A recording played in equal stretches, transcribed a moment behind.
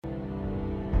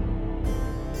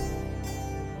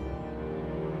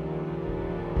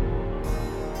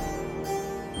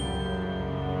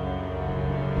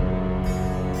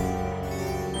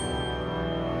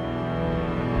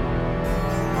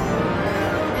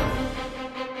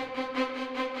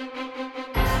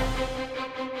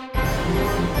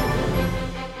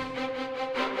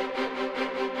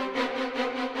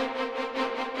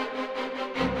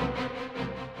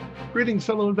Greetings,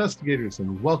 fellow investigators,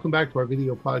 and welcome back to our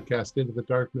video podcast, Into the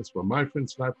Darkness, where my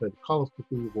friends and I play the Call of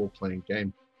Cthulhu role-playing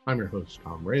game. I'm your host,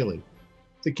 Tom Rayleigh.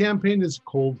 The campaign is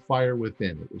Cold Fire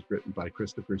Within. It was written by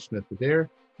Christopher Smith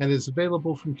Adair and is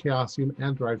available from Chaosium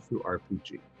and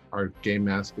DriveThruRPG. Our game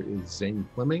master is Zane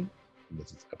Fleming, and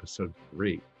this is episode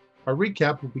 3. Our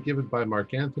recap will be given by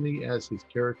Mark Anthony as his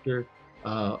character,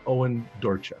 Owen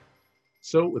Dorcha.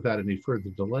 So, without any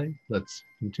further delay, let's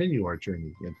continue our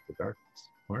journey into the darkness.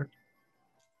 Mark?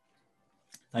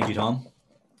 Thank you, Tom.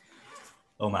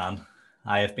 Oh man,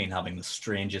 I have been having the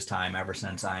strangest time ever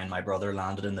since I and my brother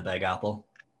landed in the Big Apple.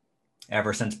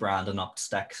 Ever since Brandon upped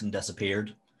sticks and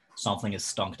disappeared, something has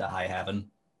stunk to high heaven,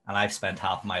 and I've spent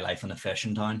half my life in a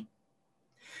fishing town.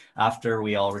 After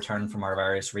we all returned from our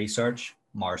various research,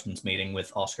 Marsden's meeting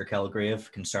with Oscar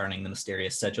Kilgrave concerning the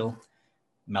mysterious sigil,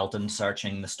 Melton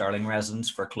searching the Stirling residence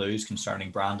for clues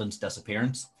concerning Brandon's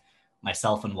disappearance,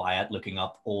 myself and Wyatt looking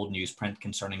up old newsprint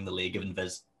concerning the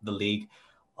League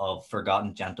of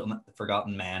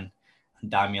Forgotten Men, and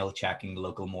Daniel checking the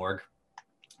local morgue.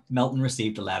 Melton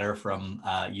received a letter from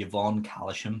Yvonne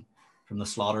Callisham from the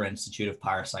Slaughter Institute of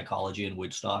Parapsychology in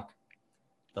Woodstock.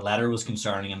 The letter was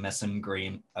concerning a missing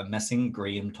Graham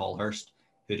Tolhurst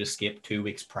who'd escaped 2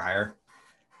 weeks prior,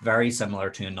 very similar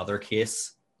to another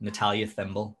case, Natalia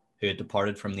Thimble, who had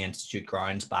departed from the Institute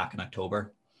grounds back in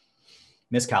October.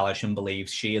 Miss Callisham believes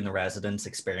she and the residents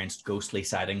experienced ghostly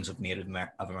sightings of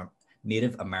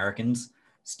Native Americans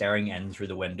staring in through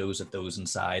the windows at those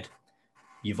inside.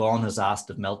 Yvonne has asked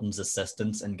of Melton's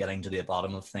assistance in getting to the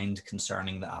bottom of things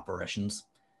concerning the apparitions.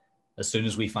 As soon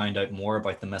as we find out more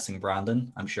about the missing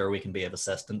Brandon, I'm sure we can be of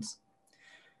assistance.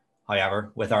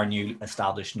 However, with our new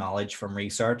established knowledge from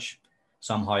research,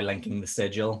 somehow linking the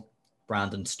sigil,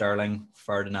 Brandon Stirling,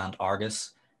 Ferdinand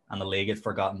Argus, and the League of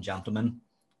Forgotten Gentlemen,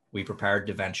 we prepared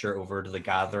to venture over to the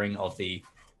gathering of the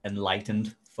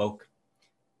enlightened folk.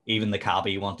 Even the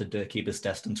cabbie wanted to keep his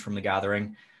distance from the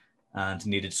gathering and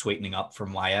needed sweetening up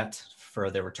from Wyatt for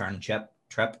the return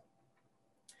trip.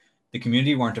 The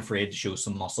community weren't afraid to show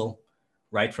some muscle.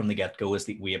 Right from the get-go, as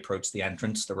we approached the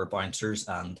entrance, there were bouncers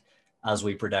and, as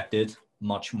we predicted,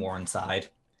 much more inside.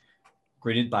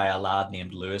 Greeted by a lad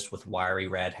named Lewis with wiry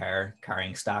red hair,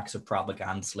 carrying stacks of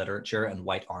propagandist literature and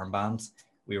white armbands,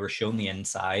 we were shown the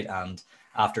inside and,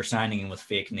 after signing in with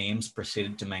fake names,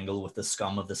 proceeded to mingle with the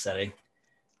scum of the city.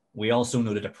 We also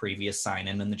noted a previous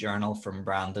sign-in the journal from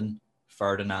Brandon,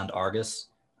 Ferdinand Argus,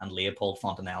 and Leopold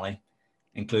Fontanelli,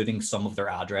 including some of their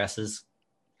addresses.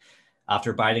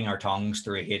 After biting our tongues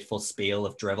through a hateful spiel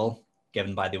of drivel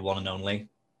given by the one and only,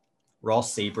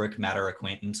 Ross Seabrook met our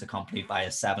acquaintance accompanied by a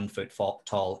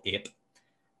 7-foot-tall ape.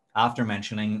 After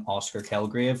mentioning Oscar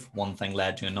Kilgrave, one thing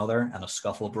led to another and a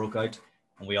scuffle broke out,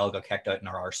 and we all got kicked out in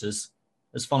our arses,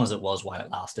 as fun as it was while it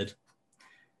lasted.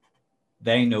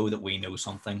 They know that we know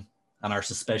something, and our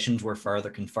suspicions were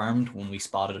further confirmed when we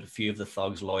spotted a few of the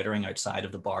thugs loitering outside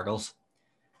of the Bargles.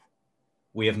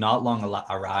 We have not long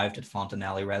arrived at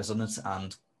Fontanelli residence,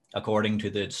 and according to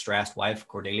the distressed wife,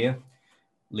 Cordelia,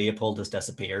 Leopold has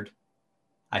disappeared.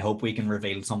 I hope we can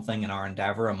reveal something in our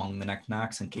endeavour among the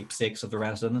knickknacks and keepsakes of the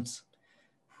residence,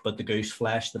 but the goose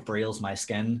flesh that breals my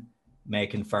skin may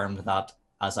confirm that,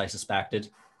 as I suspected,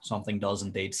 something does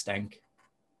indeed stink.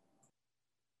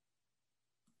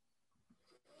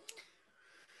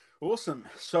 Awesome.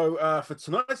 So for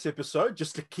tonight's episode,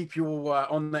 just to keep you all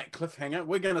on that cliffhanger,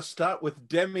 we're going to start with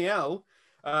Damiel,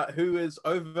 who is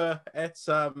over at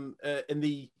in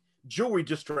the jewelry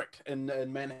district in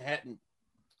Manhattan.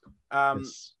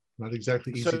 It's not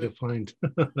exactly easy to find.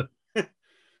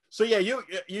 So yeah,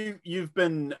 you've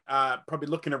been probably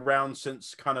looking around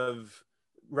since kind of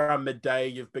around midday.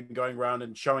 You've been going around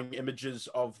and showing images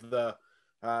of the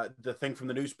thing from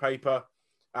the newspaper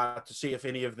to see if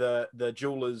any of the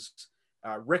jewelers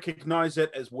recognize it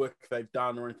as work they've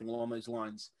done or anything along those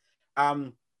lines.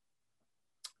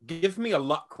 Give me a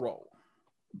luck roll.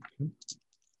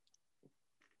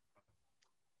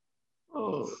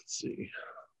 Oh, let's see.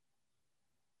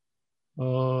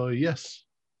 Yes.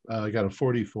 I got a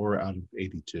 44 out of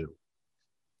 82.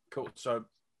 Cool. So,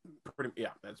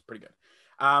 that's pretty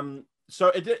good. So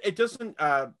it doesn't.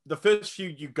 The first few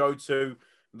you go to,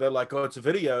 they're like, oh, it's a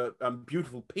video,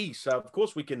 beautiful piece. Of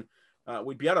course, we'd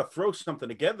be able to throw something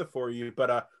together for you,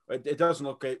 but it doesn't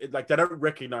look like they don't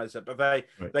recognize it. But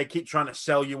they keep trying to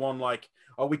sell you on like,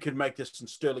 oh, we could make this in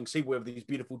sterling silver with these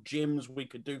beautiful gems we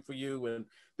could do for you, and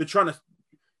they're trying to.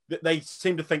 They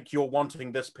seem to think you're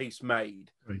wanting this piece made,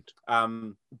 right?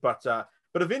 But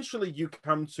eventually you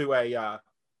come to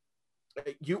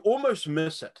you almost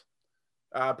miss it.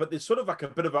 but there's sort of like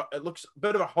it looks a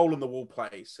bit of a hole in the wall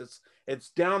place. It's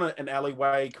down an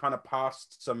alleyway, kind of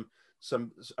past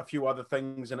a few other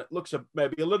things, and it looks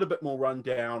maybe a little bit more run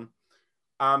down.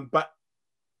 But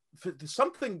there's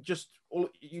something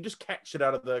you just catch it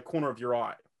out of the corner of your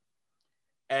eye,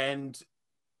 and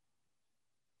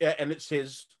it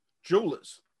says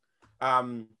jewelers.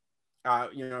 Fine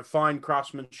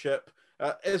craftsmanship.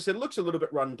 As it looks a little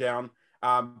bit run down,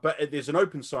 but there's an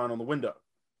open sign on the window.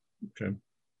 Okay.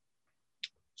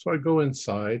 So I go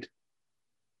inside.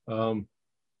 I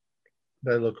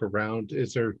look around.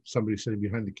 Is there somebody sitting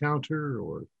behind the counter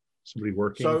or somebody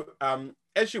working? So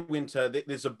as you enter,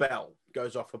 there's a bell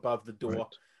goes off above the door,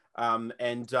 right.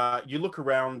 And you look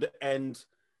around, and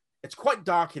it's quite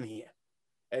dark in here.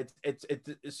 It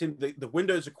seems the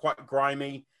windows are quite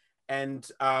grimy, and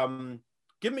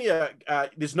give me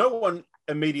there's no one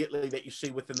immediately that you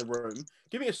see within the room.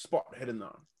 Give me a spot hidden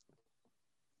though.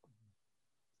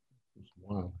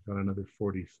 Wow, got another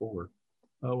 44.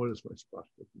 Oh, what is my spot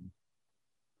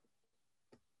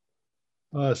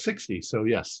hidden? 60. So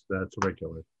yes, that's a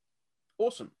regular.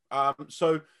 Awesome.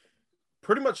 So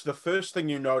pretty much the first thing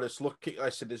you notice, I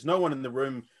said there's no one in the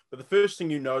room, but the first thing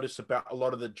you notice about a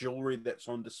lot of the jewelry that's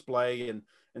on display and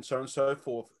so on and so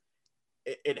forth,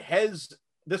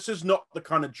 this is not the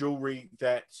kind of jewelry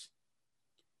that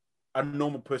a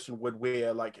normal person would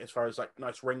wear, like as far as like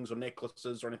nice rings or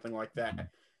necklaces or anything like that. Mm-hmm.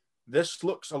 This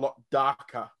looks a lot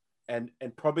darker and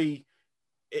probably,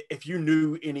 if you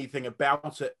knew anything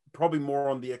about it, probably more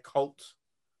on the occult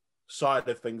side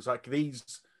of things. Like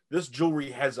this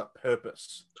jewelry has a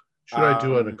purpose. Should I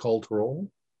do an occult roll?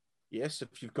 Yes,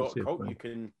 if you've got occult, you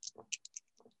can.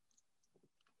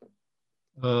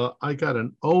 I got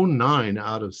an 09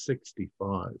 out of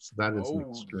 65. So that is an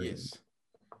extreme. Yes.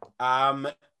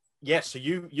 Yes. So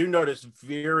you notice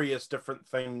various different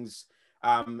things,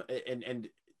 and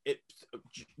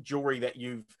jewelry that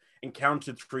you've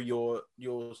encountered through your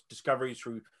discoveries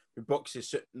through books. There's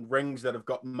certain rings that have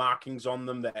got markings on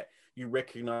them that you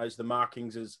recognize the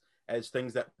markings as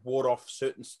things that ward off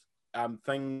certain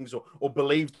things or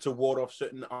believed to ward off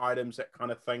certain items, that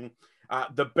kind of thing.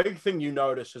 The big thing you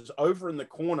notice is over in the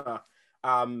corner,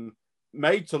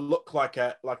 made to look like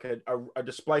a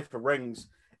display for rings,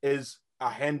 is a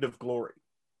hand of glory.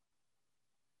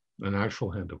 An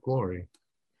actual hand of glory.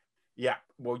 Yeah,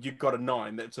 well, you've got a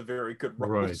 9. That's a very good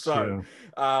roll. Right. So,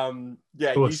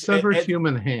 yeah. So a severed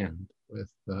human hand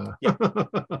with. Yeah. Yeah.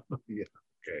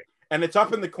 Okay. And it's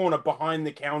up in the corner behind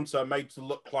the counter, made to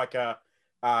look like as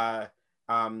I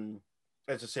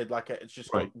said, it's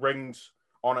just got rings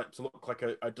on it to look like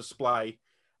a display.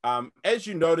 As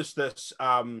you notice this,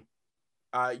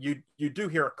 you do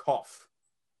hear a cough,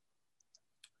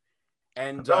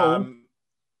 and from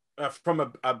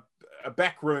a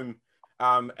back room.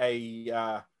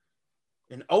 An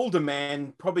older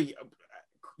man, probably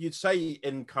you'd say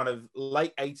in kind of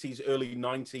late 80s, early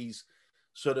 90s,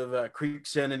 sort of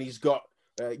creeps in, and he's got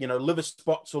liver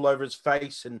spots all over his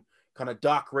face and kind of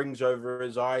dark rings over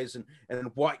his eyes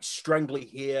and white strangly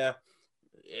hair.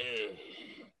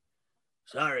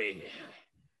 Sorry,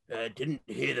 didn't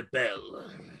hear the bell.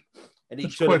 And he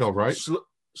That's quite all right.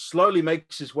 Slowly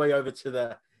makes his way over to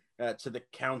the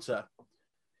counter.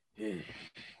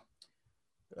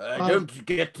 I don't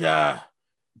get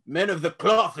men of the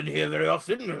cloth in here very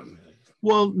often.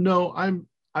 Well, no,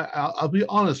 I'll be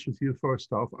honest with you.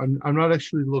 First off, I'm not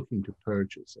actually looking to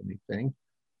purchase anything.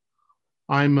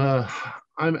 I'm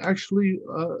actually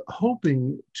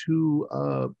hoping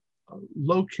to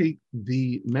locate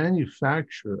the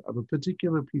manufacturer of a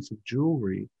particular piece of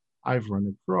jewelry I've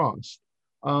run across.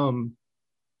 And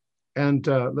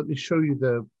let me show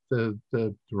you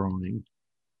the drawing.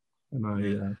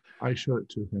 And I show it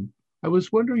to him. I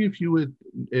was wondering if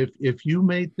you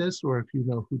made this, or if you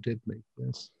know who did make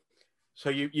this. So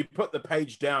you put the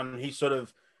page down, and he sort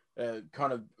of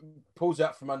kind of pulls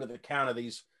out from under the counter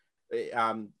these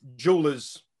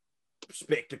jeweler's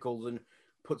spectacles and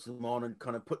puts them on, and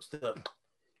kind of puts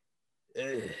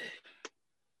and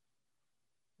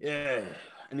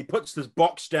he puts this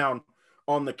box down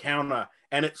on the counter,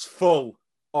 and it's full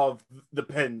of the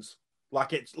pins,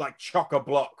 like it's like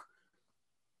chock-a-block.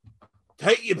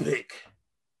 Take your pick.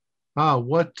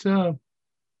 What do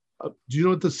you know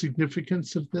what the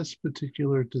significance of this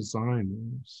particular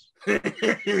design is?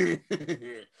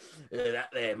 That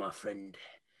there, my friend,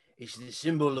 is the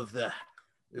symbol of the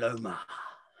Lomar.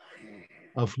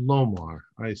 Of Lomar,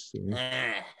 I see.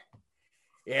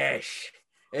 Yes,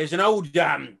 there's an old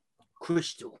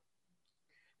crystal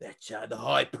that the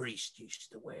high priest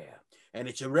used to wear, and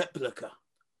it's a replica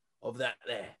of that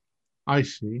there. I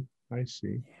see.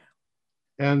 Yeah.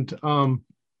 And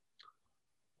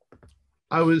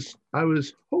I was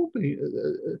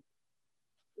hoping.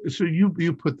 So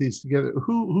you put these together.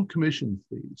 Who commissions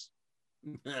these?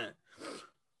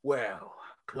 Well,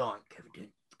 client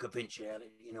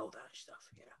confidentiality and all that stuff.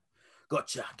 You know, got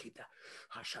to keep that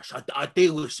hush hush. I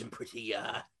deal with some pretty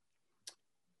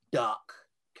dark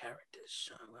characters,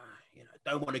 so you know,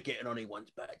 don't want to get on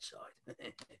anyone's bad side.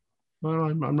 Well,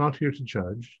 I'm not here to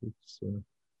judge. It's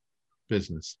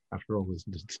business, after all,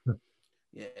 isn't it?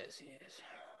 Yes, yes.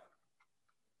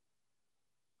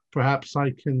 Perhaps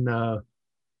I can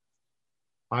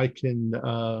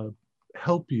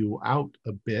help you out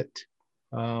a bit.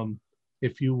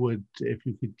 If you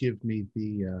could give me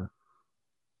the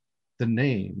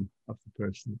name of the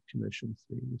person that commissions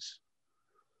these.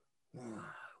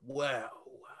 Well,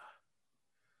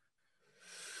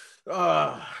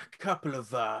 a couple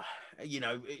of, you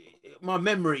know, my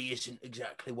memory isn't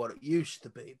exactly what it used to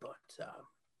be, but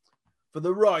for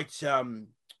the right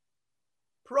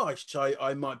price,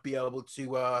 I might be able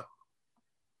to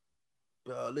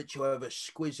let you have a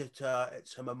squiz at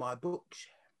some of my books.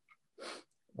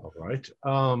 All right.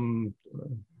 $20.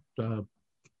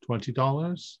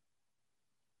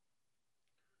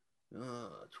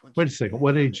 Wait a second.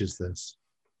 What age is this?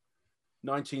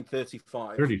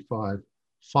 1935. 35.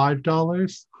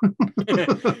 $5?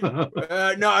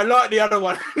 No, I like the other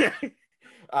one.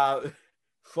 $5.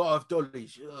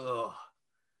 Oh,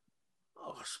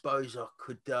 I suppose I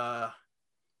could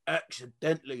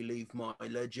accidentally leave my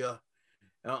ledger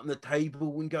out on the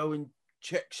table and go and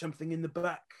check something in the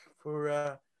back for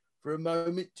a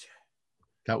moment.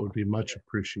 That would be much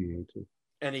appreciated.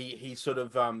 And he sort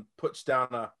of puts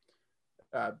down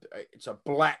it's a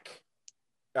black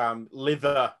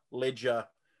leather ledger.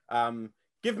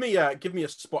 Give me a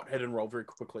spot hidden roll very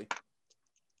quickly.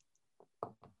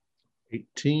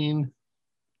 18.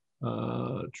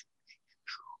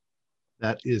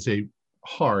 That is a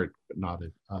hard, but not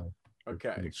a.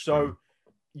 Okay, so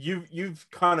you've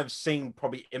kind of seen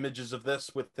probably images of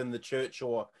this within the church,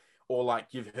 or like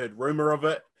you've heard rumor of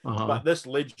it. But this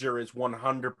ledger is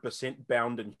 100%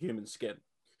 bound in human skin.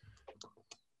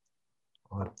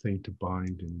 Odd thing to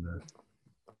bind in the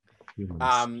human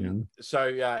skin.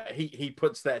 So he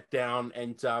puts that down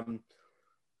and kind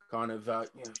of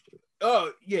you know,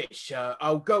 oh yes,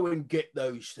 I'll go and get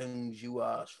those things you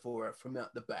asked for from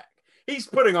out the back. He's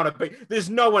putting on a big. There's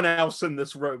no one else in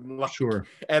this room, like, sure,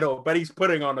 at all. But he's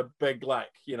putting on a big, like,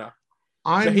 you know.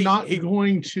 I'm not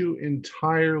going to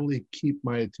entirely keep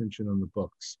my attention on the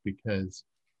books because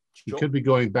he could be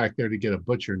going back there to get a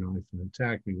butcher knife and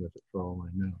attack me with it for all I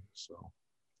know. So,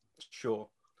 sure.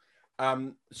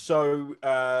 So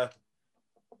the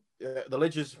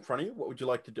ledger's in front of you. What would you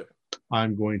like to do?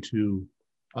 I'm going to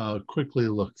quickly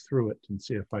look through it and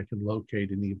see if I can locate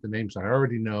any of the names I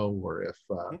already know, or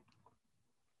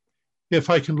if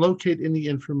I can locate any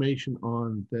information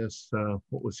on this.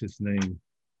 What was his name?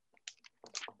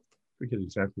 I forget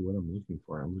exactly what I'm looking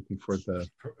for. I'm looking for the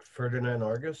Ferdinand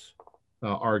Argus.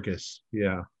 Argus,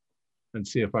 yeah, and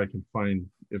see if I can find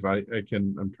if I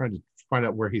can. I'm trying to find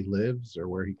out where he lives or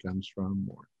where he comes from.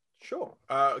 Or sure.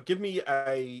 Give me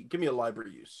a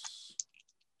library use.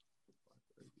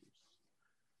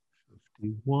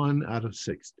 51 out of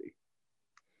 60.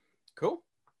 Cool.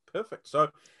 Perfect.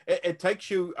 So it takes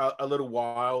you a little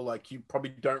while. Like, you probably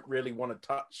don't really want to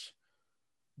touch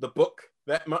the book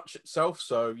that much itself.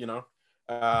 So, you know,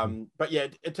 but yeah,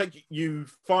 it takes you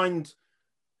find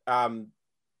the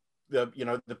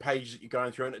page that you're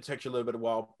going through, and it takes you a little bit of a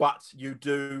while, but you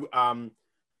do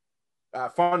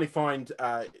finally find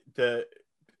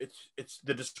it's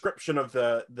the description of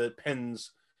the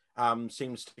pins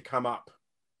seems to come up,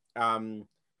 and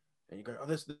you go, oh,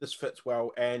 this fits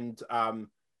well, and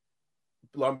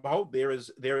lo and behold, there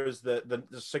is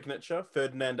the signature,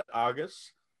 Ferdinand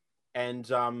Argus,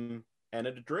 and an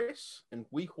address in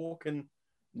Weehawken,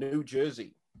 New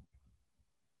Jersey.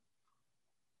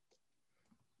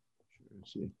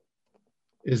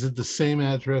 Is it the same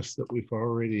address that we've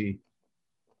already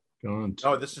gone to?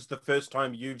 No, this is the first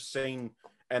time you've seen,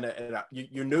 and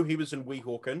you knew he was in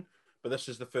Weehawken, but this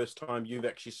is the first time you've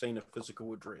actually seen a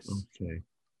physical address. Okay.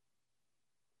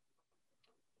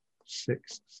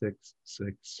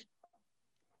 666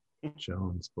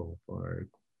 Jones Boulevard,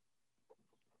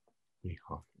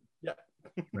 Weehawken. Yeah.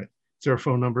 Right. Is there a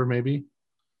phone number, maybe?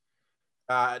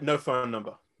 No phone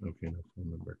number. Okay, no phone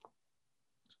number.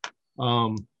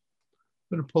 I'm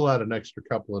going to pull out an extra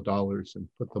couple of dollars and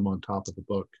put them on top of the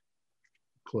book,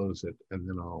 close it, and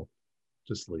then I'll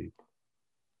just leave.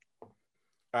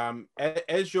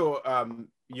 As you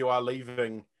are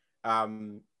leaving,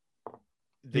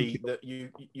 you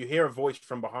hear a voice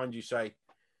from behind you say,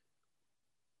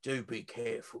 "Do be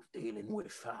careful dealing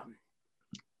with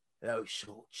those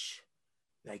sorts.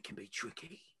 They can be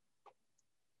tricky."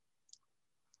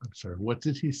 I'm sorry, what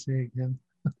did he say again?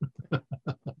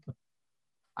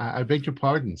 I beg your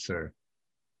pardon, sir.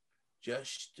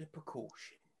 Just a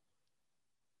precaution.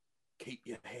 Keep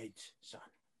your head, son.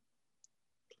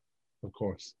 Of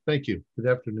course. Thank you. Good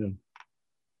afternoon.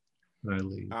 And I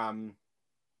leave.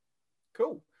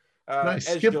 Cool. Can I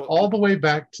skip all the way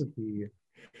back to the...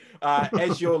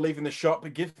 as you're leaving the shop,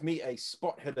 give me a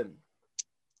spot hidden.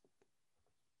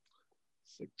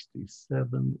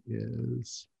 67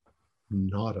 is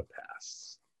not a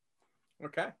pass.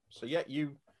 Okay. So yeah,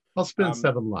 I'll spend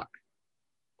 7 luck.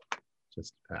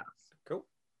 Just to pass. Cool.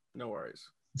 No worries.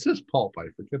 This is pulp. I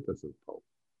forget this is pulp.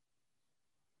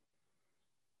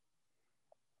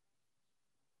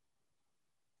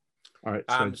 All right.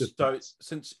 So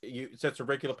since that's a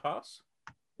regular pass?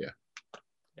 Yeah.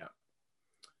 Yeah.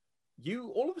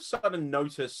 You all of a sudden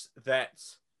notice that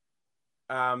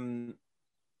as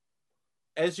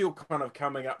you're kind of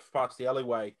coming up past the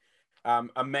alleyway,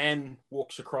 a man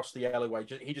walks across the alleyway.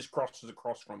 He just crosses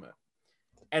across from it.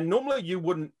 And normally you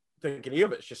wouldn't think any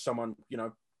of it. It's just someone,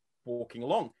 walking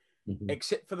along. Mm-hmm.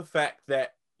 Except for the fact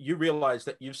that you realize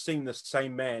that you've seen this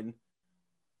same man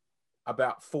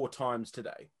about 4 times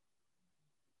today.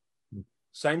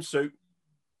 Same suit,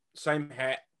 same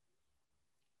hat,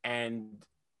 and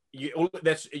you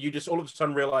just all of a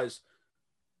sudden realize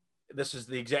this is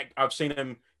the exact. I've seen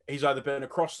him. He's either been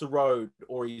across the road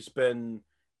or he's been.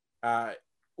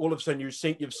 All of a sudden you've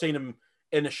seen him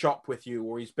in a shop with you,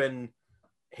 or he's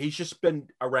just been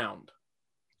around.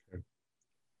 Okay.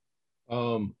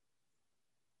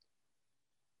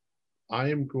 I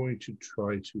am going to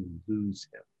try to lose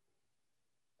him.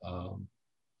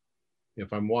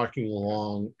 If I'm walking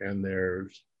along and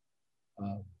there's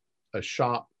a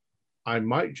shop, I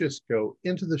might just go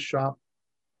into the shop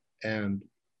and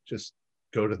just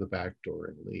go to the back door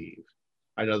and leave.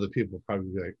 I know that people will probably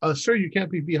be like, "Oh, sir, you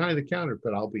can't be behind the counter,"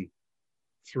 but I'll be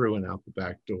through and out the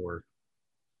back door.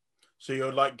 So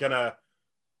you're gonna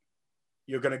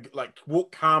like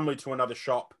walk calmly to another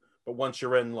shop, but once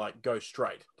you're in, like go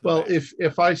straight. Well,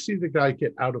 if I see the guy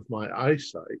get out of my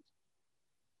eyesight,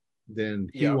 then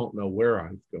he won't know where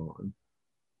I've gone.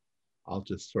 I'll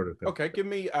just sort of okay. Give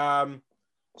me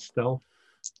stealth.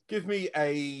 Give me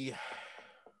a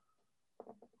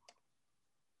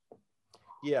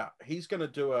He's gonna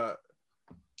do a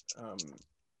okay.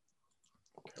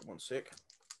 1 sec.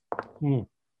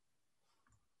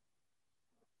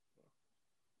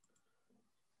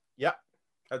 Yeah.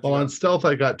 Well, on stealth,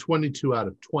 I got 22 out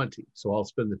of 20, so I'll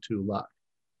spend the 2 luck.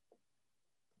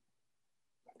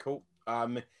 Cool.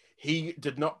 He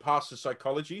did not pass the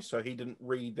psychology, so he didn't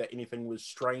read that anything was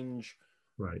strange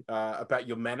about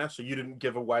your manner, so you didn't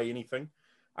give away anything.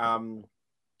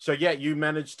 So yeah, you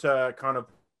managed to kind of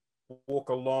walk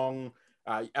along.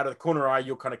 Out of the corner eye,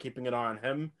 you're kind of keeping an eye on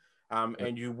him,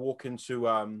 and you walk into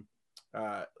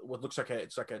what looks like a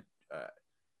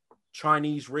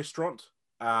Chinese restaurant.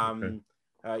 You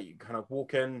kind of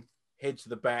walk in, head to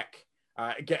the back.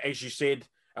 As you said,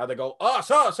 they go, "Oh,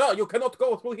 sir, you cannot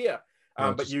go through here."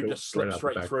 But you just slip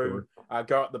straight through,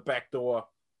 go out the back door.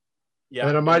 Yeah.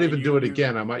 And I might even do it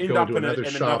again. I might go into another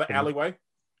shop. Another alleyway.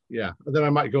 Yeah. And then I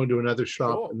might go into another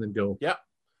shop and then go. Yeah.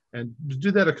 And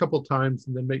do that a couple times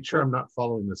and then make sure I'm not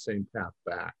following the same path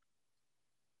back.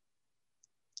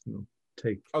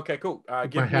 Take. Okay, cool.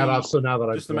 Give my hat off so now that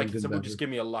I've just to make it simple, just give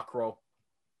me a luck roll.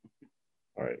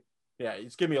 All right. Yeah,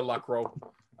 just give me a luck roll,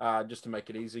 just to make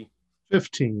it easy.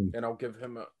 15. And I'll give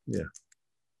him a. Yeah.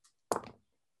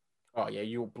 Oh yeah,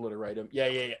 you obliterate him.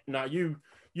 Yeah. No, you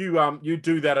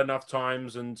do that enough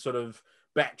times and sort of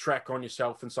backtrack on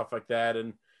yourself and stuff like that.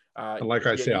 And like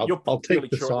I say, I'll take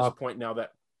this off at this point now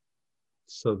that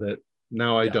so that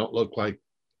now I don't look like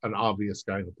an obvious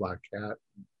guy in a black hat.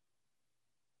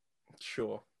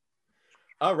 Sure.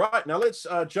 All right, now let's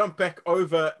jump back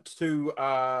over to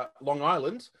Long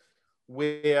Island,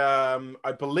 where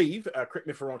I believe, correct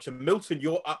me if I'm wrong, so Milton,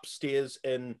 you're upstairs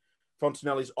in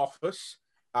Fontanelli's office.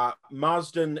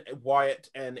 Marsden, Wyatt,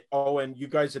 and Owen, you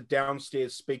guys are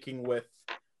downstairs speaking with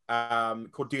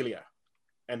Cordelia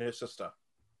and her sister.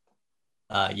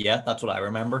 Yeah, that's what I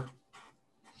remember.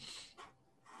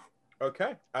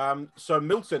 Okay. So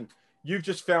Milton, you've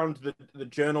just found the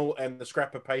journal and the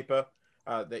scrap of paper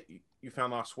that you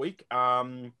found last week.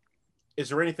 Is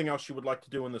there anything else you would like to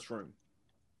do in this room?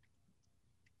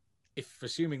 If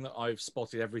assuming that I've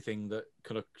spotted everything that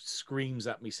kind of screams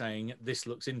at me saying this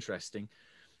looks interesting,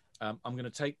 I'm going to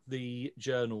take the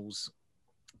journals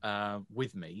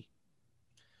with me,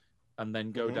 and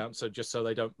then go down. So just so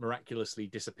they don't miraculously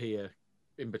disappear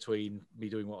in between me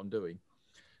doing what I'm doing,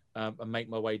 and make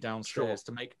my way downstairs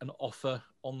to make an offer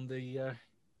on the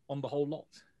whole lot.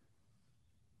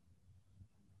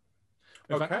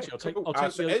 In fact, actually, I'll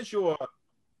take so the, as you're...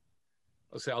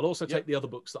 I'll also take the other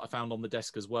books that I found on the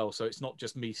desk as well. So it's not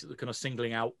just me kind of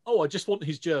singling out, oh, I just want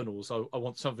his journals. I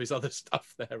want some of his other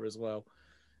stuff there as well.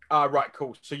 Right,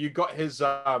 cool. So you got his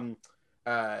the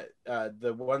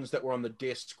ones that were on the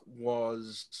desk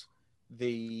was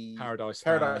the Paradise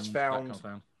Found,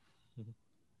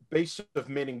 Beasts of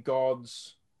Men and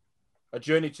Gods, A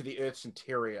Journey to the Earth's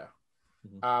Interior.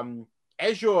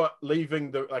 As you're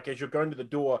leaving as you're going to the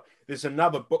door, there's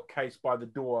another bookcase by the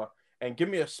door, and give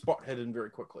me a spot hidden very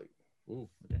quickly. Ooh,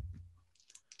 okay.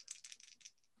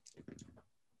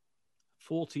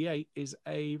 48 is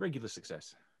a regular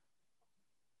success.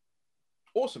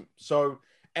 Awesome. So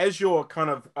as you're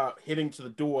kind of heading to the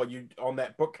door, on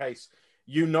that bookcase,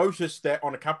 you notice that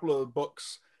on a couple of the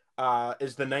books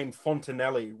is the name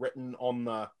Fontanelli written on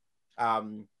the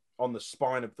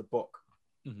spine of the book.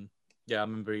 Mm-hmm. Yeah, I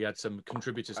remember he had some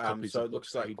contributors copies of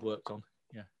books that he'd worked on.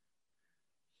 Yeah.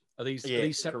 Are these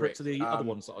separate correct. to the other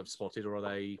ones that I've spotted, or are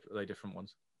they different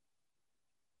ones?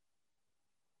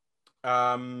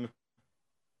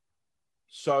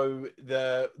 So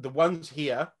the ones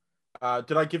here,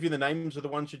 did I give you the names of the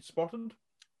ones you'd spotted?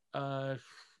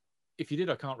 If you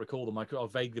did, I can't recall them. I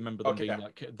vaguely remember them being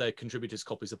like their contributors'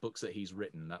 copies of books that he's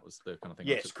written. That was the kind of thing.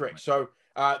 Yes, correct. So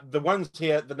the ones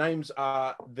here, the names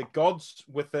are The Gods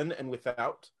Within and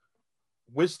Without,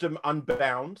 Wisdom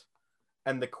Unbound,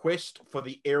 and The Quest for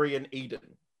the Aryan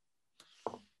Eden.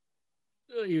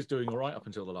 He was doing all right up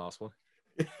until the last one.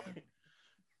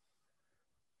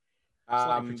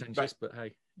 Slightly pretentious, but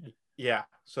hey. Yeah.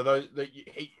 So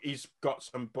he's got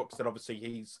some books that obviously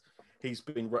he's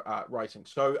been writing.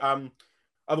 So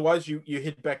otherwise, you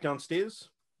head back downstairs.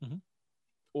 Mm-hmm.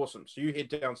 Awesome. So you head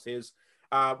downstairs.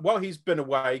 While he's been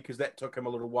away, because that took him a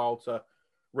little while to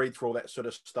read through all that sort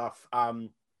of stuff,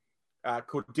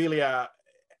 Cordelia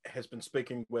has been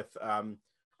speaking with, I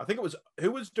think it was,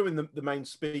 who was doing the main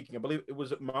speaking? I believe it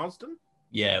was Marsden?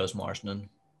 Yeah, it was Marsden.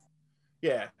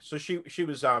 Yeah, so she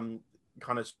was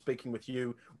kind of speaking with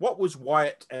you. What was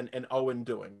Wyatt and Owen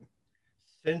doing?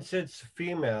 Since it's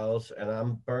females and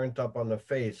I'm burnt up on the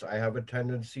face, I have a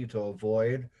tendency to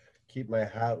avoid, keep my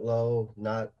hat low,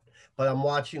 but I'm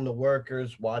watching the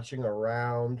workers, watching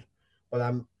around,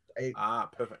 but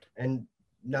perfect. And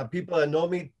now people that know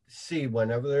me see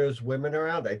whenever there's women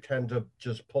around, I tend to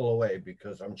just pull away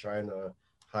because I'm trying to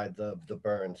hide the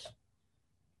burns.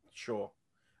 Sure.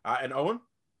 And Owen?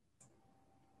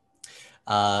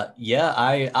 I'll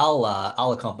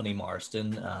accompany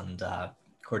Marsden and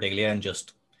Cordelia and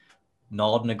just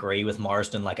nod and agree with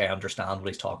Marsden like I understand what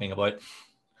he's talking about.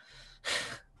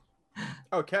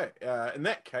 Okay. In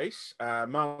that case,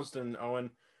 Marsden,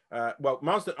 Owen,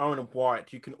 Marsden, Owen, and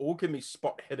Wyatt, you can all give me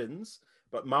spot hiddens,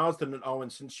 but Marsden and Owen,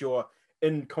 since you're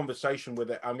in conversation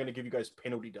with it, I'm going to give you guys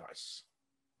penalty dice.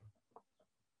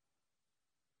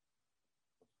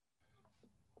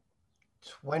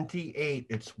 28.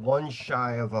 It's one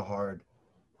shy of a hard.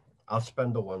 I'll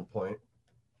spend the 1 point.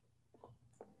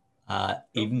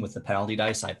 Even with the penalty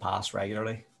dice, I pass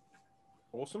regularly.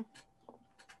 Awesome.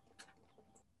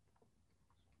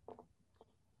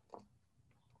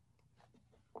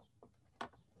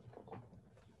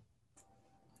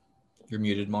 You're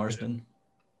muted, Marsden.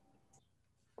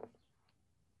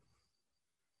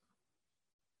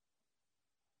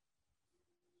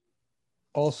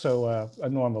 Also a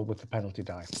normal with the penalty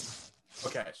die.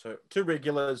 Okay, so 2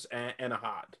 regulars and a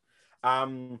hard.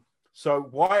 So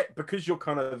Wyatt, because you're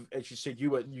kind of, as you said,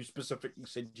 you specifically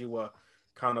said you were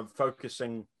kind of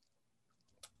focusing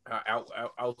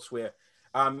elsewhere.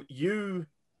 You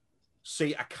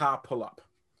see a car pull up.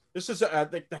 This is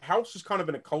the house is kind of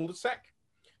in a cul-de-sac.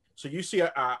 So you see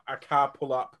a car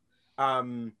pull up,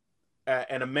 and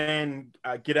a man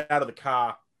get out of the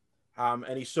car,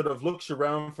 and he sort of looks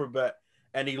around for a bit,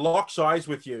 and he locks eyes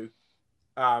with you,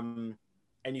 and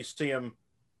you see him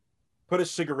put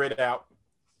his cigarette out,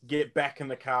 get back in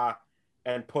the car,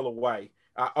 and pull away.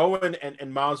 Owen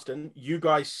and Marsden, you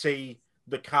guys see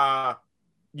the car,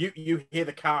 you hear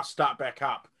the car start back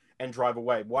up and drive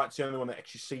away. Wyatt's the only one that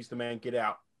actually sees the man get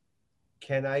out.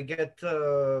 Can I get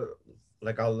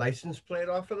like a license plate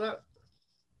off of that?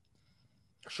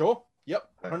 Sure. Yep.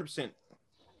 100%.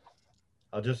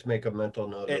 I'll just make a mental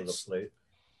note of the plate.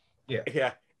 Yeah.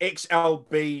 Yeah.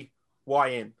 XLBYN.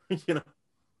 You know.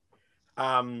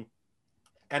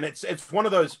 And it's one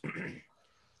of those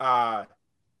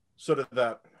sort of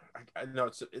I know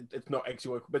it's not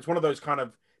actually, but it's one of those kind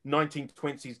of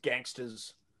 1920s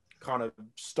gangsters kind of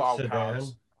style Sedan.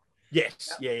 cars.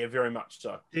 Yes, yeah, very much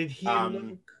so. Did he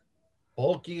look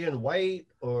bulky and white,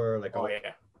 or like? Oh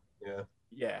yeah.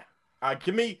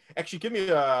 Give me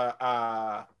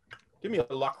a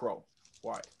luck roll.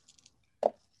 White.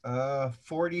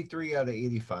 43 out of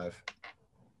 85.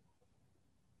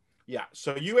 Yeah,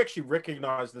 so you actually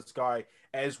recognize this guy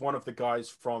as one of the guys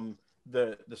from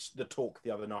the talk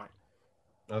the other night.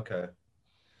 Okay.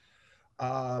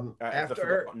 The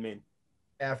Forgotten Men.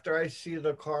 After I see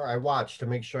the car, I watch to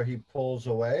make sure he pulls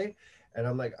away, and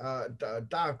I'm like,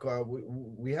 Doc,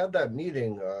 we had that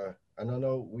meeting. I don't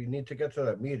know. We need to get to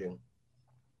that meeting.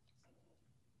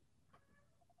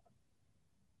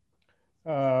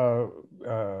 And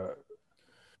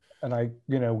I,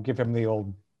 give him the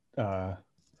old,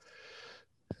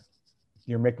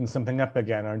 you're making something up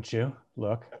again, aren't you?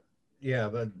 Look. Yeah,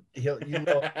 but he'll,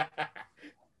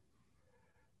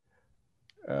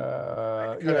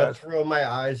 I throw my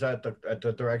eyes at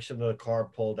the direction of the car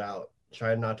pulled out,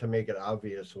 try not to make it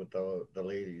obvious with the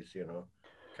ladies,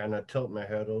 kind of tilt my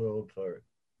head a little toward.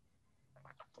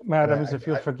 Madams, if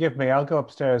you'll forgive me, I'll go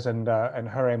upstairs and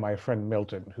hurry my friend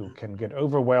Milton, who can get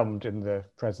overwhelmed in the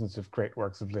presence of great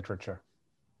works of literature.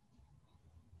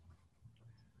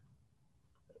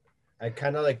 I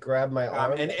kind of like grab my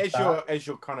arm, and as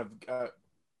you're kind of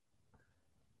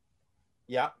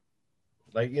yeah,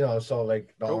 like so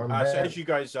like the arm. So as you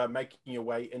guys are making your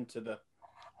way into the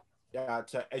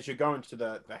as you go into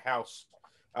the house,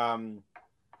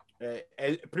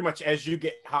 pretty much as you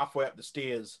get halfway up the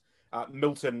stairs,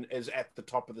 Milton is at the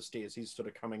top of the stairs. He's sort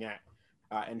of coming out,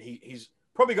 and he's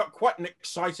probably got quite an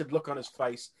excited look on his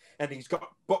face, and he's got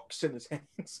books in his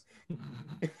hands.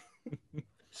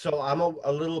 So I'm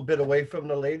a little bit away from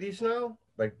the ladies now,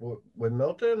 like with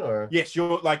Milton, or yes,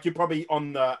 you're probably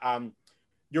on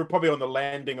the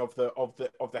landing of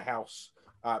the house.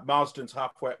 Marsden's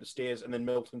halfway up the stairs, and then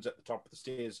Milton's at the top of the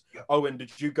stairs. Yep. Owen,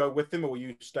 did you go with him, or were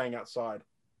you staying outside?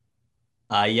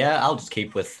 Yeah, I'll just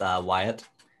keep with Wyatt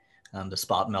to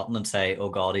spot Milton and say, "Oh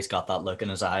God, he's got that look in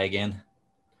his eye again."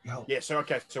 Yo. Yeah. So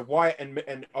okay. So Wyatt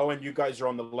and Owen, you guys are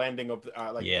on the landing of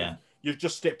you've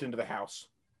just stepped into the house.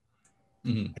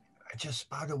 Mm-hmm. I just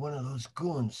spotted one of those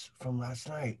goons from last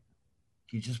night.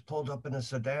 He just pulled up in a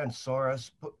sedan, saw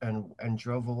us, and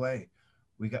drove away.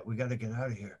 We got to get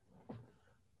out of here.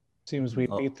 Seems we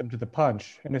beat them to the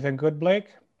punch. Anything good, Blake?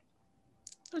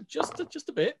 Just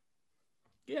a bit.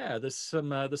 Yeah, there's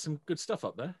some good stuff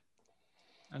up there,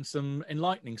 and some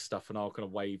enlightening stuff. And I'll kind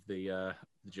of wave the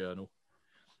journal.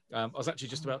 I was actually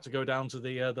just about to go down to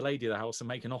the lady of the house and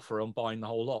make an offer on buying the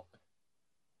whole lot.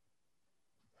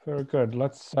 Very good.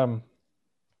 Let's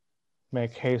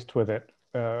make haste with it.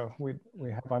 We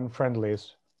have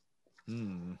unfriendlies.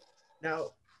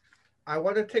 Now, I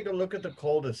want to take a look at the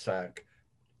cul-de-sac.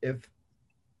 If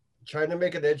trying to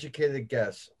make an educated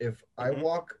guess, if I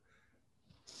walk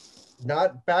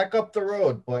not back up the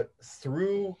road, but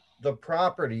through the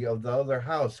property of the other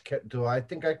house, do I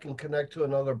think I can connect to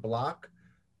another block?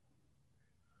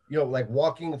 Like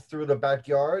walking through the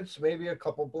backyards, maybe a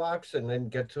couple blocks, and then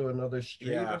get to another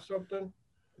street or something.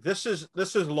 This is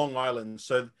Long Island,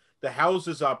 so the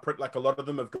houses are like a lot of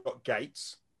them have got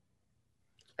gates.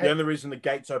 The only reason the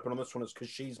gate's open on this one is because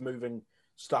she's moving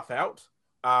stuff out.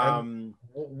 So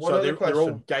they're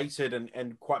all gated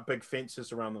and quite big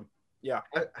fences around them. Yeah.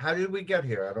 How did we get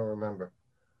here? I don't remember.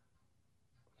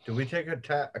 Did we take a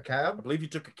cab? I believe you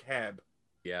took a cab.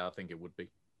 Yeah, I think it would be.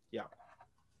 Yeah.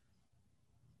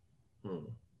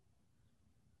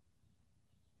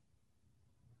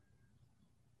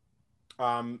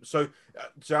 So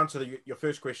to answer your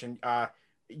first question,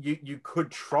 you could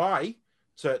try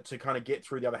to kind of get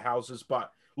through the other houses,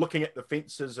 but looking at the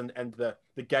fences and the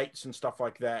gates and stuff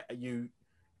like that,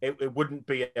 it wouldn't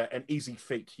be an easy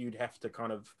feat. You'd have to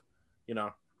kind of,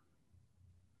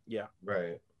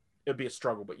 right. It'd be a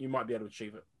struggle, but you might be able to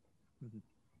achieve it. Mm-hmm.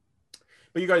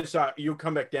 But you guys, you'll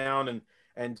come back down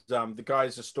and the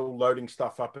guys are still loading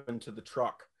stuff up into the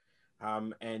truck.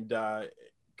 And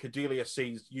Cordelia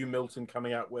sees you, Milton,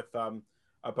 coming out with a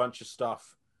bunch of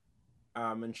stuff.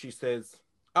 And she says,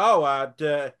 "Oh, are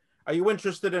you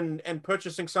interested in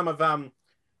purchasing some of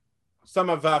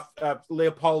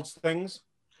Leopold's things?"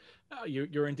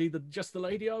 You're indeed just the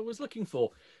lady I was looking for.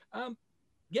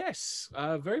 Yes,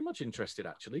 very much interested,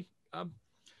 actually.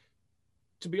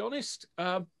 To be honest,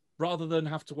 rather than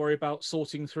have to worry about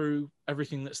sorting through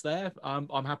everything that's there,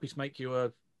 I'm happy to make you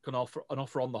an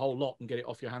offer on the whole lot and get it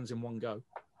off your hands in one go.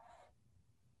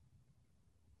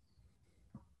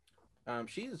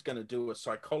 She is going to do a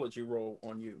psychology roll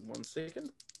on you. 1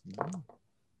 second.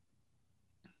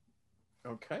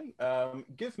 Okay.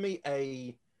 Give me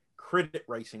a credit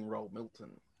racing roll, Milton.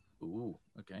 Ooh,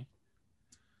 okay.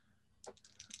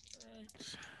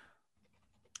 Right.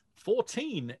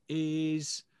 14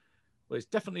 is, well, it's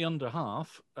definitely under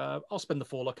half. I'll spend the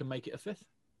 4 luck and make it a 5th.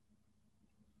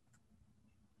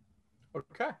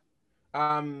 Okay.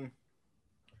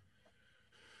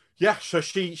 Yeah, so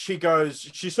she goes,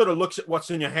 she sort of looks at what's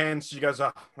in your hands. She goes,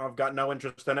 oh, I've got no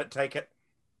interest in it. Take it.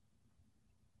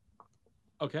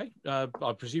 Okay. I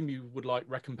presume you would like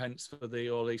recompense for the,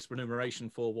 or at least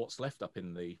remuneration for what's left up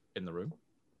in the room.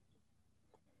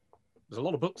 There's a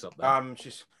lot of books up there.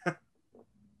 She's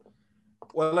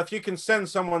well, if you can send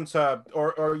someone to,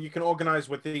 or you can organize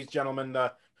with these gentlemen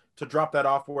to drop that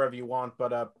off wherever you want.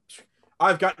 But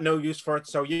I've got no use for it,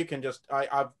 so you can just,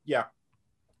 yeah.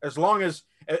 As long as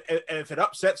if it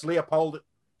upsets Leopold,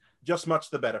 just much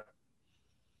the better.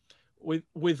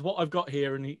 With what I've got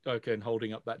here, and and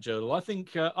holding up that journal, I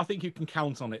think you can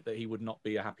count on it that he would not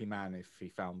be a happy man if he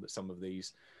found that some of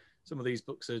these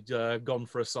books had gone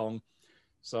for a song.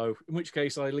 So, in which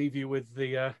case, I leave you with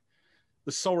the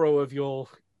sorrow of your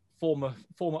former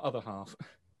other half.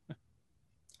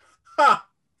 Ha!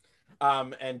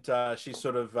 And she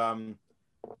sort of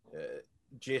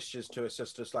gestures to her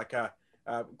sisters like,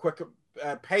 quick,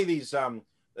 pay these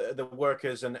the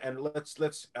workers and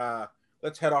let's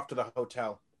head off to the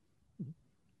hotel.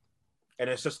 And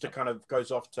her sister kind of goes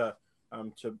off to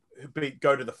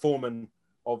go to the foreman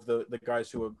of the guys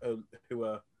who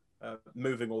are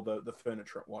moving all the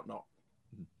furniture and whatnot.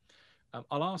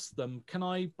 I'll ask them, can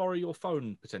I borrow your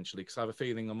phone potentially? Because I have a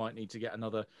feeling I might need to get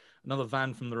another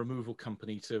van from the removal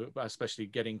company to, especially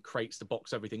getting crates to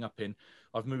box everything up in.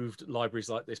 I've moved libraries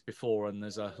like this before, and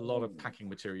there's a lot of packing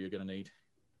material you're going to need.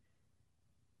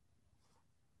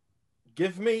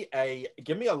 Give me a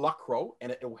luck roll,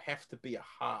 and it'll have to be a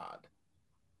hard.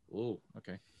 Oh,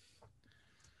 okay.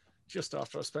 Just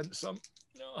after I spent some.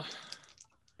 Oh.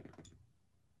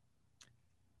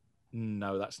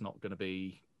 No, that's not going to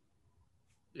be.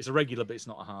 It's a regular, but it's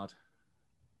not a hard.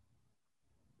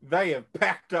 They have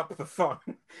packed up the phone.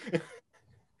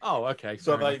 Oh, okay.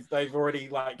 So they've already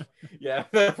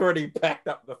they've already packed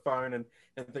up the phone and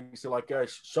things are like,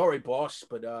 sorry, boss,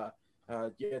 but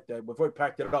we've already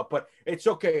packed it up, but it's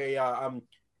okay.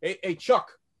 Hey,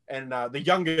 Chuck, and the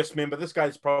youngest member, this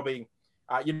guy's probably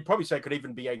you'd probably say could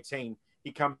even be 18.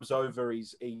 He comes over.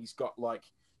 He's got like,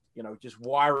 just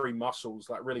wiry muscles,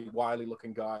 like really wily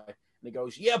looking guy, and he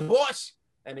goes, yeah, boss.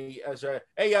 And he has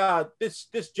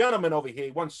this gentleman over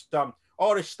here wants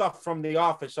all this stuff from the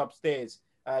office upstairs.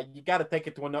 You got to take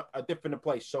it to a different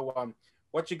place. So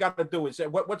what you got to do is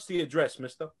what's the address,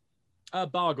 Mister?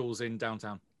 Bargles in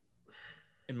downtown,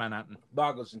 in Manhattan.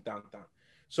 Bargles in downtown.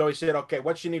 So he said, okay,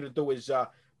 what you need to do is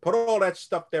put all that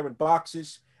stuff there in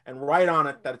boxes and write on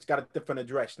it that it's got a different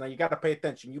address. Now you got to pay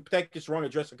attention. You take this wrong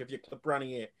address, I'll give you a clip around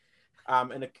here.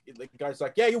 And the guy's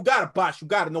like, yeah, you got it, boss. You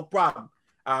got it, no problem.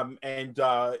 And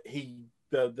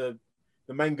the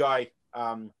main guy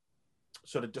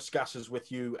sort of discusses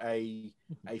with you a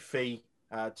fee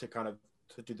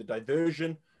to do the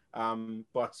diversion,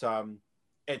 but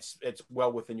it's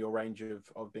well within your range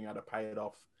of being able to pay it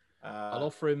off. I'll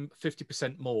offer him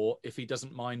 50% more if he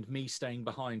doesn't mind me staying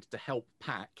behind to help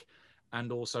pack,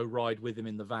 and also ride with him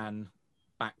in the van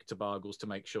back to Bargles to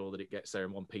make sure that it gets there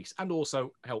in one piece, and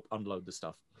also help unload the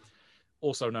stuff.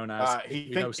 Also known as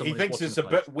he thinks it's a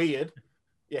bit weird.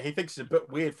 Yeah, he thinks it's a bit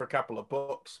weird for a couple of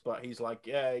books, but he's like,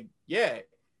 yeah,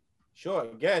 sure,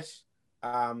 I guess.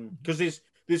 Because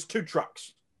there's 2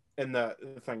 trucks in the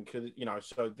thing,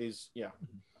 so there's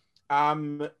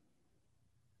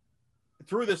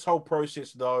through this whole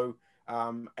process though,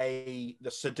 the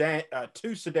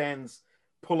 2 sedans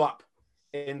pull up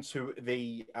into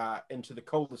the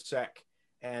cul-de-sac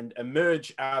and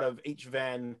emerge out of each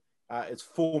van. It's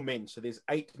 4 men, so there's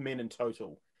 8 men in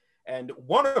total, and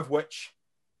one of which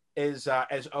is,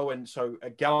 as Owen so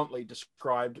gallantly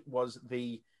described, was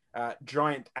the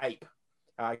giant ape.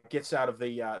 Gets out of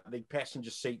the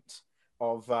passenger seat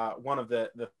of one of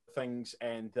the things,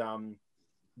 and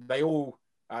they all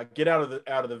get out of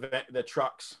the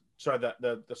trucks, so that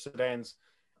the sedans,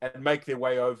 and make their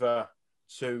way over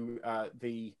to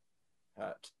the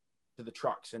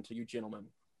trucks and to you gentlemen.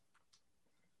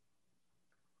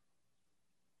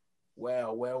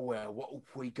 Well, what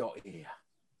have we got here?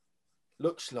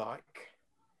 Looks like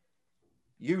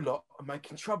you lot are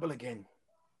making trouble again.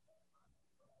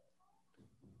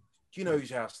 Do you know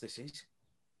whose house this is?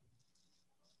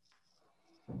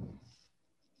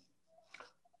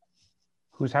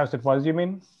 Whose house it was, you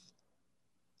mean?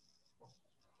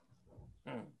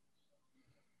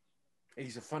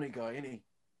 He's a funny guy, isn't he?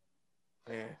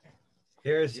 Yeah.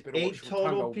 There's You better 8 watch your tongue,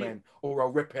 total old people. man, or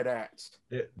I'll rip it out.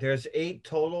 There's 8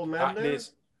 total men there?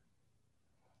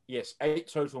 Yes, 8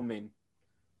 total men.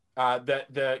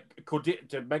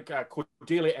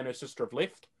 Cordelia and her sister have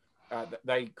left.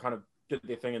 They kind of did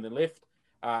their thing and then left.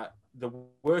 The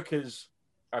workers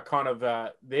are kind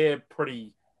of they're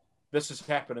pretty. This has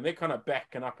happened, and they're kind of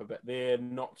backing up a bit. They're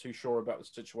not too sure about the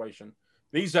situation.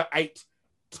 These are 8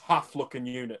 tough-looking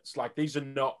units. Like these are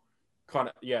not kind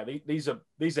of These are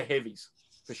heavies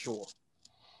for sure.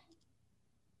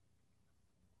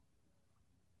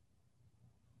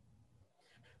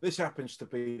 This happens to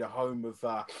be the home of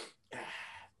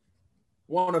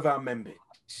one of our members.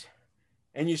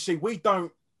 And you see, we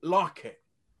don't like it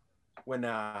when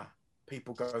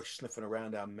people go sniffing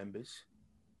around our members.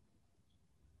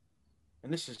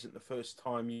 And this isn't the first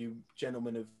time you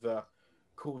gentlemen have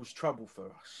caused trouble for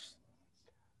us.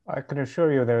 I can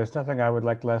assure you there is nothing I would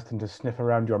like less than to sniff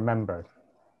around your member.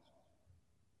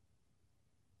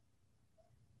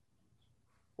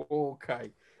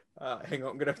 Okay. Hang on,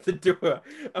 I'm going to have to do a...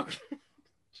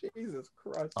 Jesus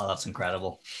Christ. Oh, that's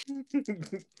incredible.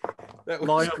 That was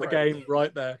Line up the great. game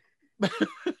right there.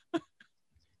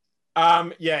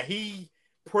 Yeah, he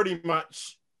pretty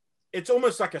much... It's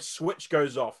almost like a switch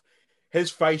goes off.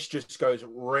 His face just goes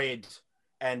red,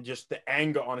 and just the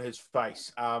anger on his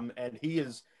face. And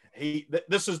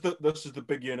this is the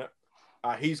big unit.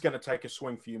 He's going to take a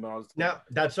swing for you, Miles. Now,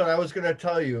 that's what I was going to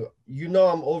tell you. You know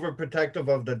I'm overprotective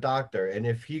of the doctor, and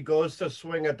if he goes to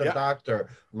swing at the doctor,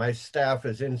 my staff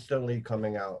is instantly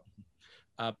coming out.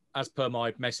 As per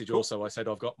my message, also, I said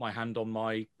I've got my hand on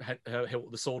my hilt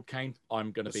of the sword cane.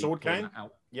 I'm going to be sword cane that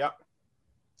out. Yep.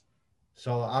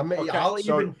 So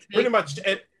pretty much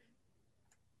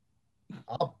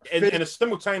in a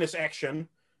simultaneous action,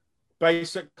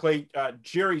 basically,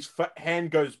 Jerry's hand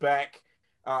goes back.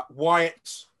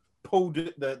 Wyatt pulled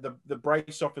the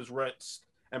brace off his wrist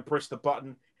and pressed the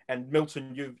button, and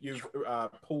Milton, you've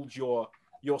pulled your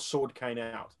sword cane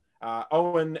out.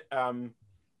 Owen,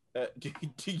 do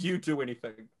you do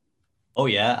anything? Oh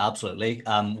yeah, absolutely.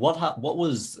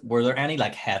 Were there any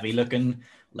like heavy looking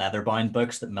leather bound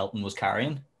books that Milton was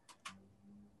carrying?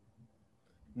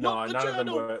 No, none of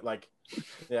them were like,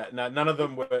 none of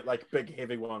them were like big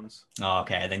heavy ones. Oh,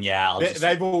 okay, then yeah,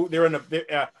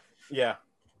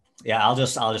 Yeah, I'll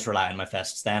just rely on my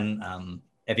fists then.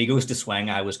 If he goes to swing,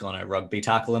 I was gonna rugby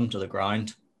tackle him to the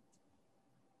ground.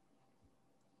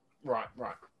 Right.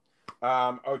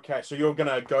 Okay, so you're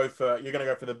gonna go for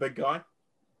the big guy.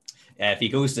 Yeah, if he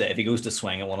goes to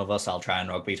swing at one of us, I'll try and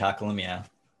rugby tackle him. Yeah.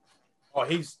 Oh,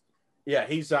 he's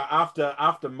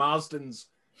after Marsden's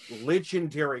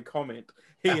legendary comment,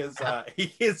 he is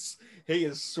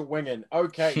swinging.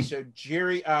 Okay, so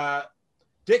Jerry,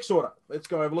 Dex order. Let's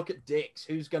go have a look at Dex.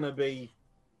 Who's gonna be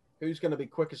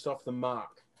quickest off the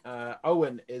mark?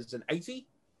 Owen is an 80.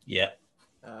 Yeah.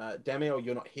 Damiel,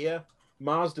 you're not here.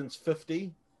 Marsden's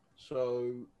 50.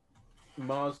 So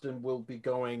Marsden will be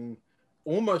going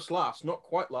almost last, not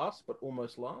quite last, but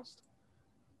almost last.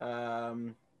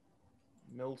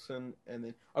 Milton, and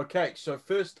then okay. So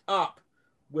first up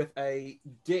with a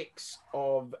Dex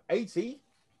of 80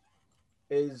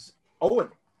 is Owen.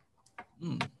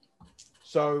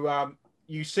 So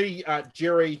you see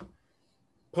Jerry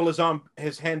pull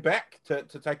his hand back to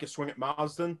take a swing at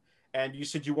Marsden, and you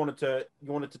said you wanted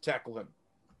to tackle him.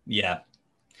 Yeah.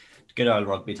 Good old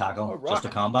rugby tackle. Right. Just a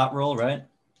combat roll, right?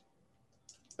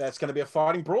 That's going to be a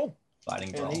fighting brawl.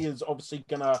 Fighting brawl. And he is obviously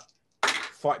going to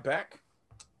fight back.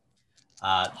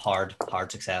 Hard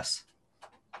success.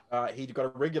 He got a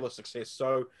regular success.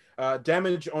 So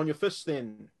damage on your fist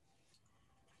then.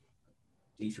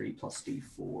 D3 plus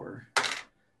D4.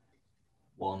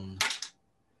 1.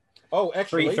 Oh,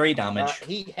 actually, 3 damage.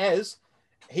 He has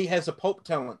a pulp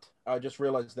talent. I just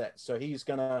realized that. So he's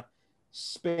gonna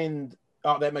spend.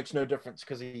 Oh, that makes no difference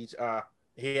because he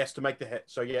has to make the hit.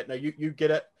 So yeah, no, you get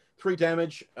it. 3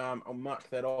 damage. I'll mark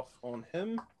that off on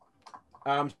him.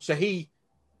 So he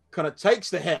kind of takes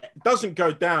the hit. Doesn't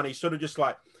go down. He's sort of just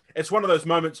like, it's one of those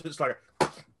moments. It's like,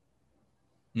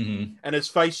 Mm-hmm. and his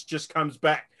face just comes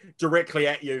back directly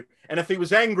at you. And if he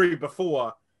was angry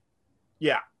before,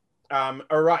 yeah.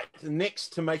 All right.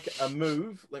 Next to make a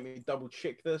move, let me double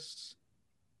check this.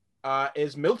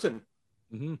 Is Milton.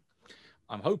 Mm-hmm.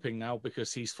 I'm hoping now,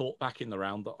 because he's fought back in the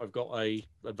round, that I've got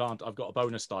a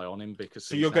bonus die on him, because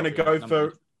so you're going to go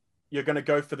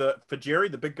for Jerry,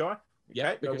 the big guy.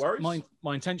 Yeah, okay, no worries.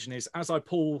 My intention is, as I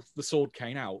pull the sword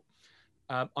cane out,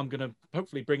 I'm going to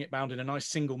hopefully bring it bound in a nice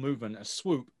single movement, a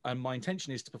swoop, and my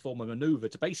intention is to perform a maneuver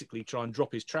to basically try and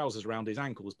drop his trousers around his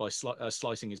ankles by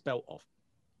slicing his belt off.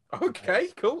 Okay,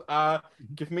 cool.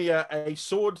 Give me a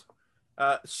sword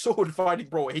sword fighting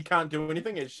brawl. He can't do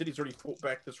anything. As shit, he's already fought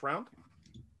back this round.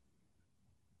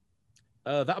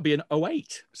 That would be an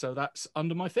 08. So that's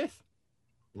under my 5th.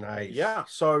 Nice. Yeah.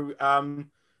 So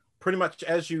pretty much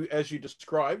as you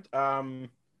described,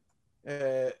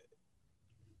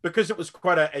 because it was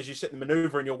quite a, as you said, the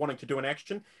maneuver and you're wanting to do an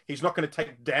action, he's not going to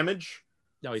take damage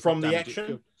from the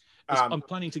action. I'm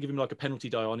planning to give him like a penalty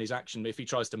die on his action if he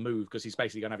tries to move, because he's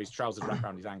basically going to have his trousers wrapped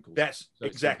around his ankles. That's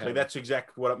exactly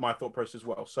what my thought process as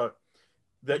well. So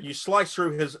that you slice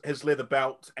through his leather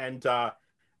belt and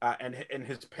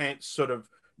his pants sort of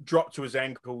drop to his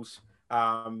ankles,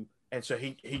 and so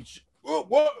he's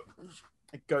what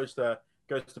it goes to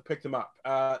pick them up.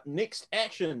 Next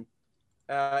action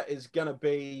is going to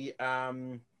be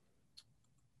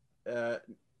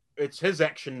it's his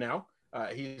action now.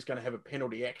 He's going to have a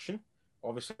penalty action,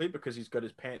 obviously, because he's got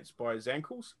his pants by his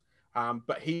ankles.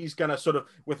 But he's going to sort of,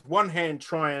 with one hand,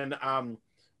 try and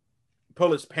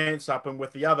pull his pants up, and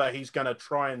with the other, he's going to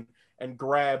try and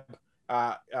grab.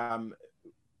 He's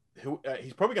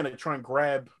probably going to try and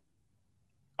grab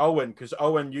Owen, because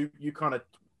Owen, you kind of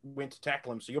went to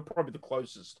tackle him, so you're probably the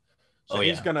closest. So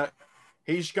he's gonna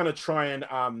try and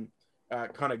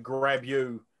kind of grab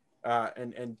you.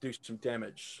 And do some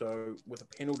damage. So with a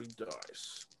penalty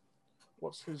dice,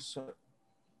 what's his?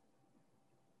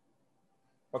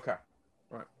 Okay,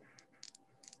 right.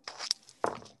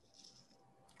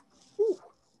 Whew.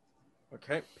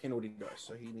 Okay, penalty dice.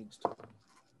 So he needs to.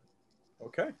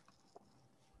 Okay.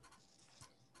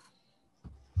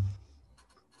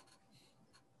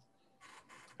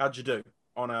 How'd you do?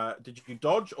 Did you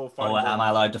dodge or fight? Oh, am I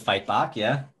allowed to fight back?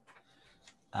 Yeah.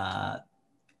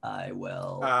 I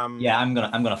will. Yeah, I'm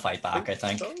gonna fight back, I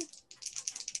think. So.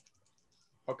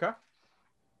 Okay.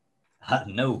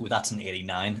 No, that's an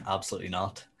 89. Absolutely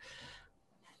not.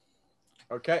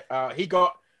 Okay. He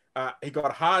got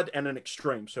hard and an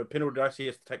extreme. So penalty dice, he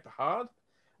has to take the hard.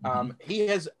 He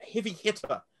has heavy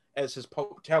hitter as his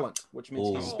talent, which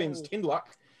means he spends 10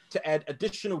 luck to add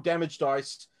additional damage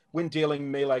dice when dealing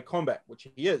melee combat, which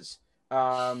he is.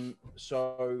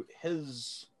 So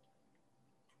his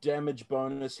damage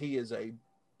bonus, he is a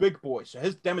big boy, so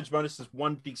his damage bonus is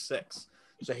 1d6,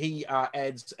 so he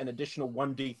adds an additional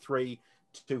 1d3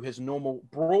 to his normal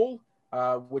brawl,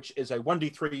 which is a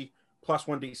 1d3 plus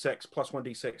 1d6 plus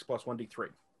 1d6 plus 1d3.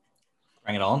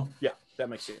 Bring it on. Yeah, that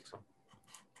makes sense.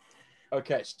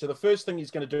 Okay, so the first thing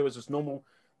he's going to do is his normal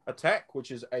attack,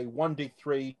 which is a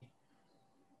 1d3.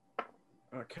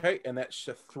 Okay, and that's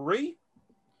a 3,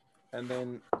 and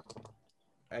then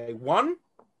a 1.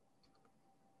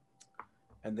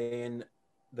 And then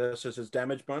this is his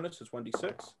damage bonus, is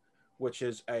 1d6, which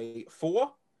is a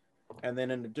 4. And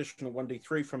then an additional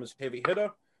 1d3 from his heavy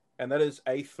hitter, and that is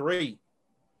a 3.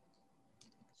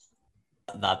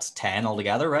 That's 10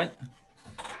 altogether, right?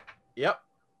 Yep.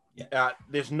 Yeah.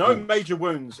 There's no major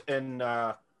wounds in.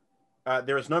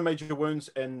 There is no major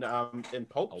wounds in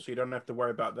pulp, so you don't have to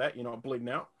worry about that. You're not bleeding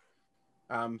out.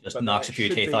 Just knocks a few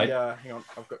teeth out. Hang on,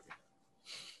 I've got.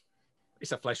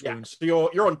 It's a flesh wound. So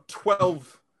you're on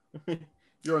 12.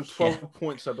 You're on 12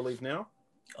 points, I believe now.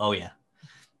 Oh yeah.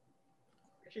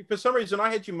 Actually, for some reason, I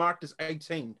had you marked as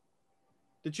 18.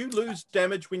 Did you lose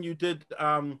damage when you did?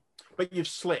 But you've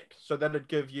slept, so that'd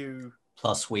give you.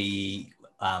 Plus we.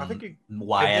 I think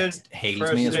Wyatt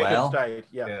heals me as well.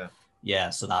 Yeah.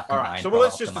 So that. All right. So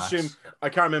let's just assume. I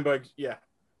can't remember. Yeah.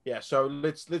 So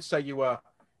let's say you're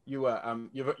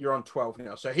on 12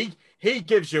 now. So he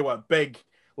gives you a big.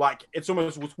 Like, it's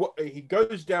almost what he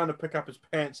goes down to pick up his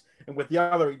pants, and with the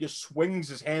other, he just swings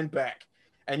his hand back,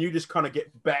 and you just kind of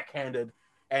get backhanded,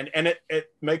 and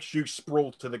it makes you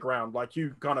sprawl to the ground. Like,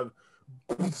 you kind of,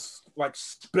 like,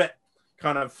 spit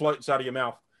kind of floats out of your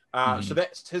mouth. So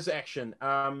that's his action.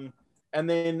 And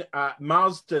then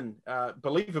Marsden,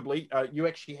 believably, you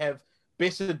actually have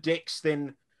better dex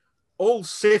than all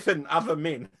 7 other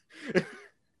men.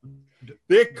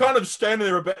 They're kind of standing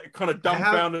there a bit, kind of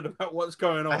dumbfounded about what's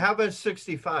going on. I have a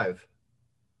 65.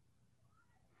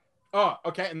 Oh,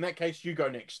 okay. In that case, you go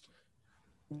next.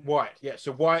 Wyatt. Yeah.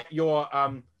 So Wyatt, you're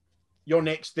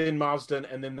next, then Marsden,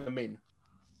 and then the men.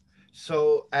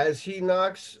 So as he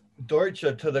knocks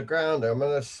Deutsche to the ground, I'm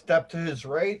going to step to his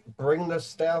right, bring the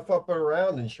staff up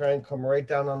around, and try and come right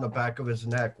down on the back of his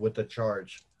neck with the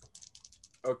charge.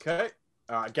 Okay.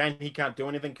 Again, he can't do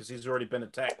anything because he's already been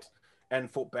attacked and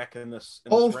fought back in this.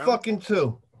 Oh, fucking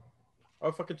 2.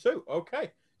 Oh, fucking 2. Okay.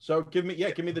 So give me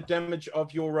the damage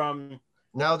of your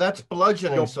Now that's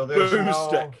bludgeoning. Your so there's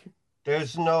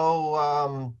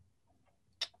no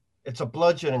it's a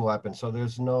bludgeoning weapon, so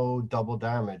there's no double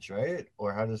damage, right?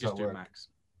 Or how does Just that work? Max.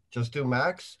 Just do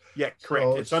max? Yeah,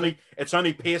 correct. So It's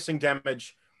only piercing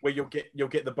damage where you'll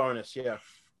get the bonus. Yeah.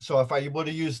 So if I would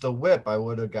have used the whip, I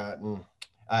would have gotten. All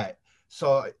right.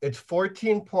 So it's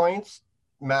 14 points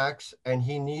max, and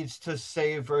he needs to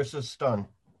save versus stun.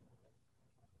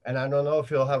 And I don't know if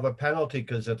he'll have a penalty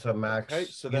because it's a max. Okay,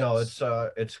 so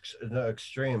it's no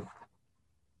extreme.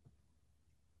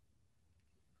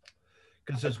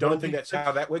 Because I don't think that's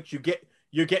how that works. You get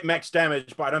max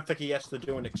damage, but I don't think he has to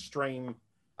do an extreme.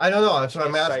 I don't know. That's what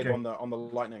I'm save asking. on the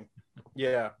lightning.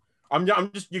 Yeah, I'm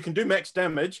just you can do max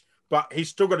damage, but he's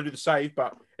still got to do the save,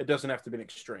 but it doesn't have to be an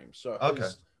extreme. So Okay.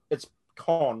 it's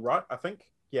con, right? I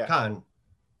think. Yeah. Con.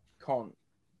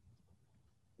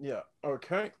 Yeah.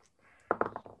 Okay.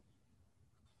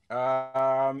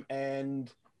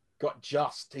 And got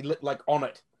just he lit like on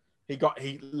it.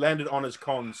 He landed on his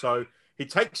con, so he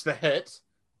takes the hit,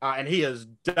 and he is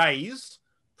dazed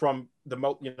from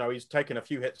he's taken a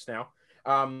few hits now.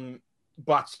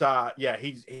 But yeah,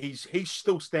 he's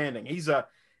still standing. He's a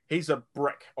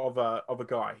brick of a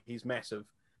guy. He's massive.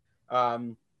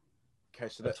 Okay,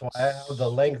 so that's why I have the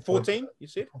length. 14. You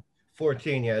said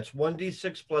 14. Yeah, it's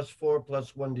 1d6 plus 4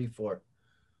 plus 1d4.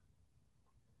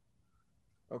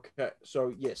 Okay,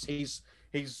 so yes, he's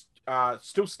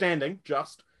still standing,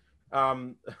 just.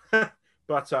 But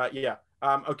yeah.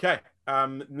 Okay.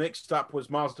 Next up was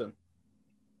Marsden.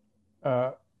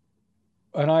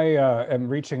 And I am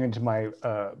reaching into my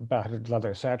battered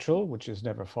leather satchel, which is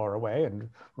never far away, and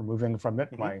removing from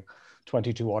it my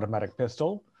 22 automatic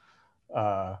pistol,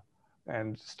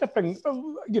 and stepping,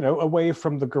 away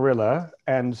from the gorilla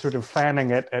and sort of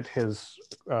fanning it at his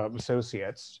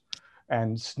associates,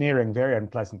 and sneering very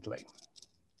unpleasantly.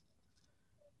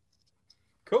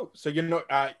 Cool. So you're not,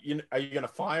 are you going to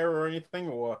fire or anything,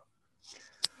 or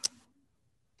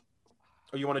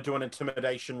you want to do an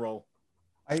intimidation roll?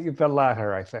 The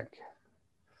latter, I think.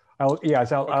 Okay,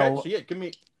 so yeah, give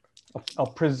me. I'll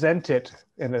present it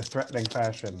in a threatening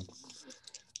fashion.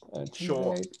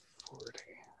 Sure. 40.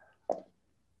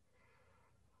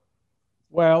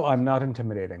 Well, I'm not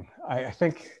intimidating. I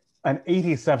think an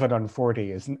 87 on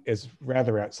 40 is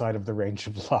rather outside of the range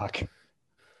of luck.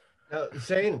 Now,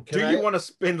 Zane, do you want to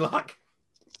spend luck?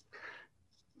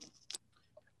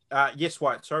 Yes,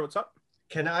 White. Sorry, what's up?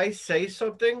 Can I say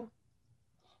something?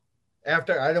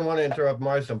 After, I didn't want to interrupt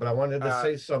Marsden, but I wanted to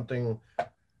say something.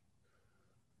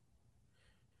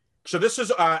 So this is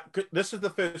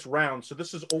the first round. So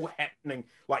this is all happening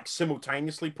like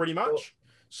simultaneously, pretty much.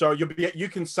 So you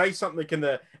can say something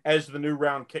as the new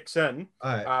round kicks in.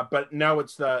 All right. But now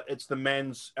it's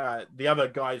the other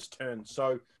guy's turn.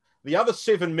 So the other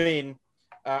 7 men,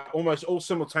 almost all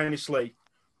simultaneously,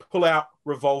 pull out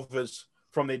revolvers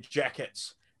from their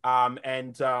jackets.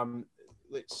 Let's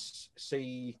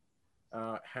see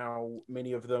how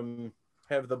many of them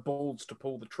have the balls to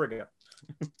pull the trigger.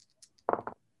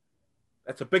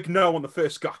 That's a big no on the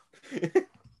first guy.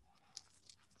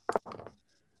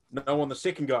 No on the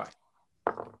second guy.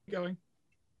 Going.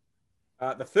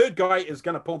 The third guy is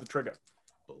going to pull the trigger.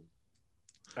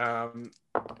 The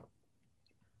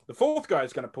fourth guy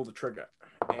is going to pull the trigger.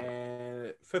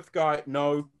 And fifth guy,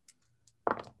 no.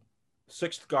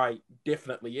 Sixth guy,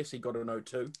 definitely yes. He got a no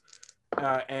too.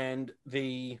 And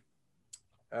the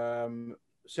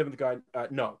seventh guy,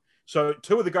 no. So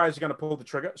 2 of the guys are going to pull the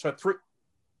trigger. So three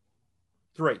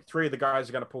of the guys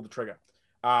are going to pull the trigger.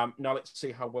 Now let's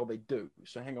see how well they do.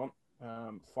 So hang on.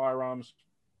 Firearms.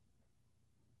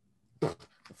 The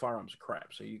firearms are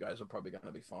crap, so you guys are probably going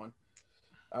to be fine.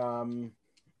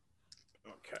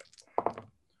 Okay.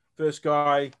 First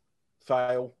guy,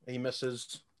 fail. He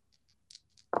misses.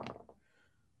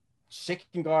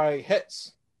 Second guy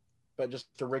hits, but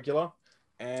just a regular.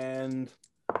 And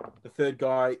the third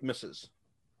guy misses.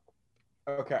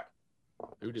 Okay.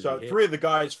 So 3 of the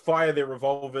guys fire their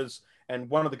revolvers, and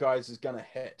 1 of the guys is going to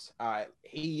hit.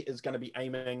 He is going to be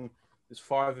aiming. There's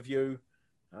 5 of you.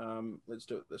 Let's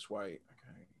do it this way.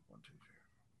 Okay. 1, 2,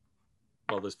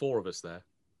 3. Well, there's 4 of us there.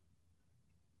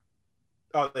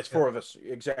 Oh, there's 4 of us.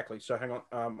 Exactly. So hang on.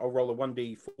 I'll roll a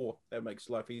 1d4. That makes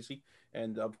life easy.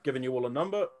 And I've given you all a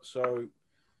number. So,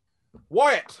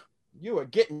 Wyatt, you are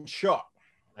getting shot.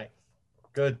 Nice.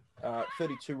 Good.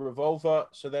 32 revolver.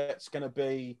 So that's going to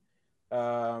be...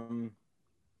 the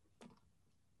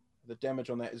damage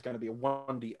on that is going to be a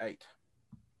 1d8.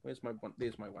 There's my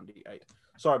 1d8.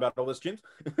 Sorry about all this, gents.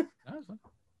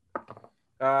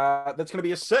 That's going to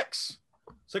be a 6.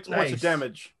 6 points of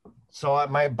damage. So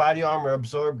my body armor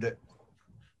absorbed it.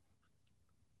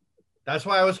 That's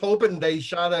why I was hoping they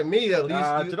shot at me at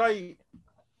least. Did I?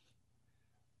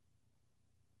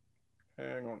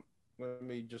 Hang on. Let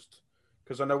me just,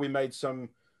 because I know we made some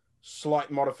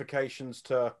slight modifications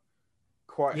to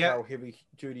quite Yeah. how heavy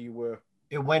duty you were.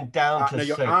 It went down to No,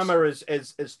 6. your armor is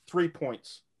 3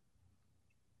 points.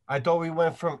 I thought we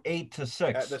went from 8 to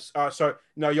 6. At this, so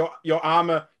no, your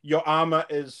armor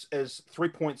is 3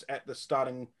 points at the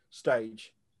starting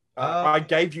stage. I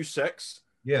gave you 6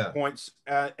 points,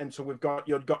 and so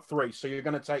you've got 3. So you're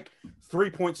going to take 3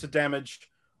 points of damage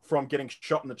from getting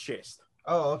shot in the chest.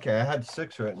 Oh, okay. I had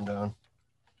 6 written down.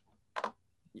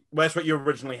 Well, that's what you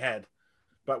originally had,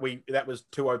 but that was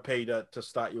too OP to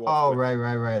start you off. Oh,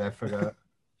 right. I forgot.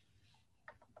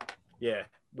 Yeah,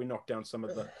 we knocked down some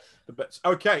of the bits.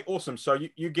 Okay, awesome. So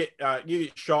you get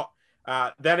shot.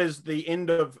 That is the end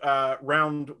of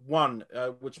round 1,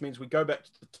 which means we go back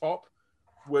to the top,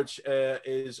 which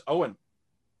is Owen.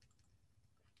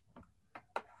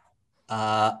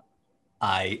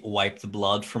 I wipe the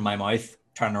blood from my mouth,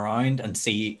 turn around, and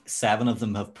see 7 of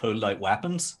them have pulled out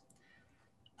weapons.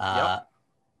 Yep.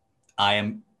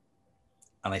 And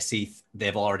I see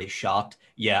they've already shot.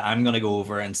 Yeah, I'm gonna go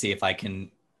over and see if I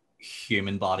can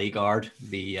human bodyguard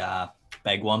the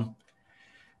big one.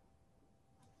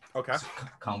 Okay.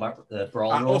 Combat the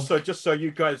brawl roll. Also, just so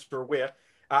you guys are aware,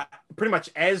 pretty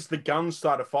much as the guns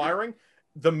started firing,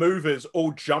 the movers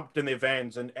all jumped in their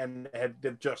vans and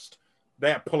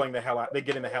they're pulling the hell out. They're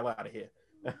getting the hell out of here.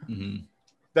 Mm-hmm.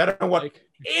 They don't want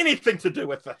anything to do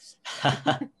with this.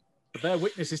 Their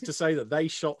witness is to say that they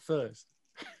shot first.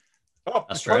 Oh,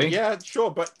 that's true. Yeah,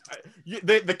 sure, but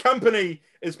the company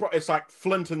it's like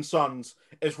Flint and Sons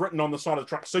is written on the side of the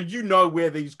truck, so you know where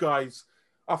these guys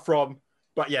are from.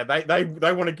 But yeah,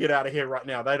 they want to get out of here right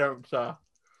now. They don't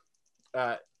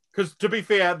because to be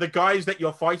fair, the guys that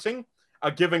you're fighting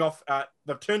are giving off.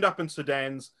 They've turned up in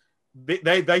sedans.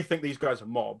 They think these guys are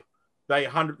mob.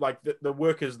 The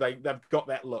workers. They've got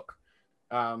that look.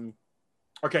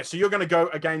 Okay, so you're going to go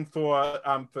again for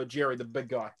Jerry, the big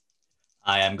guy.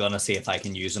 I am going to see if I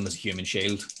can use him as a human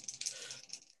shield.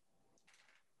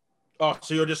 Oh,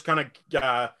 so you're just kind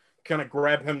of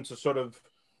grab him to sort of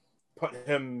put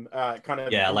him like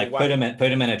put him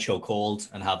in a chokehold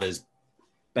and have his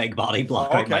big body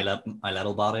block out my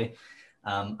little body.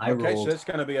 So it's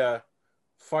going to be a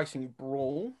fighting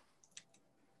brawl.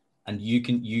 And you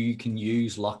can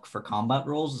use luck for combat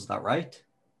rolls, is that right?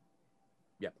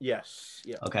 Yeah. Yes.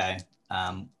 Yeah. Okay.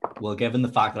 Well, given the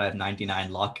fact that I have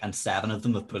 99 luck and 7 of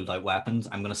them have pulled out weapons,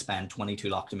 I'm going to spend 22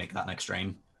 luck to make that an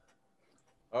extreme.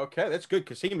 Okay, that's good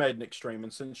because he made an extreme,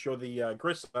 and since you're the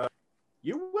aggressor,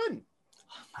 you win.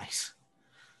 Nice.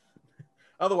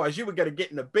 Otherwise, you were going to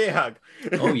get in a bear hug.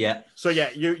 Oh yeah. So yeah,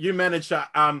 you managed to.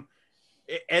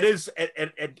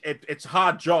 It's a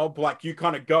hard job. Like you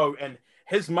kind of go, and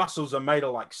his muscles are made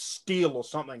of like steel or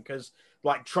something, because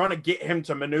like trying to get him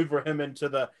to maneuver him into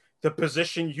the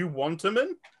position you want him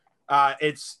in,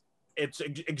 it's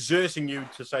exerting you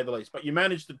to say the least. But you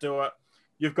managed to do it.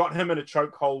 You've got him in a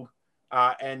chokehold,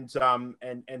 and so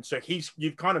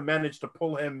you've kind of managed to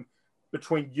pull him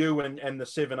between you and the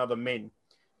 7 other men.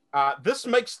 This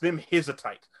makes them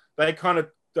hesitate. They kind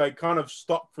of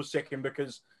stop for a second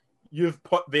because you've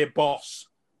put their boss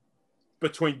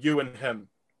between you and him.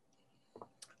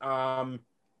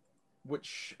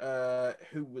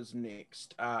 Who was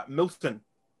next? Milton.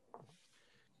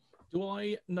 Do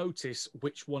I notice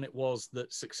which one it was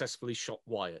that successfully shot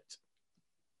Wyatt?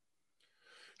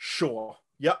 Sure.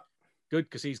 Yep. Good,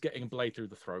 because he's getting a blade through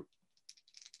the throat.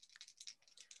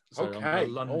 So okay. All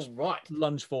right.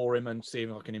 Lunge for him and see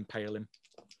if I can impale him.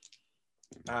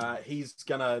 He's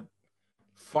gonna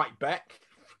fight back.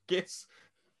 Guess.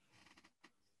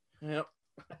 Yep.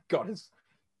 Got his.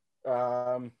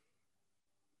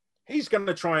 He's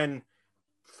gonna try and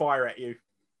fire at you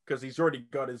because he's already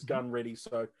got his gun ready.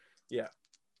 So, yeah.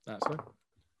 That's it.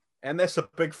 And that's a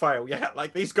big fail. Yeah,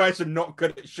 like these guys are not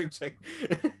good at shooting.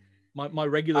 my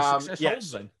regular success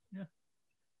holds then. Yeah.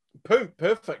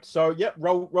 Perfect. So, yeah,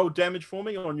 roll damage for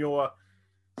me on your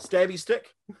stabby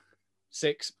stick.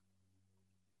 6.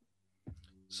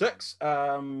 6.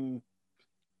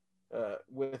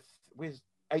 With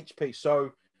HP.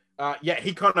 So,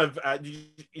 he kind of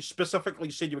you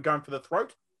specifically said you were going for the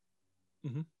throat.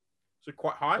 Mm-hmm. So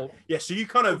quite high. Yeah. So you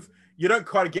don't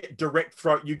quite get direct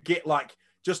throat. You get like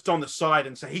just on the side,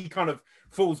 and so he kind of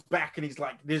falls back, and he's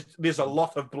like, "There's a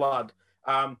lot of blood."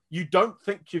 You don't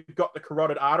think you've got the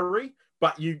carotid artery,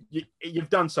 but you've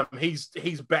done some. He's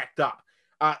backed up.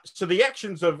 So the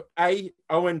actions of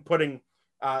Owen putting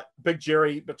Big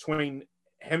Jerry between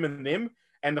him and them,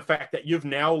 and the fact that you've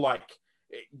now like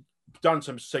done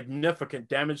some significant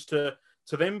damage to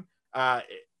them.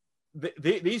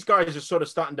 These guys are sort of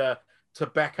starting to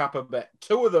back up a bit.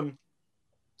 2 of them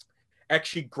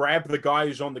actually grab the guy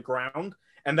who's on the ground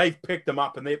and they've picked them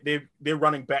up, and they're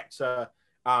running back to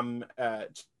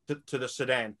the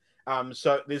sedan.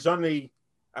 So there's only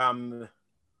 4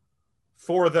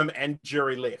 of them and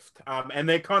Jerry left, and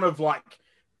they're kind of like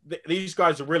these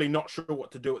guys are really not sure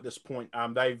what to do at this point.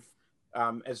 They've,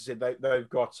 as I said, they've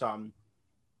got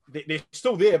they're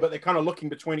still there, but they're kind of looking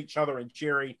between each other and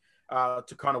Jerry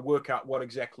to kind of work out what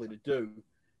exactly to do.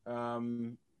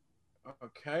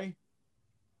 Okay.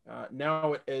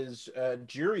 Now it is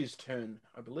Jerry's turn,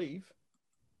 I believe.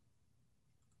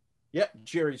 Yeah,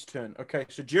 Jerry's turn. Okay,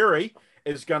 so Jerry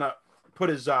is gonna put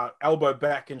his elbow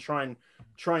back and try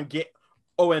and get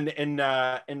Owen in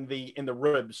the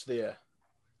ribs there.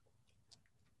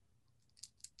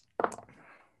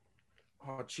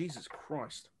 Oh, Jesus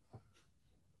Christ.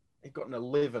 He got an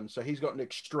 11, so he's got an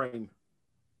extreme.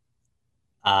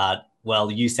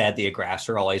 Well, you said the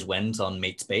aggressor always wins on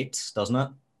meets beats, doesn't it?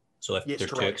 So if there's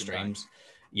 2 extremes.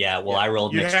 Yeah, well, I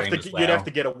rolled an extreme as well. You'd have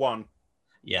to get a 1.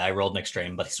 Yeah, I rolled an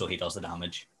extreme, but so he does the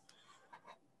damage.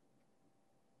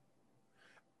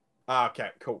 Okay,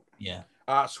 cool. Yeah.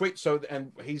 Sweet. So,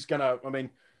 and he's gonna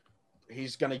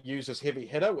use his heavy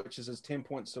hitter, which is his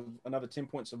another 10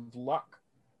 points of luck.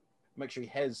 Make sure he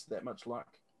has that much luck.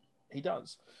 He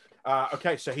does.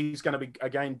 Okay, so he's gonna be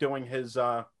again doing his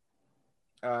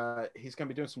he's gonna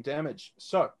be doing some damage.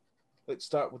 So let's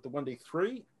start with the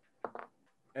 1d3.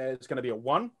 It's gonna be a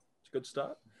 1. It's a good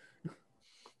start.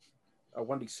 A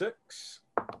 1d6.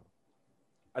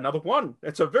 Another 1.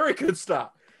 That's a very good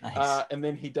start. Nice. And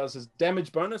then he does his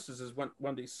damage bonus. This is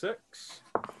 1d6.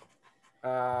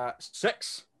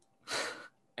 6.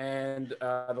 And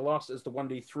the last is the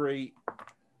 1d3,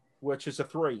 which is a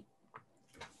 3.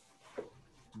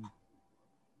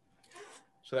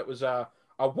 So that was a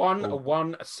 1, a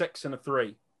 1, a 6, and a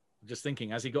 3. Just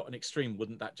thinking, as he got an extreme,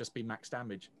 wouldn't that just be max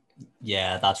damage?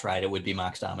 Yeah, that's right. It would be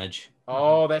max damage.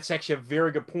 Oh, that's actually a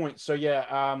very good point. So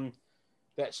yeah,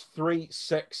 that's 3,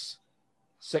 6,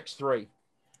 6, 3.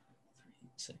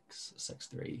 6, 6,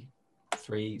 3.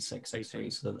 3, 6, 6, 3.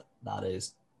 So that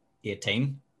is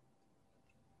 18.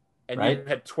 And right? You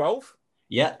had 12?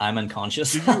 Yeah, I'm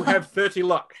unconscious. Do you have 30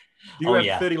 luck? Do you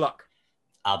have 30 luck?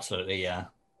 Absolutely, yeah.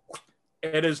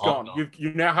 It is gone.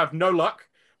 You now have no luck,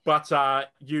 but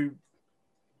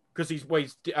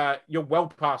because you're well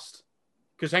past.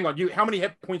 Because hang on, how many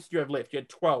hit points do you have left? You had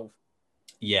 12.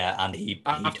 Yeah, and he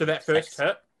after that first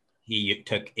hit, he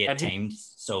took 18,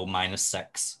 so minus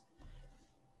 6.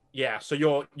 Yeah, so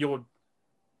you're.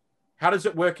 How does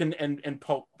it work in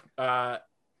pulp? Our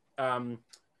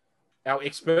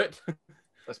expert.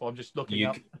 That's what I'm just looking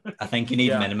up. I think you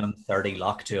need minimum 30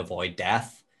 luck to avoid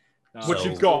death. Which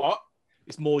you've got.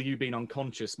 It's more you being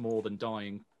unconscious more than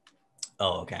dying.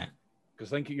 Oh, okay.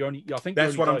 Because I think you only die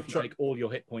if you take all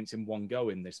your hit points in one go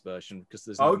in this version, because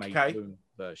there's no main boon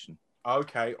version.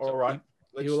 Okay, all right.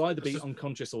 You'll either be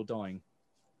unconscious or dying.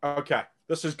 Okay,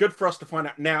 this is good for us to find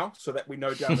out now, so that we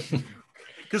know down.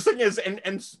 Because the thing is,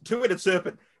 and two-headed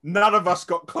serpent, none of us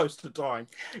got close to dying.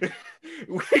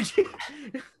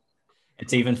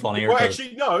 It's even funnier. Well,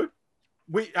 actually, no.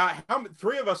 We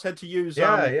 3 of us had to use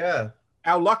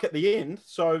our luck at the end,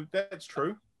 so that's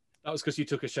true. That was because you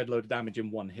took a shed load of damage in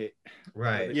one hit.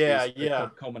 Right. Yeah. A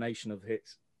culmination of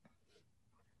hits.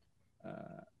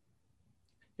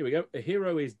 Here we go. A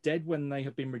hero is dead when they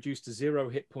have been reduced to 0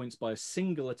 hit points by a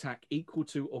single attack equal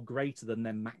to or greater than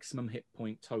their maximum hit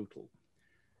point total.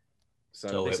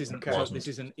 So this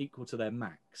isn't equal to their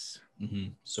max. Mm-hmm.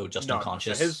 So just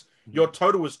unconscious. So your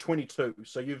total was 22.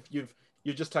 So you've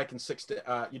just taken 60.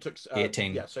 You took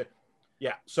 18.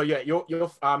 Yeah. So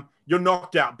you're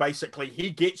knocked out basically. He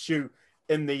gets you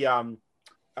in the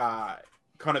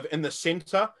kind of in the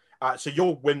center. So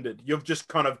you're winded. You've just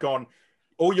kind of gone.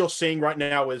 All you're seeing right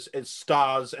now is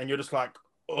stars, and you're just like,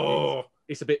 oh.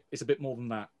 It's a bit more than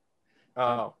that.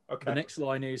 Oh, okay. The next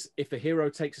line is, if a hero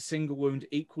takes a single wound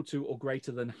equal to or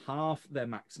greater than half their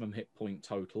maximum hit point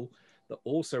total, that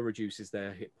also reduces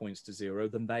their hit points to 0,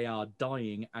 then they are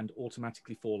dying and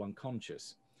automatically fall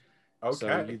unconscious. Okay.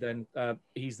 So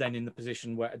he's then in the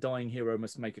position where a dying hero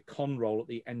must make a con roll at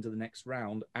the end of the next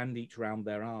round and each round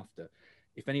thereafter.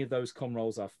 If any of those con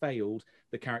rolls are failed,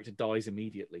 the character dies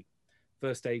immediately.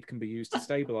 First aid can be used to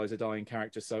stabilize a dying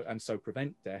character so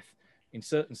prevent death. In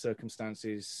certain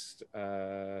circumstances,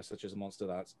 such as a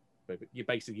monster,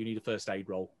 you need a first aid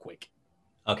roll quick.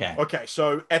 Okay. Okay.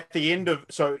 So at the end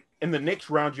in the next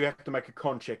round, you have to make a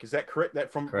con check. Is that correct?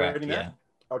 Correct. Yeah.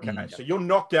 Okay. Mm-hmm. So you're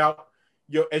knocked out.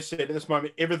 As I said, at this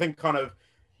moment, everything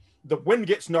the wind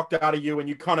gets knocked out of you, and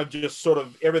you kind of just sort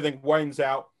of everything wanes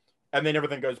out, and then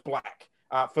everything goes black.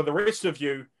 For the rest of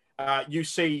you, you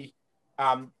see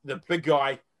the big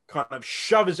guy kind of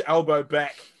shove his elbow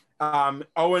back.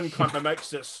 Owen kind of makes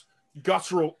this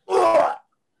guttural "Ugh!"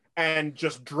 and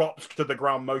just drops to the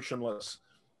ground motionless.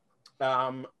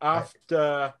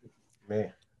 After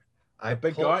Me.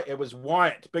 big guy, it was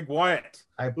Wyatt. Big Wyatt.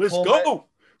 I Let's pull go.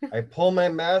 I pull my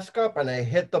mask up and I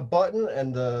hit the button,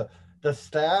 and the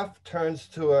staff turns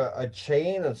to a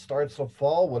chain and starts to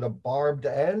fall with a barbed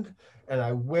end, and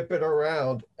I whip it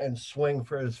around and swing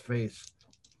for his face.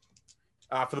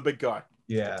 For the big guy.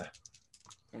 Yeah.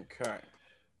 Okay.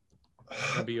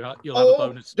 Remember, you'll have a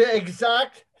bonus. The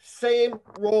exact same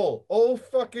roll. Oh,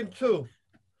 fucking 2.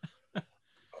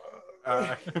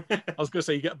 I was going to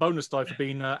say you get a bonus die for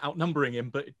being outnumbering him,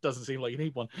 but it doesn't seem like you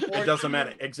need one. 14, it doesn't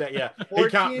matter. Exactly. Yeah.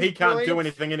 He can't points. do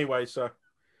anything anyway, so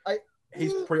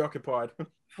he's preoccupied.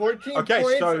 14 okay,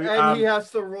 points, so, and he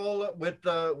has to roll it with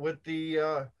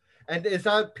the and is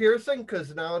that piercing?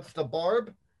 Because now it's the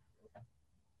barb.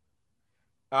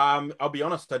 I'll be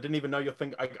honest, I didn't even know your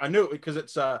thing. I knew it because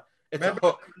it's a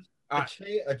hook.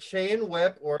 A chain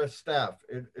whip or a staff,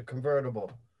 a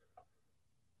convertible.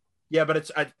 Yeah, but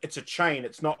it's a chain.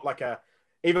 It's not like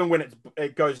even when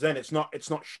it goes in, it's not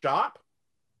sharp.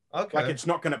 Okay. Like it's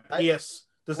not going to pierce.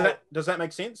 Does that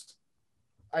make sense?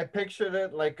 I pictured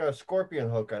it like a scorpion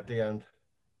hook at the end.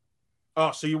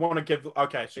 Oh, so you want to give?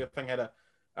 Okay, so your thing had a.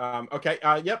 Okay.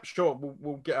 Yep. Sure.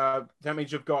 We'll get. That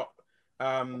means you've got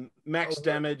max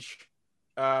damage,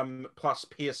 plus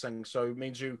piercing. So it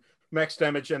means you max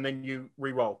damage and then you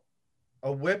re-roll.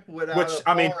 A whip without. Which a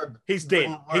I mean, barb he's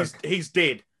dead. He's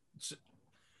dead.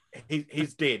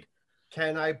 He's dead.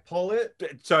 Can I pull it?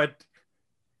 So.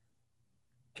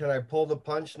 Can I pull the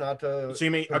punch? Not to. So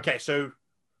you mean okay? So.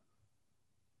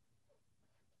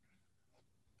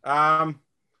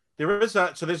 There's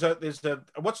a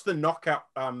what's the knockout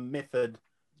method?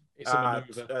 It's a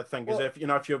maneuver thing. Because if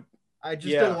you're. I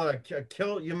just don't want to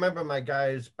kill. You remember my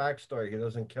guy's backstory? He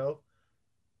doesn't kill.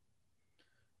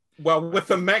 Well, with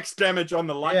the max damage on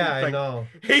the lightning thing, I know.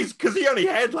 Because he only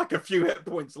had like a few hit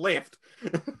points left.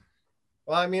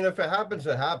 Well, I mean, if it happens,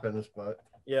 it happens. But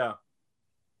yeah.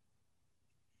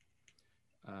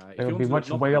 There'll be much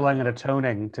wailing and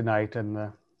atoning tonight in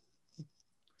the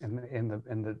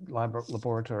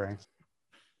laboratory.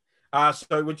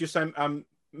 So would you say,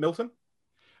 Milton?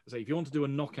 So if you want to do a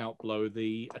knockout blow,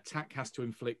 the attack has to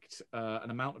inflict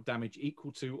an amount of damage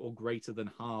equal to or greater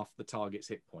than half the target's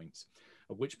hit points,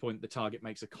 at which point the target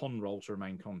makes a con roll to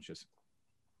remain conscious.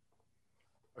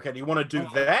 Okay, do you want to do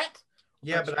that?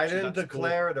 Yeah, but I didn't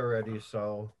declare it already,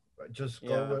 so just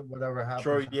go with whatever happens.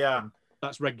 Sure, yeah.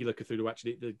 That's regular Cthulhu,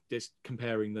 actually. Just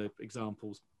comparing the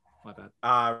examples. My bad.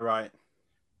 Right.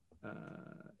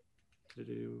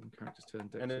 Character's turn.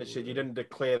 And then it said you didn't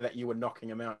declare that you were knocking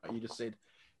him out. You just said...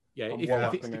 Yeah,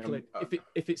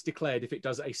 if it's declared, if it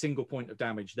does a single point of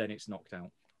damage, then it's knocked out.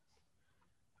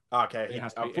 Okay,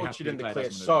 unfortunately you didn't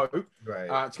declare. So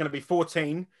it's going to be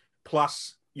 14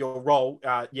 plus your roll.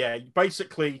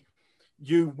 Basically,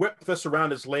 you whip this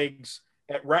around his legs.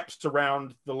 It wraps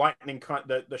around the lightning.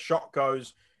 The shot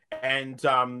goes, and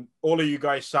all of you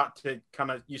guys start to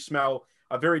you smell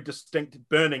a very distinct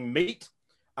burning meat,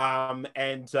 and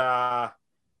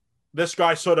this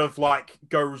guy sort of like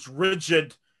goes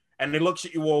rigid. And he looks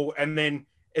at you all, and then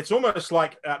it's almost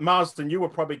like Marsden. You were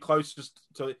probably closest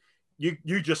to you.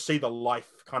 You just see the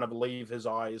life kind of leave his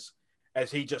eyes as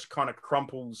he just kind of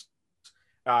crumples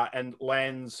and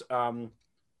lands on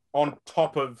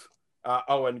top of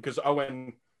Owen, because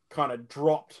Owen kind of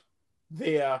dropped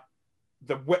there.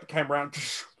 The whip came around,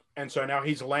 and so now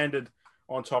he's landed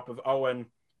on top of Owen.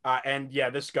 And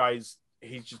yeah, he's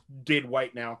just dead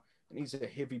weight now, and he's a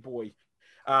heavy boy.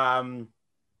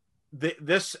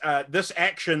 This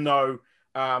action though,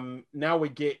 now we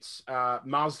get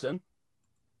Marsden.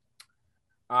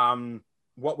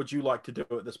 What would you like to do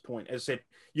at this point? As I said,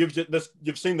 you've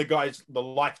seen the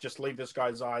life just leave this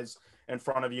guy's eyes in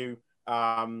front of you,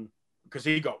 because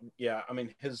he got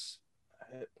his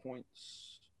hit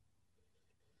points.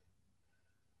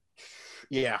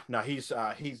 Yeah, no, he's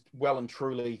well and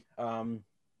truly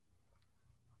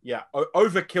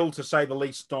overkill to say the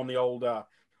least on the old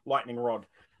lightning rod.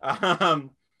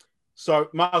 So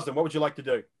Marsden, what would you like to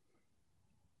do?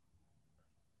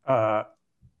 So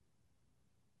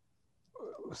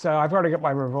I've already got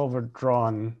my revolver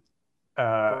drawn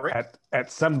at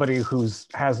somebody who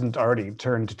hasn't already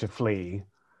turned to flee.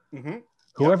 Mm-hmm.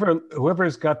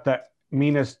 Whoever's got the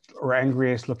meanest or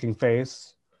angriest looking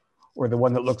face, or the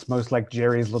one that looks most like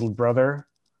Jerry's little brother.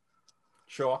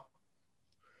 Sure.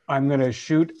 I'm going to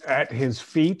shoot at his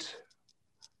feet.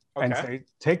 Okay. And say,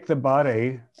 take the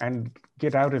body and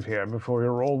get out of here before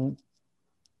you're all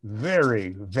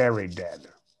very, very dead.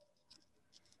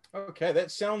 Okay,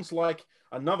 that sounds like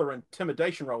another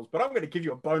intimidation rolls, but I'm going to give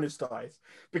you a bonus dice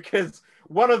because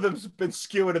one of them's been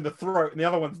skewered in the throat and the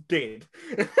other one's dead.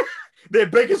 Their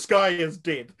biggest guy is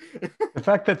dead. The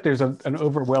fact that there's an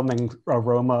overwhelming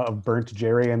aroma of burnt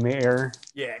Jerry in the air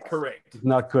Yeah, correct. is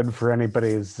not good for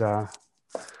anybody's.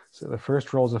 So the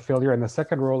first roll is a failure, and the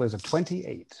second roll is a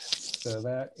 28. So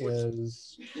that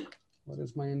is, what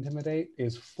is my intimidate?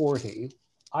 Is 40.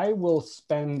 I will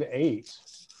spend 8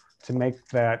 to make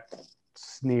that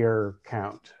sneer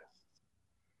count.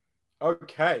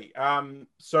 Okay.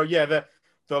 So yeah,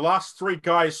 the last three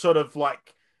guys sort of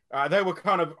like they were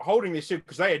kind of holding their shit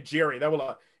because they had Jerry. They were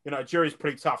like, you know, Jerry's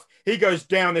pretty tough. He goes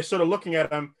down. They're sort of looking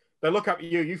at him. They look up at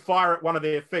you. You fire at one of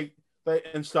their feet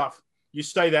and stuff. You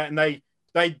stay there, and they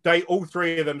all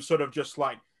three of them sort of just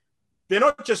like they're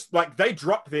not just like they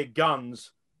drop their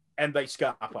guns and they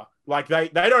scarper. Like they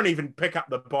don't even pick up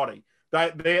the body.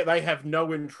 They have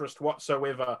no interest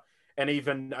whatsoever and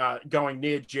even going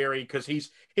near Jerry because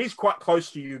he's quite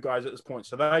close to you guys at this point.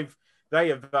 So they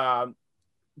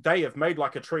have made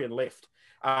like a tree and left.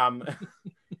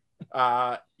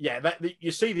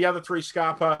 You see the other three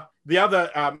scarper. The other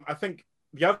I think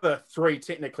the other three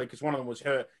technically because one of them was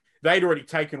hurt. They'd already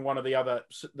taken one of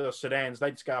the sedans.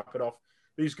 They'd scarp it off.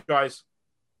 These guys,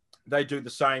 they do the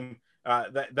same.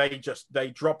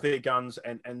 They drop their guns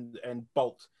and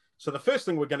bolt. So the first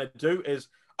thing we're going to do is,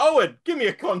 Owen, give me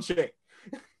a con check.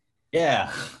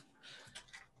 Yeah.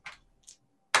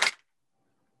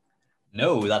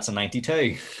 No, that's a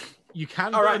 92. You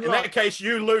can. All right, in that case,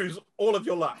 you lose all of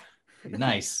your luck.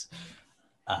 Nice.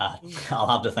 I'll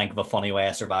have to think of a funny way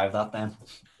I survive that then.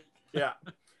 Yeah.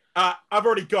 I've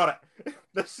already got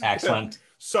it. Excellent.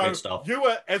 So Good stuff. you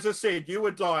were, as I said, you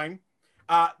were dying.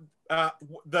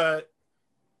 The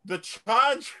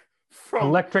charge from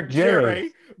Electric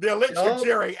Jerry, the electric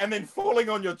Jerry, and then falling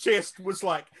on your chest was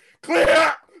like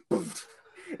clear.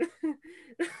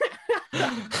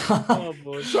 Oh,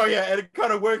 boy. So yeah, and it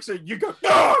kind of works. And you go,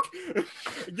 dog.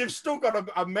 You've still got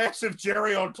a massive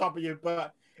Jerry on top of you,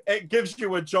 but it gives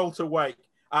you a jolt awake.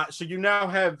 So you now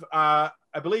have, I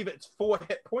believe it's 4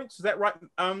 hit points. Is that right?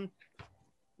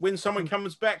 When someone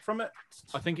comes back from it,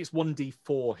 I think it's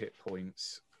 1d4 hit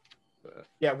points.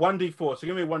 yeah, 1d4. So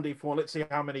give me 1d4. Let's see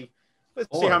how many.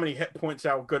 See how many hit points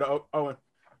our good Owen.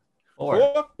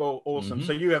 4. Oh, awesome. Mm-hmm.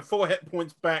 So you have 4 hit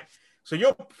points back. So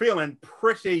you're feeling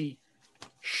pretty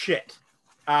shit,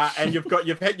 and you've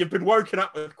been woken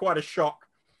up with quite a shock,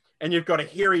 and you've got a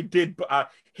heavy dead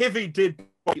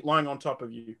body lying on top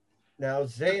of you. Now,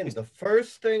 Zane, the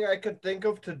first thing I could think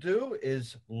of to do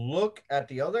is look at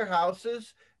the other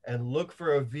houses and look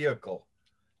for a vehicle.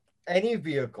 Any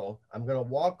vehicle. I'm going to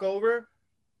walk over,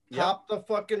 pop the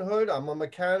fucking hood. I'm a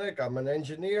mechanic. I'm an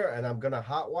engineer, and I'm going to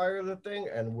hotwire the thing,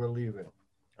 and we're leaving.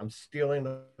 I'm stealing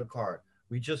the car.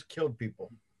 We just killed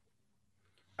people.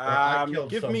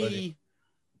 Give me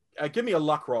a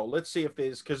luck roll. Let's see if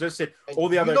there's, because I said all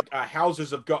the other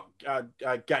houses have got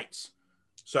gates.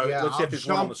 So yeah, let's see if there's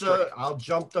one on the street. I'll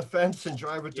jump the fence and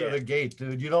drive it through the gate,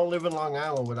 dude. You don't live in Long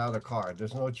Island without a car.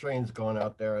 There's no trains going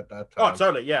out there at that time. Oh,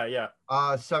 totally. Yeah.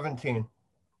 17.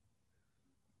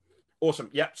 Awesome.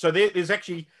 Yeah. So there's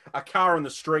actually a car on the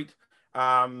street,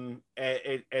 and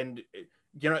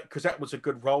you know, because that was a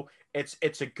good roll. It's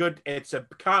a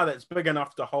car that's big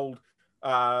enough to hold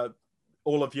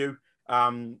all of you.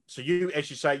 So you, as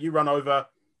you say, you run over.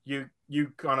 You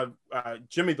kind of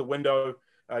jimmy the window.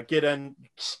 Get in.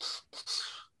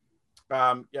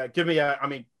 Give me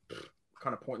kind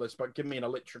of pointless, but give me an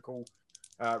electrical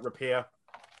repair.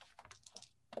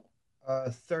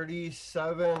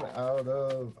 37 out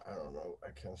of, I don't know, I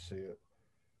can't see it.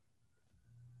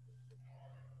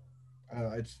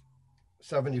 It's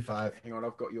 75. Hang on,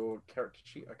 I've got your character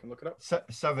sheet. I can look it up.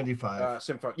 75.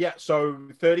 75. Yeah, so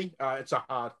 30. It's a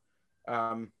hard.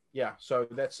 So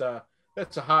that's a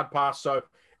hard pass. So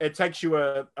it takes you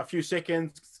a few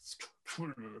seconds.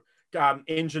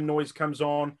 Engine noise comes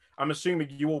on. I'm assuming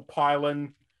you all pile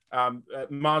in.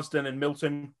 Marsden and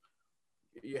Milton,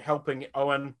 you're helping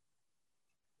Owen.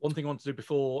 One thing I want to do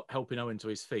before helping Owen to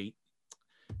his feet,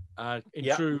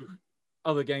 in true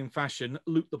other game fashion,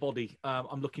 loot the body.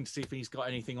 I'm looking to see if he's got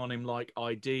anything on him like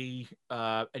ID,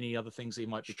 any other things he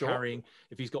might be carrying.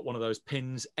 If he's got one of those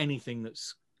pins, anything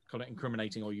that's kind of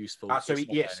incriminating or useful.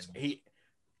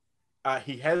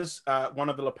 He has one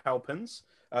of the lapel pins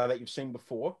that you've seen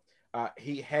before.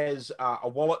 He has a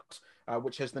wallet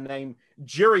which has the name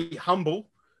Jerry Humble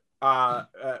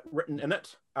written in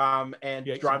it,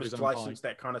 and driver's license,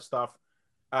 that kind of stuff.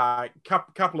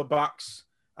 Couple of bucks,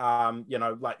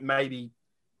 like maybe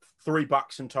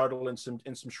 $3 in total, and some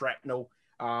shrapnel.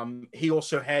 He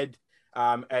also had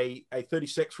a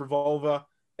 36 revolver,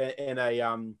 and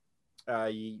a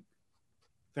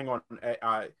thing on.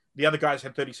 The other guys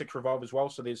had 36 revolvers as well,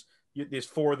 so there's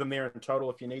 4 of them there in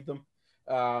total if you need them.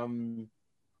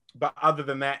 But other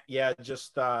than that, yeah,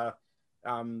 just that's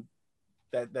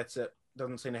it.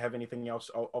 Doesn't seem to have anything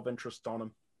else of interest on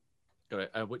him. Got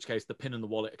it. In which case, the pin and the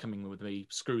wallet are coming with me.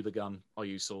 Screw the gun. I'll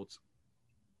use swords.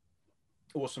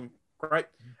 Awesome. Great.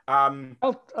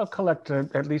 I'll collect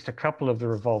at least a couple of the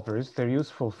revolvers. They're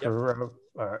useful for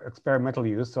experimental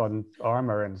use on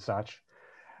armor and such.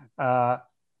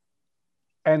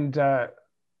 And the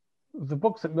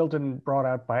books that Milton brought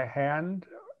out by hand,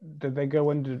 did they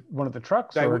go into one of the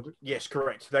trucks? Yes,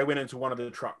 correct. They went into one of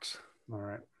the trucks. All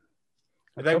right.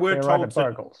 They were told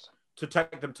to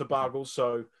take them to Bargles.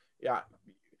 So, yeah,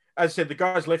 as I said, the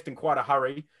guys left in quite a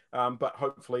hurry, but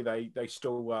hopefully they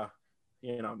still,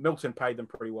 Milton paid them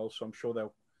pretty well, so I'm sure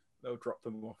they'll drop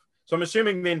them off. So I'm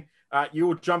assuming then you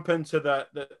will jump into the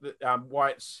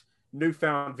Wyatt's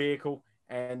newfound vehicle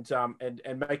and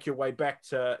make your way back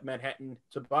to Manhattan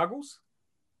to Bargles.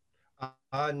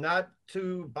 Not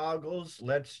to Bargles.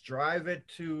 Let's drive it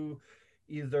to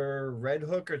either Red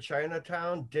Hook or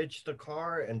Chinatown, ditch the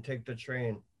car, and take the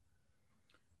train.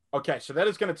 Okay, so that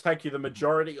is going to take you the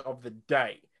majority of the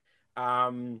day.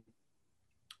 So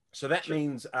that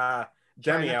means Damiel.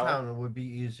 Chinatown would be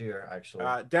easier, actually.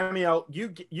 Damiel,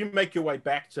 you make your way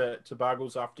back to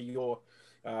Bargles after your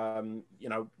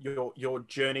your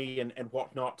journey and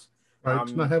whatnot. Right,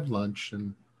 and I have lunch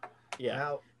and.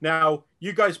 Yeah. Now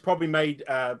you guys probably made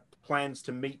plans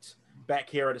to meet back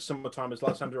here at a similar time as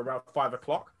last time, to around 5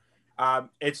 o'clock.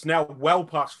 It's now well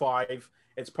past 5.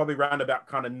 It's probably around about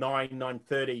kind of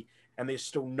 9:30, and there's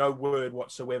still no word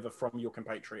whatsoever from your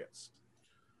compatriots.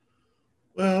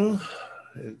 Well,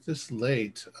 it's this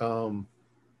late. I'm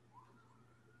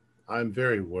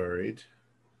very worried.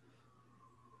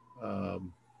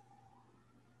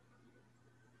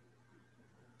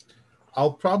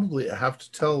 I'll probably have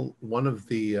to tell one of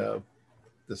the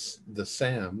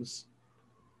Sams,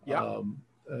 I'm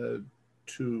going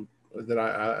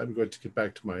to get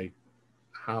back to my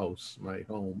house, my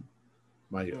home,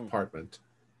 my apartment,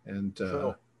 and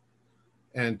Sure.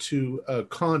 and to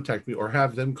contact me or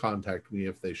have them contact me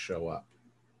if they show up.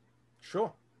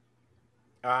 Sure.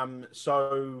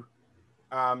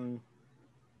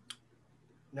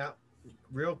 Now,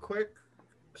 real quick,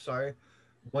 sorry.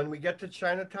 When we get to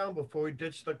Chinatown, before we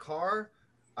ditch the car,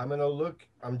 I'm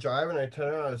driving, I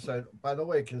turn around, I said, by the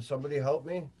way, can somebody help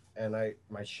me? And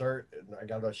my shirt, I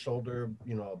got a shoulder,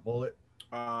 a bullet.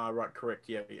 Right, correct.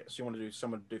 Yeah. So you want to do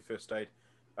someone to do first aid.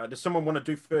 Does someone want to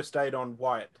do first aid on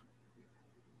Wyatt?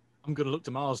 I'm going to look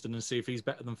to Marsden and see if he's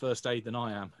better than first aid than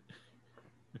I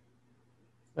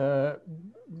am.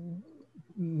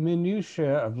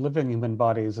 Minutiae of living human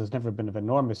bodies has never been of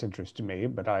enormous interest to me,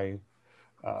 but I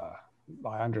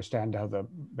understand how the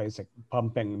basic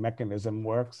pumping mechanism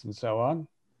works and so on.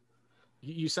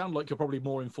 You sound like you're probably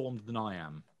more informed than I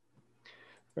am.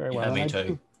 Very well. Yeah, me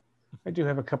too. I do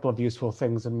have a couple of useful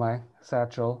things in my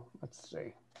satchel. Let's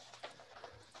see.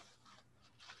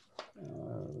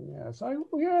 Yes, I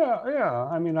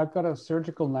mean, I've got a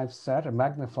surgical knife set, a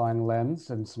magnifying lens,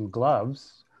 and some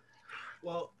gloves.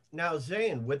 Well, now,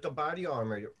 Zane, with the body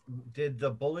armor, did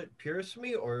the bullet pierce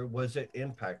me, or was it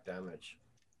impact damage?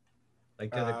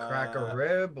 Like, did it crack a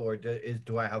rib, or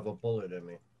do I have a bullet in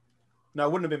me? No,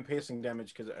 it wouldn't have been piercing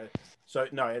damage because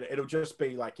it'll just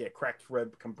be like cracked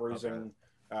rib, bruising.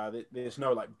 Okay. There's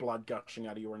no like blood gushing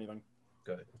out of you or anything.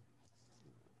 Good.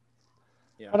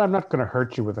 Yeah. But I'm not going to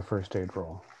hurt you with a first aid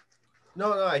roll.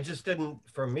 No, I just didn't.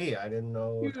 For me, I didn't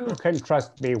know. You can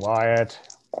trust me,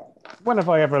 Wyatt. When have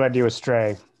I ever led you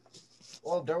astray?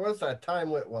 Well, there was that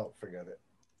time forget it.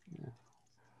 Yeah.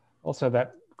 Also,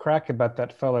 that crack about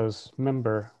that fellow's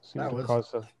member seemed to cause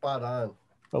spot on.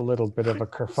 A little bit of a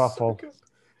kerfuffle.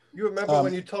 You remember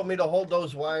when you told me to hold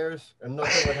those wires and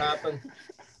nothing would happen?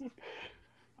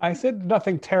 I said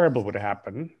nothing terrible would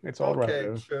happen. It's all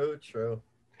relative. True.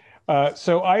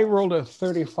 So I rolled a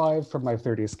 35 for my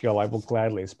 30 skill. I will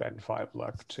gladly spend 5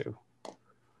 luck to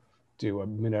do a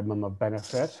minimum of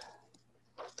benefit.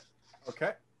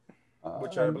 Okay.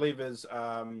 Which I believe is... is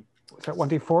that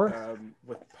 1d4?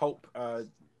 With pulp.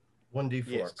 1d4,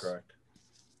 yes. Correct.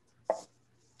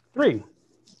 3.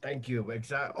 Thank you.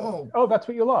 Exactly. Oh, that's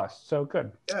what you lost. So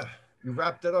good. Yeah, you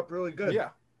wrapped it up really good. Yeah.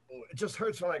 It just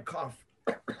hurts when I cough.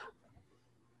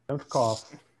 Don't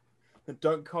cough.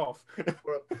 Don't cough.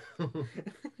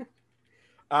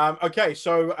 Okay,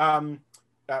 so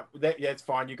it's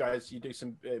fine. You guys, you do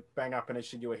some bang up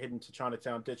initially. You were heading to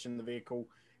Chinatown, ditching the vehicle,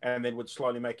 and then would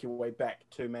slowly make your way back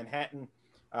to Manhattan,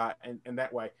 and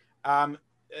that way.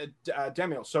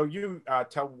 Daniel, so you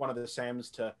tell one of the Sams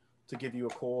to give you a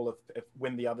call if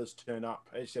when the others turn up.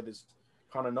 As you said, there's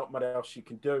kind of not much else you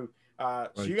can do. So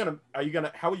Right.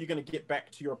 how are you gonna get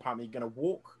back to your apartment? Are you gonna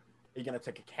walk? Are you gonna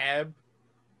take a cab?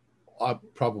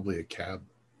 Probably a cab.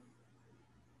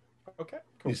 Okay,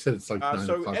 cool. You said it's like 9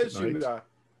 So o'clock at as night.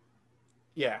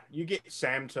 you get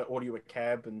Sam to order you a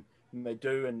cab, and they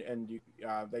do, and you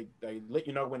they let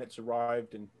you know when it's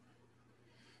arrived, and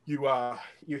you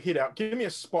head out. Give me a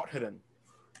spot hidden.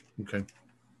 Okay.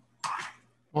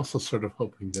 Also, sort of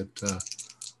hoping that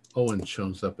Owen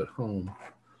shows up at home.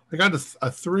 I got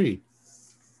a 3.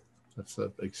 That's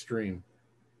an extreme.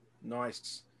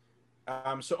 Nice.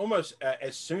 So almost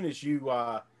as soon as you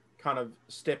kind of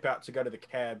step out to go to the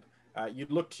cab, you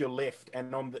look to your left,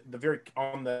 and on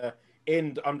the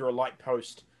end under a light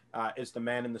post is the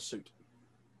man in the suit,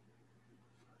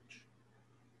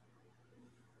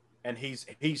 and he's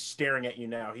staring at you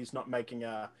now. He's not making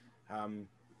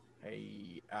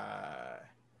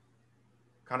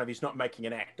he's not making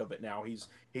an act of it now. He's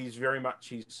very much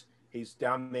he's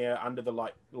down there under the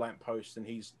lamp post, and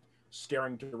he's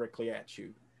staring directly at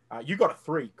you. You got a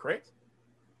 3, correct?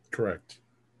 Correct.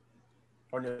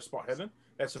 On your spot hidden.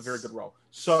 That's a very good roll.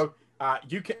 So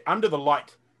you can under the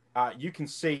light, you can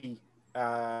see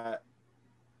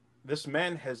this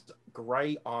man has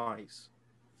gray eyes.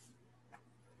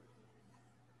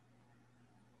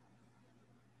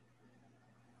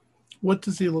 What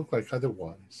does he look like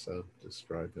otherwise? So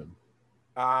describe him.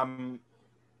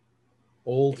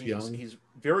 Old, young. He's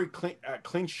very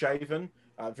clean shaven,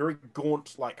 very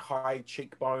gaunt, like high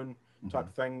cheekbone type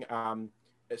thing.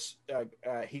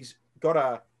 He's got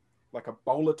a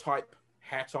bowler type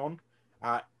hat on.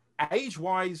 Age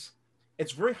wise,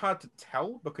 it's very hard to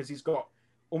tell because he's got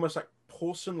almost like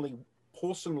porcelain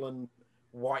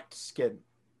white skin,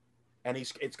 and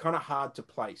it's kind of hard to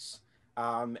place.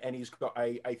 And he's got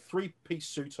a 3-piece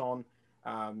suit on,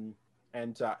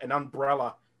 and an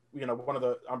umbrella, one of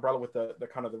the umbrella with the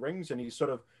kind of the rings, and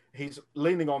he's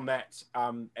leaning on that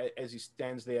as he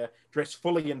stands there, dressed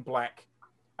fully in black.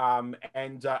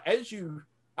 And as you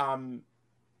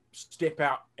step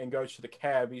out and go to the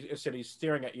cab, he's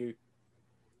staring at you.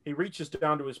 He reaches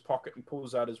down to his pocket and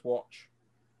pulls out his watch,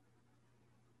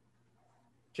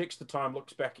 checks the time,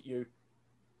 looks back at you,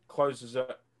 closes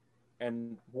it,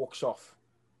 and walks off.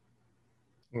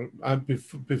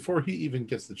 Before he even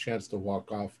gets the chance to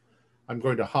walk off, I'm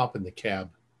going to hop in the cab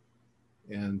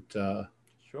and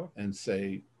Sure. And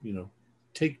say,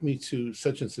 take me to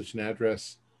such and such an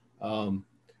address,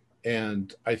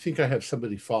 and I think I have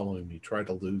somebody following me. Try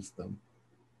to lose them.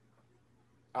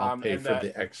 I'll pay for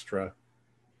the extra.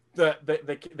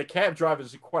 The cab driver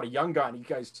is quite a young guy, and he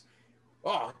goes,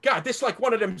 "Oh God, this is like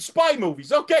one of them spy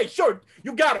movies." Okay, sure,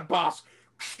 you got it, boss.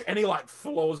 And he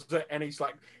floors it, and he's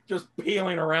just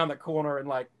peeling around the corner, and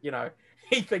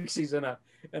he thinks he's in a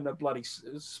bloody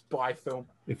spy film.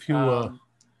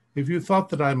 If you thought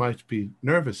that I might be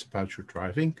nervous about your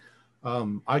driving,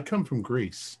 I come from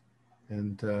Greece,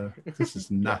 and this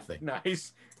is nothing. No,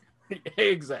 he's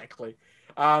exactly.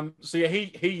 So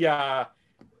yeah,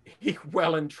 he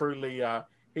well and truly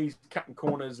he's cutting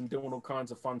corners and doing all kinds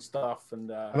of fun stuff,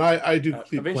 and I do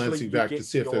keep glancing back to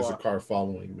see if there's a your car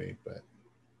following me, but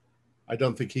I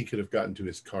don't think he could have gotten to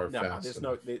his car fast. There's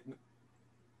enough.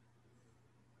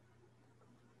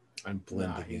 I'm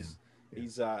blending in.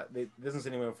 There isn't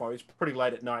anyone following. It's pretty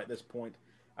late at night at this point.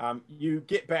 You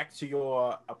get back to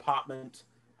your apartment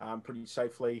pretty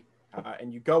safely,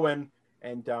 and you go in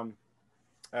and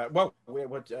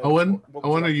Owen,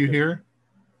 are you here?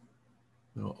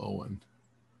 No, Owen.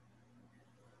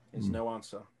 There's no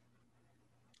answer.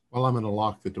 Well, I'm going to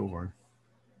lock the door.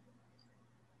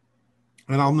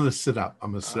 And I'm going to sit up.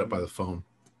 I'm going to sit up by the phone.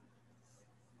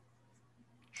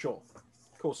 Sure.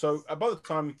 Cool. So by the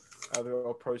time the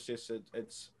whole process,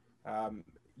 it's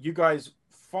you guys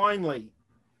finally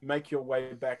make your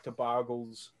way back to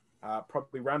Bargles,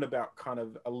 probably round about kind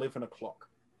of 11 o'clock,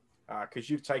 because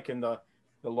you've taken the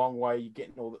long way, you're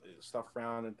getting all the stuff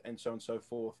around and so on and so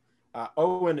forth.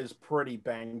 Owen is pretty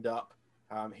banged up.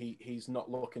 He's not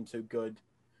looking too good.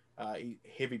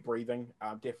 Heavy breathing.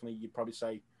 Definitely, you'd probably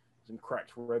say some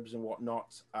cracked ribs and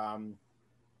whatnot.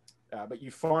 But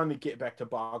you finally get back to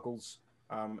Bargles,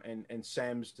 and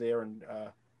Sam's there, and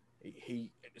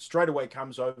he straight away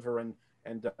comes over and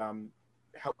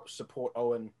helps support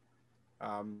Owen.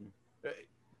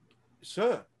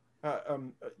 Sir,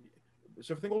 is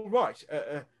everything all right?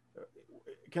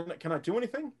 Can I do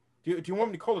anything? Do you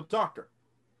want me to call a doctor?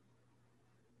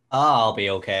 I'll be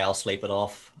okay. I'll sleep it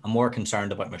off. I'm more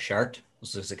concerned about my shirt.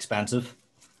 This is expensive.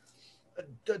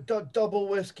 Double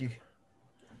whiskey.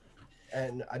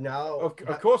 And now,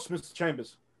 Of course, Mr.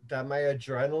 Chambers. that my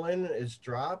adrenaline is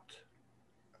dropped,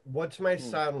 what's my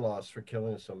sound loss for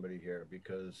killing somebody here?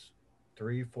 Because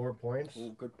 3-4 points.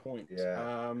 Oh, good point.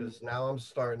 Yeah, because now I'm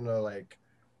starting to like,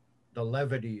 the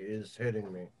levity is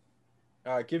hitting me.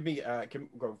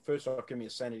 First off, give me a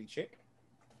sanity check.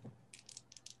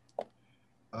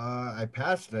 I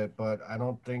passed it, but I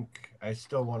don't think I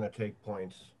still want to take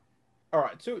points. All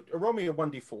right, so roll me a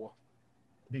 1d4.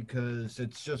 Because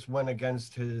it's just went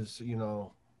against his,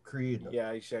 creed.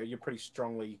 Yeah, so you're pretty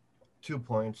strongly. 2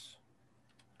 points.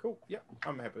 Cool. Yeah,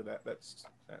 I'm happy with that. That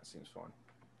seems fine.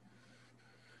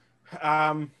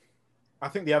 I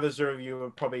think the others of you are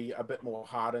probably a bit more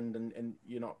hardened, and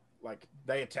you're not like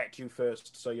they attacked you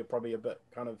first, so you're probably a bit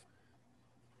kind of.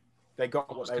 They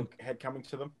got what they had coming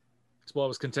to them. That's why I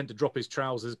was content to drop his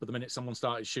trousers, but the minute someone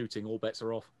started shooting, all bets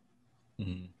are off.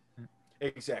 Mm-hmm.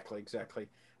 Exactly.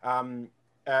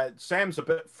 Sam's a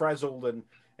bit frazzled,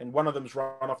 and one of them's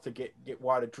run off to get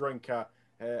Wyatt a drink.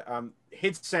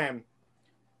 Head Sam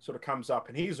sort of comes up,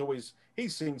 and he's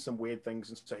seen some weird things,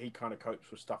 and so he kind of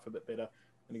copes with stuff a bit better.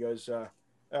 And he goes,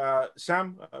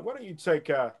 Sam, why don't you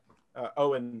take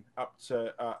Owen up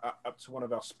to one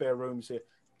of our spare rooms here?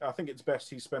 I think it's best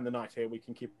he spend the night here. We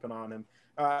can keep an eye on him.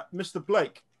 Mr.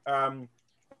 Blake,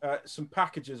 some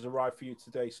packages arrived for you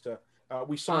today, sir.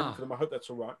 We signed for them. I hope that's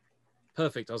all right.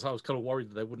 Perfect. I was kind of worried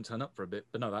that they wouldn't turn up for a bit,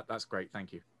 but no, that's great.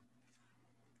 Thank you.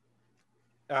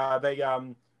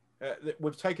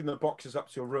 We've taken the boxes up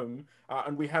to your room,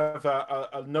 and we have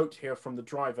a note here from the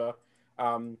driver,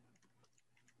 and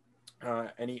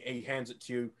he hands it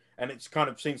to you, and it's kind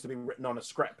of seems to be written on a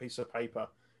scrap piece of paper,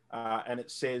 and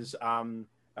it says,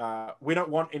 "We don't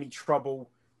want any trouble.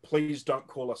 Please don't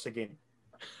call us again."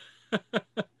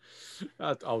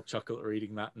 I'll chuckle at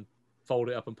reading that and fold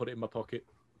it up and put it in my pocket.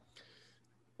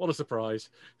 What a surprise!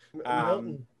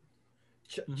 Milton,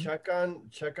 check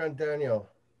on Daniel.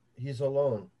 He's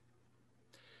alone.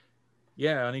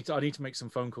 Yeah, I need to make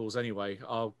some phone calls anyway.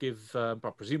 I'll give. I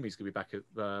presume he's going to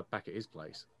be back at his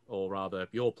place, or rather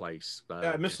your place.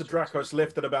 Mr. Dracos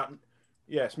left at about.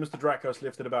 Yes, Mr. Dracos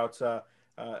left at about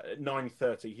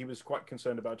 9:30. He was quite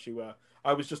concerned about you.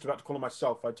 I was just about to call him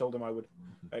myself. I told him I would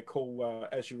call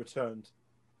as you returned.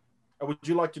 Would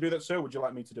you like to do that, sir? Or would you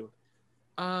like me to do it?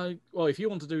 Well, if you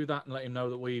want to do that and let him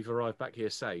know that we've arrived back here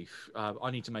safe,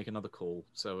 I need to make another call,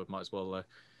 so I might as well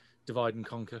divide and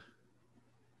conquer.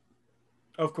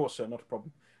 Of course, sir, not a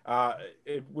problem.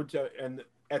 It would, and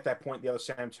at that point, the other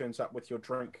Sam turns up with your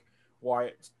drink.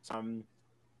 Wyatt,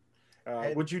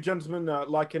 would you gentlemen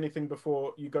like anything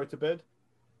before you go to bed?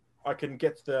 I can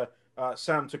get the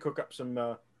Sam to cook up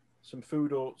some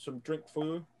food or some drink for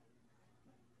you.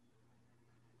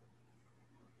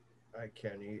 I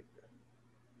can't eat.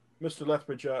 Mr.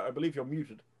 Lethbridge, I believe you're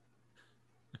muted.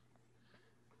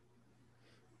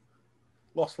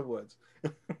 Lost for words.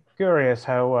 Curious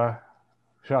how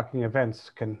shocking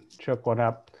events can choke one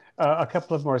up. A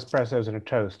couple of more espressos and a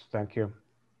toast, thank you.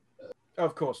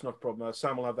 Of course, not a problem.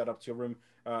 Sam will have that up to your room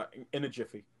in a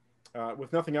jiffy.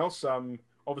 With nothing else,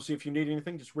 obviously, if you need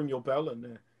anything, just ring your bell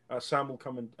and Sam will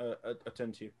come and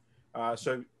attend to you.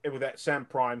 So with that, Sam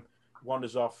Prime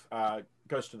wanders off,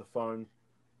 goes to the phone,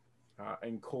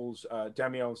 and calls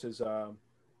Damiel and says,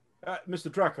 Mr.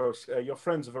 Dracos, your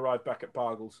friends have arrived back at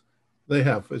Bargles. They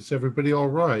have. Is everybody all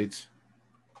right?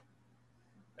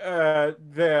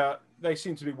 They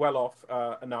seem to be well off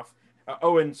enough.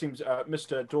 Owen seems,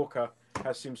 Mr. Dorker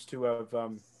seems to have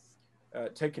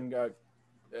taken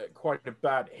quite a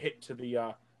bad hit to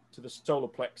the solar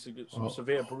plex, some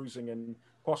severe bruising and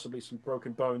possibly some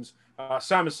broken bones.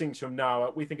 Sam is seeing to him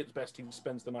now. We think it's best he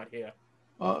spends the night here.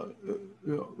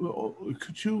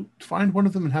 Could you find one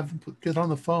of them and have them get on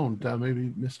the phone? Maybe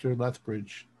Mr.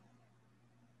 Lethbridge.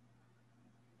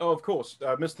 Oh, of course.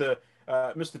 Mr.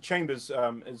 Chambers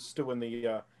is still in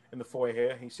the foyer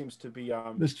here. He seems to be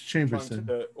Mr. Chambers trying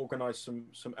to organize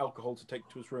some alcohol to take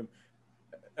to his room.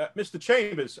 Mr.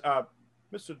 Chambers,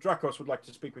 Mr. Dracos would like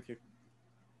to speak with you.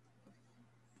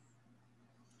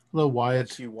 Hello, Wyatt.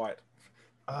 That's you, Wyatt.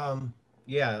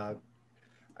 Yeah,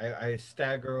 I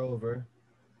stagger over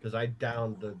because I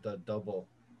downed the double.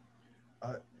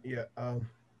 It's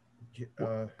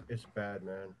bad,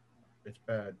 man. It's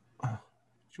bad. Do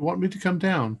you want me to come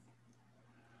down?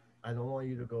 I don't want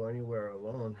you to go anywhere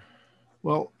alone.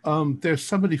 Well, there's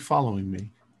somebody following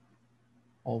me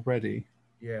already.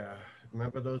 Yeah,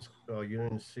 remember those? Oh, you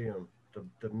didn't see them.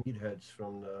 The meatheads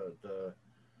from the.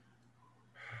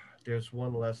 There's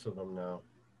one less of them now.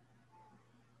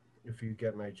 If you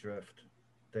get my drift,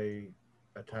 they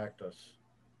attacked us.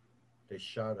 They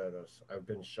shot at us. I've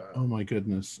been shot. Oh my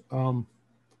goodness.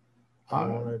 I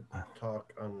don't want to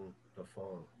talk on the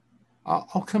phone.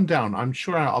 I'll come down. I'm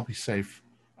sure I'll be safe.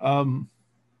 How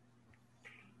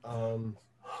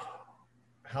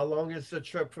long is the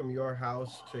trip from your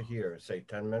house to here? Say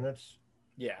 10 minutes?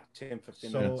 Yeah, 10,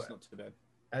 15 So- minutes, not too bad.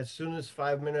 As soon as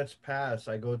 5 minutes pass,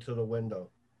 I go to the window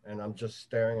and I'm just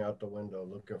staring out the window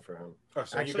looking for him. Oh,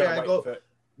 so Actually, you gotta I wait go. for...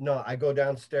 No, I go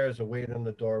downstairs and wait in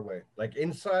the doorway, like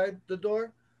inside the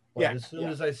door. But Yeah, as soon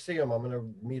yeah. as I see him, I'm gonna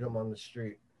meet him on the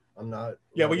street. I'm not.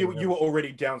 Yeah, well, letting you him- were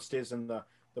already downstairs in the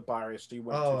bar area, so you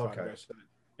weren't too far to okay. go. So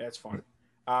yeah, that's fine.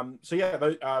 So yeah,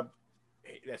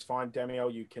 that's fine.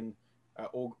 Danielle, you can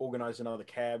organize another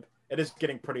cab. It is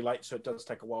getting pretty late, so it does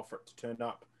take a while for it to turn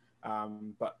up.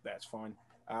 But that's fine.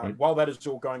 While that is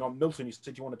all going on, Milton, you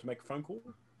said you wanted to make a phone call?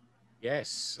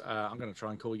 Yes, I'm going to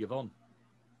try and call Yvonne.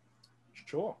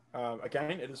 Sure.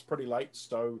 Again, it is pretty late,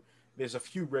 so there's a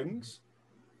few rings,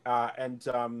 and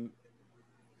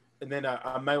then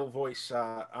a male voice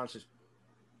answers,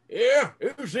 "Yeah,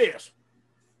 who's this?"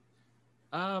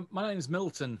 My name is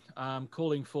Milton. I'm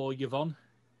calling for Yvonne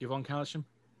Callisham.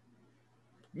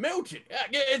 Milton.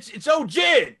 Yeah, it's old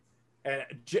Jed. And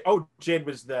old Jed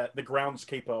was the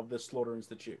groundskeeper of the Slaughter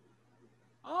Institute.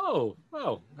 Oh,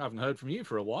 well, I haven't heard from you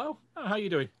for a while. Oh, how are you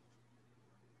doing?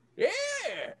 Yeah.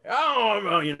 Oh,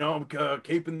 well, I'm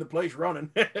keeping the place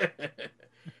running.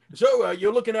 So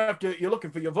you're looking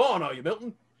for Yvonne, are you,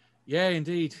 Milton? Yeah,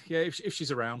 indeed. Yeah, if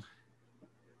she's around.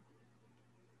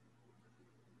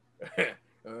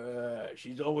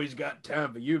 She's always got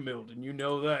time for you, Milton. You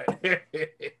know that.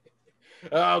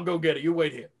 I'll go get her. You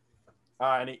wait here.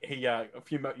 And he a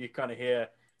few minutes, you kind of hear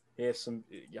some,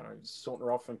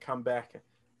 saunter off and come back.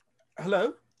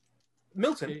 Hello,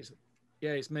 Milton.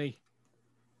 It's me.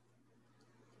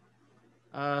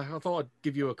 I thought I'd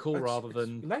give you a call rather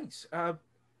than. Late.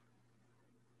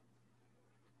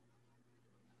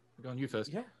 Go on, you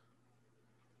first. Yeah.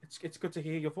 It's good to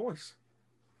hear your voice.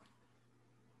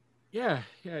 Yeah.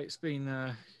 It's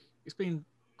been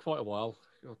quite a while,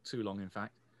 or too long, in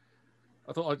fact.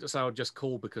 I thought I'd just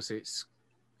call because it's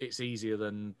easier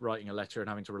than writing a letter and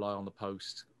having to rely on the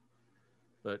post.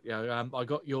 But yeah, I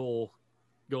got your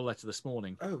letter this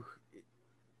morning. Oh.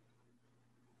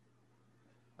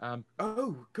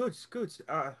 Oh, good.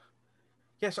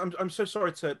 Yes, I'm so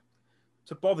sorry to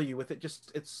bother you with it.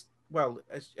 Just it's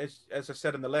as I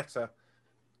said in the letter,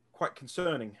 quite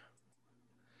concerning.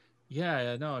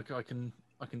 Yeah, no, I can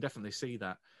definitely see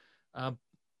that.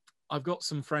 I've got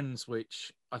some friends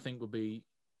which I think would be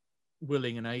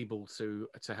willing and able to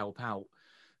help out,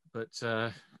 but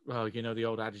well, the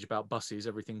old adage about buses,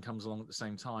 everything comes along at the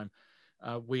same time.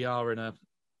 We are in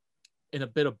a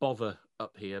bit of bother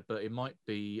up here, but it might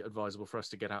be advisable for us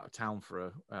to get out of town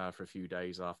for a few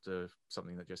days after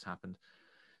something that just happened.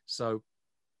 So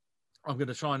I'm going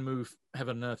to try and move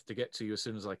heaven and earth to get to you as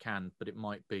soon as I can, but it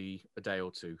might be a day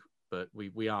or two. But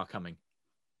we are coming.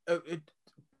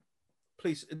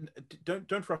 Please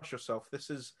don't rush yourself. This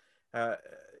is, as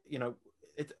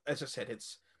I said,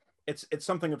 it's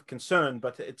something of concern,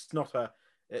 but it's not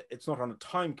on a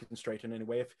time constraint in any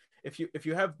way. If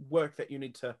you have work that you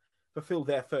need to fulfill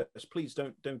there first, please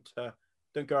don't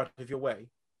go out of your way.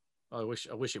 I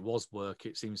wish it was work.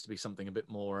 It seems to be something a bit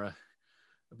more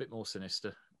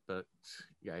sinister. But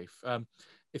yeah,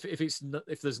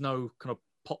 if there's no kind of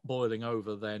pot boiling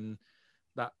over, then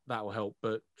that will help.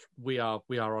 But we are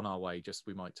on our way. Just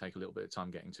we might take a little bit of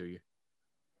time getting to you.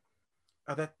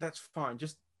 That's fine.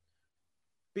 Just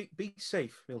be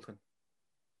safe, Milton.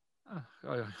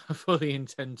 I fully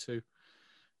intend to,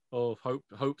 or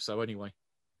hope so. Anyway,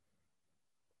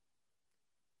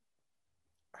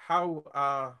 how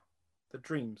are the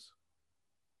dreams?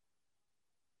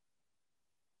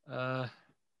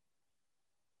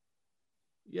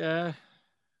 Yeah,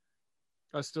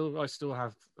 I still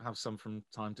have some from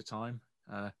time to time,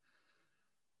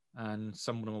 and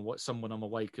some when I'm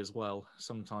awake as well.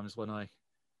 Sometimes when I'm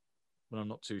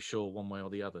not too sure one way or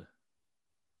the other.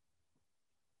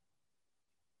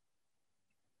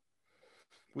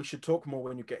 We should talk more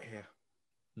when you get here.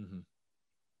 Mm-hmm.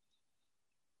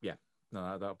 Yeah,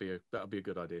 no, that'll be a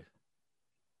good idea.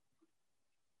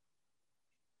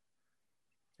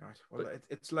 All right. Well,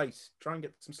 it's late. Try and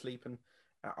get some sleep, and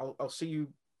I'll see you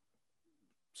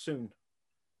soon.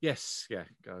 Yes, yeah.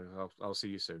 I'll see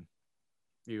you soon.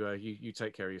 You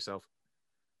take care of yourself.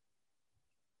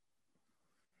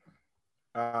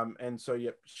 And so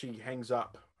she hangs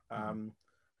up.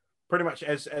 Pretty much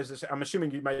as I'm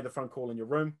assuming you made the phone call in your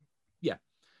room. Yeah.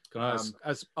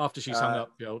 As after she's hung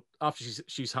up, after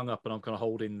she's hung up, and I'm kind of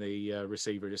holding the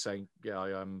receiver, just saying, "Yeah,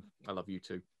 I love you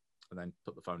too," and then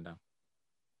put the phone down.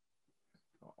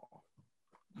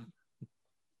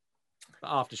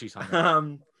 After she's hung up.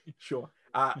 Sure.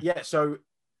 Yeah. So,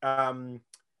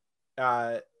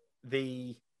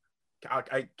 the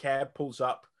a cab pulls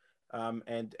up,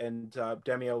 and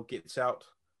Damiel gets out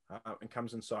and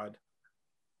comes inside.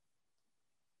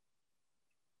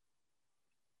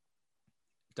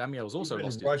 Damiel's also You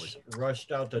lost his voice.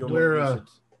 rushed out the You're door. muted,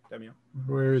 Damiel.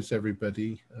 Where is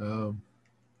everybody?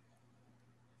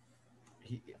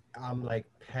 I'm like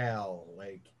pale,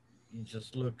 like you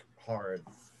just look hard.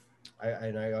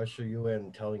 I usher you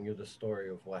in, telling you the story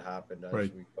of what happened as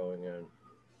Right. we going in.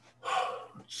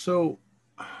 So,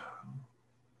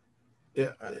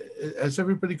 yeah, has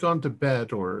everybody gone to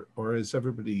bed, or is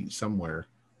everybody somewhere?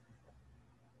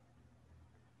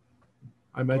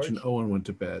 I imagine George? Owen went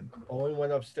to bed. Owen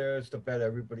went upstairs to bed.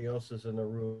 Everybody else is in the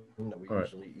room that we All right.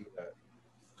 usually eat at.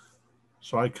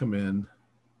 So I come in.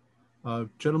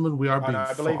 Gentlemen, we are being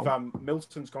I believe followed.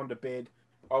 Milton's gone to bed.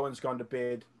 Owen's gone to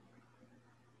bed.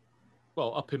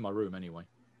 Well, up in my room anyway.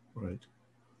 Right.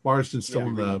 Marsden's still Yeah.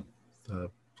 in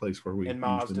the place where we And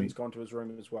usually Marsden's meet. gone to his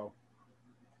room as well.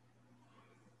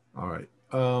 All right.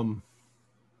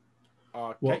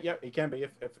 Well, yeah, he can be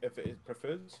if it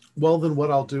prefers. Well, then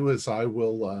what I'll do is I'll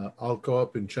go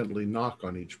up and gently knock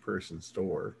on each person's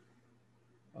door.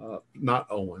 Not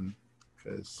Owen,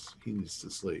 because he needs to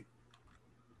sleep.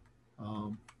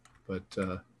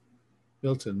 But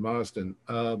Milton, Marsden,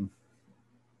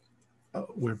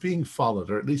 we're being followed,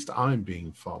 or at least I'm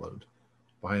being followed,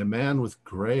 by a man with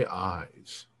gray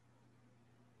eyes.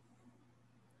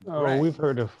 Oh, Right. we've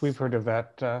heard of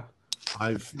that.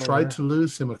 I've Where? tried to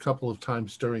lose him a couple of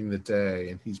times during the day,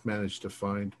 and he's managed to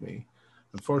find me.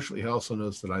 Unfortunately, he also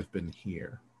knows that I've been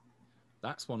here.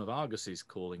 That's one of Argus's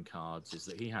calling cards, is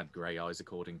that he had grey eyes,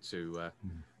 according to Yeah.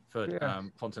 Did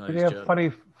Fonteno's he have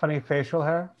journal. funny facial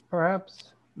hair,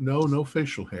 perhaps? No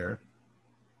facial hair.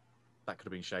 That could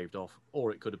have been shaved off,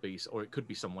 or it could be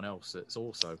someone else that's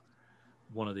also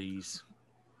one of these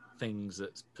things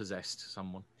that's possessed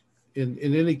someone. In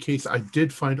any case, I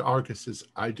did find Argus's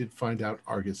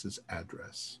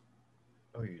address.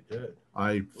 Oh, you did?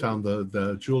 I found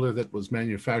the jeweler that was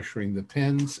manufacturing the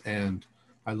pens, and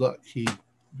he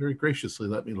very graciously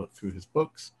let me look through his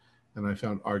books, and I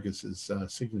found Argus's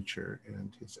signature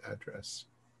and his address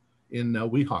in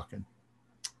Weehawken,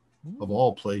 of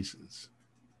all places.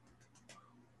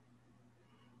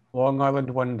 Long Island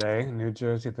one day, New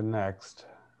Jersey the next.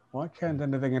 Why can't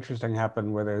anything interesting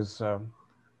happen where there's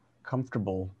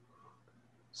comfortable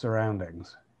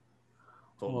surroundings?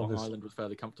 Thought Well, Long this- Island was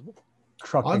fairly comfortable.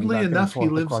 Trucking Oddly back and enough, he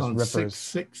forth lives across on rivers.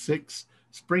 666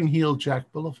 Spring Heel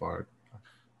Jack Boulevard.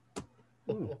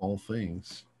 Hmm. All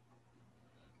things.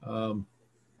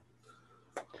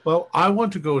 Well, I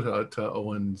want to go to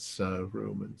Owen's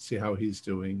room and see how he's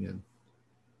doing,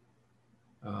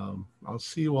 and I'll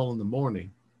see you all in the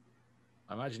morning.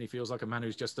 I imagine he feels like a man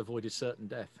who's just avoided certain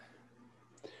death.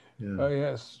 Yeah. Oh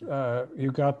yes,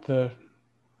 you got the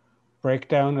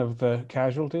breakdown of the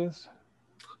casualties.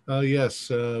 Yes,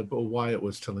 but Wyatt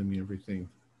was telling me everything.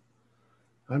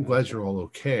 I'm glad you're all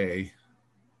okay.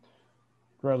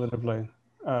 Relatively,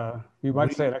 you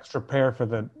might say an extra pair for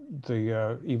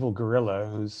the evil gorilla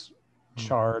who's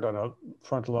charred on a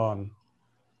front lawn.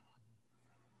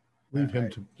 Leave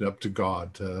him up to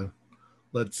God.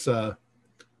 Let's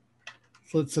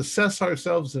assess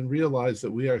ourselves and realize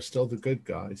that we are still the good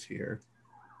guys here.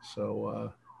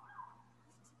 So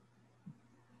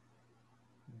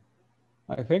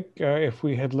I think if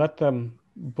we had let them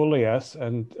bully us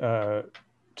and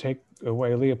take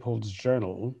away Leopold's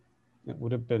journal, it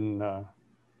would have been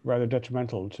rather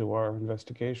detrimental to our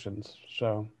investigations.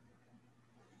 So,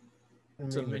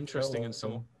 Some interesting and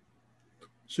some.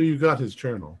 So you got his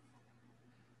journal.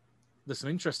 There's some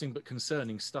interesting but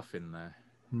concerning stuff in there,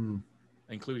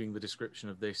 including the description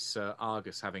of this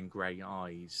Argus having grey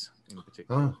eyes in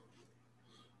particular. Oh.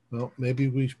 Well,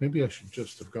 maybe I should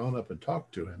just have gone up and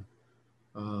talked to him.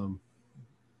 I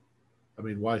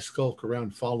mean, why skulk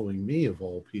around following me of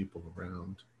all people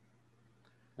around?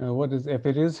 if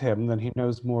it is him, then he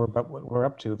knows more about what we're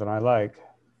up to than I like.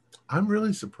 I'm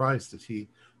really surprised that he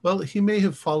may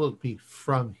have followed me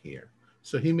from here.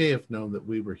 So he may have known that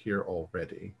we were here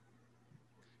already.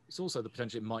 It's also the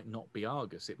potential it might not be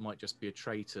Argus. It might just be a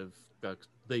trait of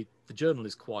the journal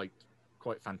is quite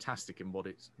fantastic in what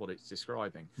it's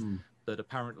describing. That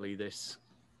apparently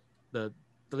at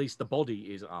least the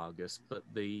body is Argus, but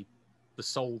the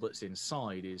soul that's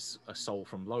inside is a soul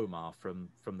from Lomar from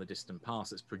the distant past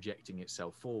that's projecting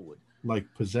itself forward. Like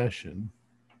possession.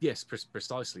 Yes,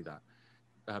 precisely that.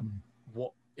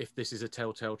 What if this is a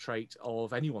telltale trait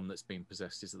of anyone that's been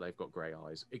possessed, is that they've got grey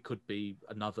eyes? It could be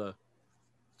another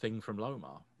thing from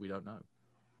Lomar. We don't know.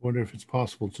 wonder if it's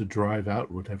possible to drive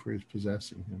out whatever is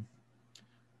possessing him.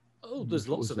 Oh, If there's it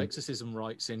lots was of a- exorcism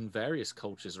rites in various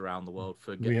cultures around the world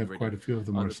for We getting have rid quite of a few of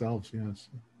them either, ourselves, yes.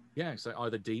 yeah, so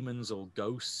either demons or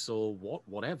ghosts or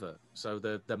whatever. So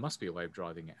there must be a way of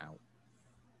driving it out.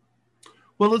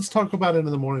 Well, let's talk about it in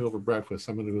the morning over breakfast.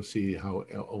 I'm going to go see how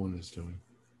Owen is doing.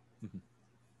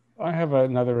 I have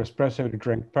another espresso to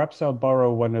drink. Perhaps I'll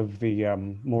borrow one of the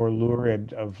more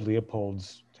lurid of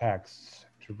Leopold's texts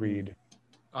to read.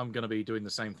 I'm going to be doing the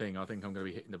same thing. I think I'm going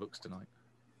to be hitting the books tonight.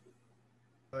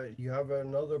 You have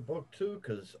another book too,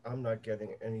 because I'm not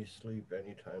getting any sleep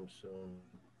anytime soon.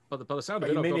 But by the sound of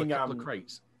Are it, you I've got a meaning, couple of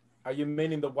crates. Are you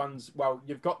meaning the ones? Well,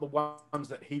 you've got the ones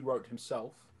that he wrote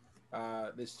himself.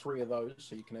 There's 3 of those,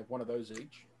 so you can have one of those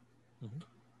each.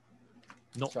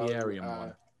 Not So, the Aryan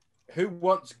one. Who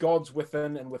wants Gods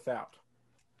Within and Without?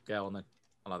 Yeah, on then.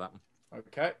 I like that one.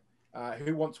 Okay.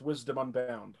 Who wants Wisdom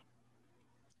Unbound?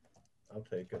 I'll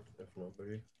take it if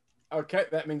nobody. Okay,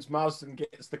 that means Marsden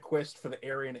gets the quest for the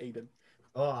Aryan Eden.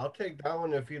 Oh, I'll take that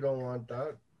one if you don't want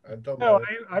that. I don't No, mind.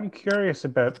 I'm curious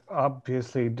about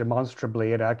obviously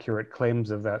demonstrably inaccurate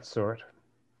claims of that sort.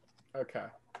 Okay.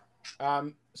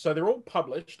 So they're all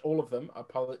published. All of them are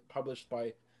published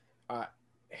by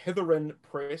Hetherin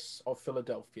Press of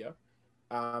Philadelphia.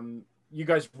 You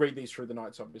guys read these through the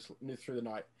nights, obviously, through the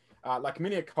night. Like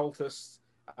many occultists,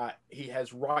 he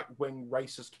has right-wing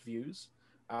racist views.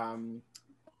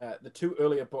 The 2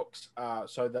 earlier books,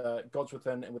 so the Gods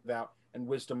Within and Without and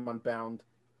Wisdom Unbound,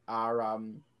 are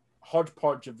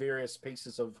hodgepodge of various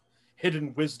pieces of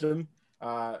hidden wisdom.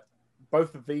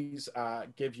 Both of these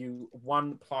give you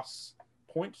 1+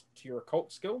 point to your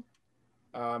occult skill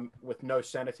with no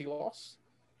sanity loss.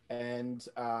 And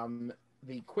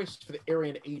the quest for the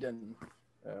Aryan Eden,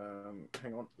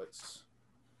 hang on, let's...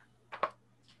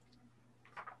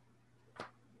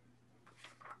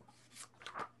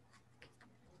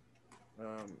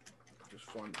 just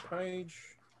find the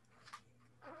page.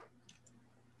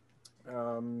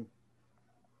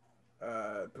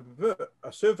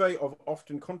 A survey of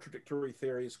often contradictory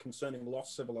theories concerning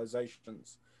lost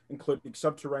civilizations, including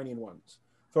subterranean ones,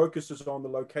 focuses on the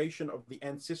location of the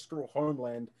ancestral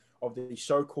homeland of the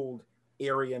so-called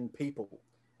Aryan people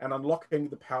and unlocking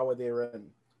the power therein,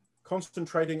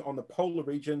 concentrating on the polar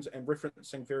regions and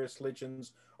referencing various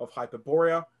legends of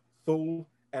Hyperborea, Thule,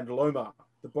 and Loma.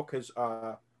 The book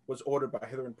was ordered by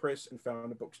Hetherin Press and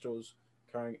found in bookstores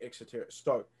carrying exoteric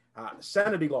stoke.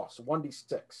 Sanity loss,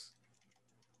 1d6.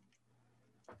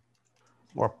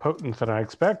 More potent than I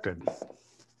expected.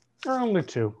 Only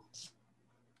 2.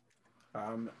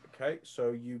 Okay,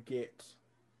 so you get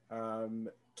 2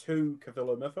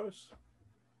 Cthulhu Mythos.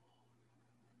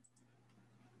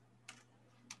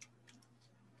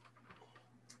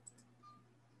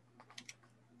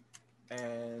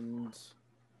 And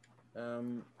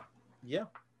yeah,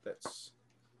 that's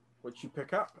what you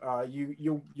pick up.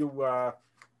 You'll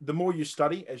the more you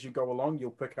study as you go along, you'll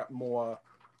pick up more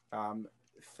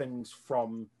things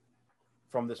from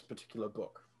this particular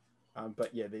book.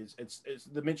 But yeah, it's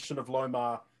the mention of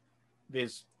Lomar.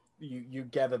 There's you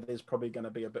gather there's probably going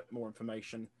to be a bit more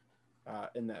information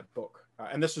in that book.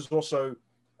 And this is also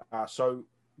so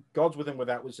Gods Within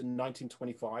Without was in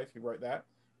 1925. He wrote that.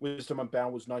 Wisdom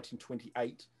Unbound was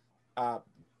 1928.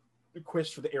 The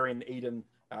Quest for the Aryan Eden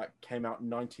came out in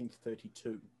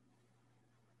 1932.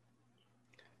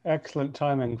 Excellent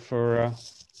timing for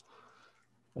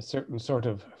a certain sort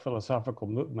of philosophical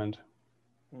movement.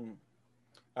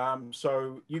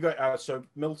 So you guys, so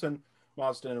Milton,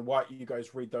 Marsden, and White, you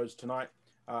guys read those tonight.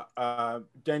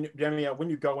 Danielle, when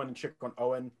you go in and check on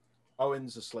Owen,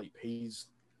 Owen's asleep. He's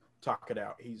tuck it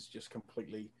out. He's just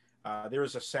completely. There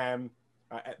is a Sam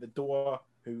at the door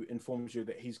who informs you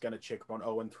that he's going to check on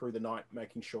Owen through the night,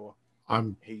 making sure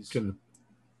I'm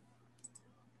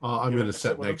gonna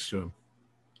sit next to him.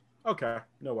 Okay,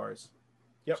 no worries.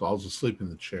 Yep. So I'll just sleep in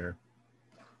the chair.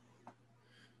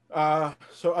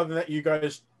 So other than that, you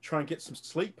guys try and get some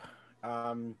sleep.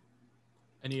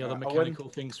 Any other mechanical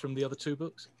things from the other 2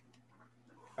 books?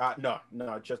 No,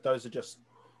 just those are just.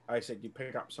 I said you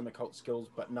pick up some occult skills,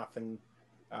 but nothing.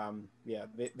 Yeah,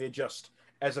 they're just,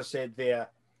 as I said, they're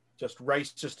just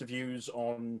racist views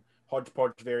on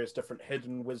hodgepodge various different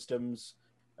hidden wisdoms.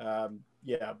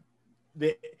 Yeah,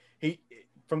 he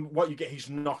from what you get, he's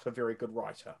not a very good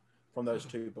writer from those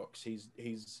 2 books. He's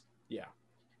yeah.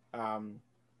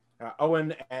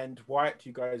 Owen and Wyatt,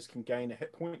 you guys can gain a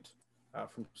hit point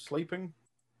from sleeping.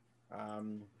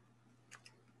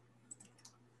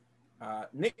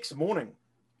 Next morning,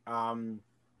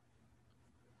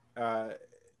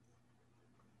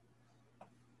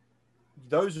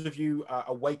 those of you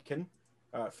awaken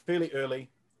fairly early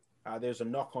there's a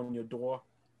knock on your door,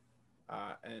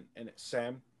 and it's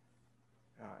Sam.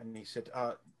 And he said,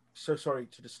 "So sorry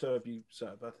to disturb you,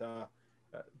 sir, but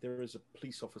there is a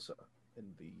police officer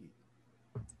in the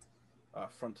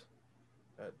front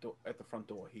door, at the front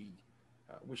door. He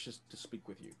wishes to speak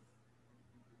with you."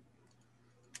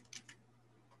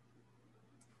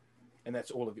 And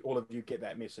that's all of you. All of you get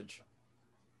that message.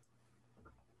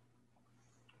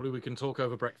 Probably we can talk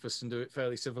over breakfast and do it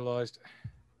fairly civilized.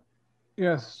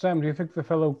 Yes, Sam, do you think the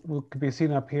fellow could be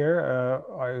seen up here?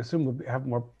 I assume we'll have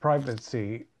more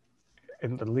privacy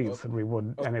in the leaf than we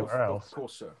would anywhere else. Of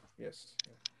course, sir. Yes.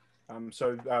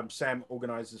 So Sam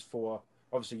organizes for,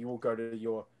 obviously you will go to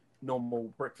your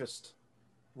normal breakfast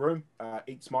room,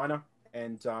 eats minor,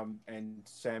 and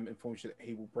Sam informs you that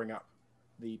he will bring up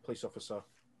the police officer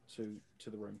to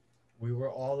the room. We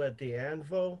were all at the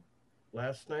Anvil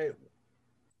last night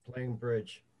playing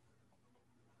bridge.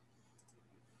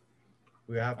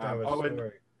 We have to have a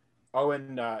story.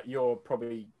 Owen, you're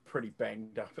probably pretty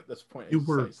banged up at this point.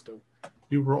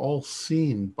 You were all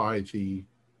seen by the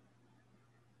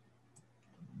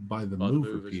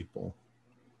mover people.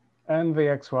 And the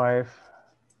ex-wife.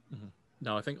 Mm-hmm.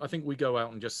 No, I think we go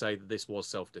out and just say that this was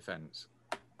self-defense.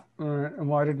 And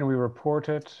why didn't we report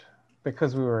it?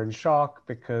 Because we were in shock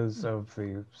because of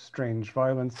the strange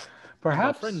violence.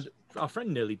 Perhaps our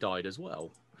friend nearly died as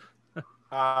well.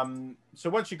 So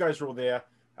once you guys are all there,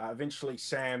 eventually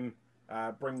Sam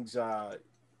brings a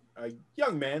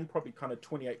young man, probably kind of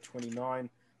 28, 29.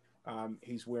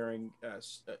 He's wearing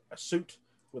a suit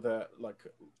with a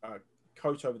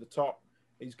coat over the top.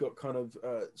 He's got kind of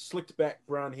slicked back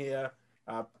brown hair,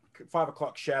 5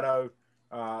 o'clock shadow.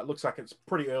 Looks like it's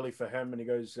pretty early for him. And he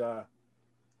goes,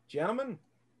 "Gentlemen,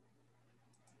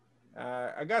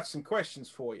 I got some questions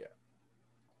for you."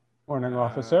 Morning,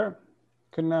 officer.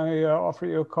 Can I offer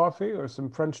you a coffee or some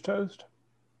French toast?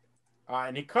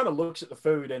 And he kind of looks at the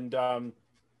food and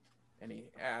he,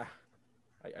 I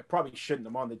probably shouldn't.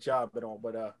 I'm on the job and all,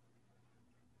 but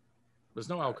there's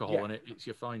no alcohol in it. It's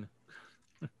you're fine.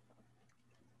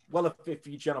 Well, if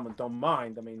you gentlemen don't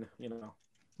mind, I mean,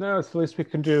 No, it's the least we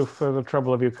can do for the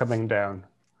trouble of you coming down.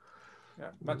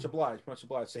 Yeah, much obliged, much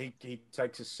obliged. So he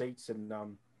takes his seats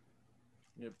and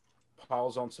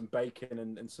piles on some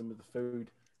bacon and some of the food.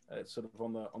 Sort of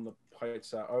on the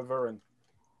plates over, and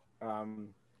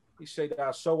he said,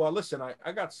 "So listen,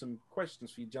 I got some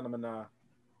questions for you, gentlemen.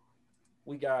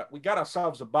 We got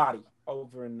ourselves a body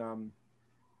over in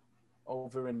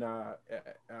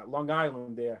Long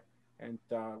Island there, and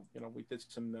we did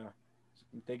some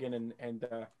digging, and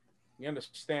we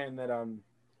understand that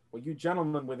you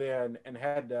gentlemen were there and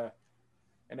had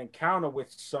an encounter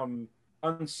with some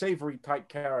unsavory type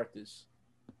characters."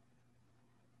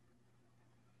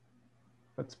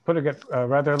 Let's put it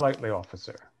rather lightly,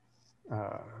 officer.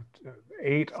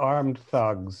 8 armed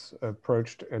thugs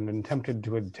approached and attempted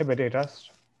to intimidate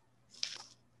us.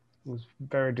 It was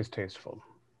very distasteful.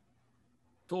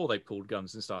 Before they pulled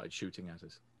guns and started shooting at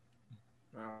us.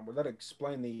 Well, that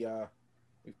explain we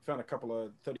found a couple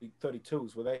of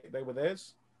 32s. Were they were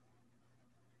theirs?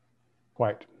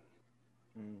 Quite.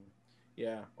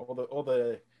 Yeah, all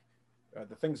the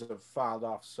things that have filed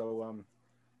off, so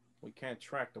we can't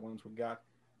track the ones we got.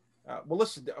 Well,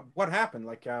 listen, what happened?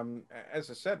 As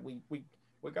I said, we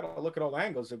got to look at all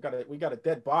angles. We got a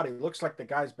dead body. It looks like the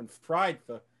guy's been fried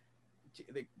for.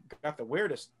 They got the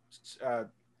weirdest.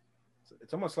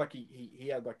 It's almost like he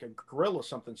had like a grill or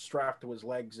something strapped to his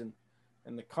legs, and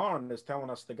the coroner is telling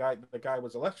us the guy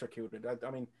was electrocuted. I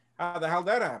mean, how the hell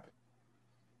that happened?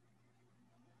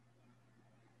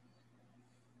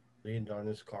 Leaned on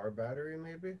his car battery,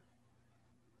 maybe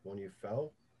when you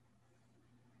fell.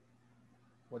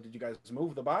 What, did you guys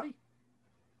move the body?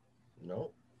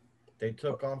 No, they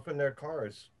took off in their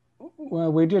cars.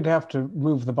 Well, we did have to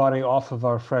move the body off of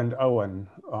our friend Owen,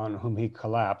 on whom he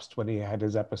collapsed when he had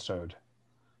his episode.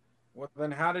 Well,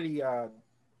 then how did he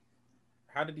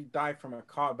die from a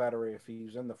car battery if he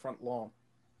was in the front lawn?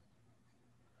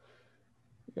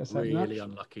 Yes, really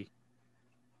unlucky.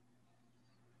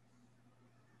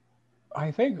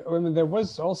 I mean, there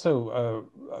was also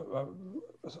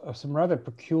some rather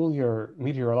peculiar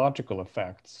meteorological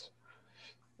effects.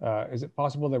 Is it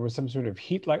possible there was some sort of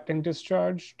heat lightning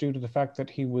discharge due to the fact that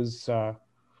he was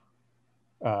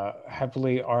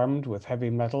heavily armed with heavy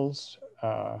metals?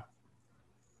 God,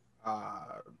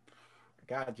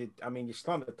 you're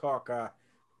starting to talk. That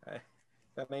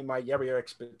ain't my area of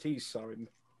expertise. Sorry.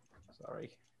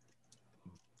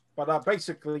 But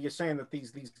basically, you're saying that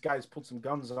these guys put some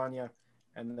guns on you,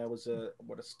 and there was a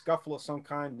scuffle of some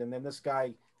kind, and then this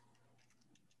guy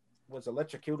was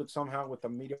electrocuted somehow with a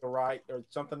meteorite or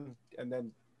something, and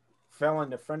then fell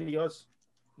on a friend of yours?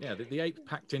 Yeah, the ape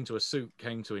packed into a suit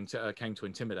came to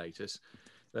intimidate us.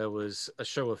 There was a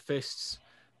show of fists.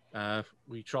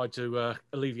 We tried to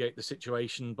alleviate the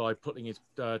situation by putting his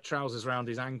trousers around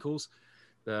his ankles,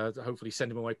 to hopefully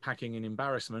send him away packing in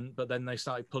embarrassment. But then they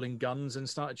started pulling guns and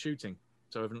started shooting.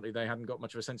 So evidently they hadn't got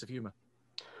much of a sense of humor.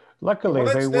 Luckily,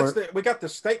 we got the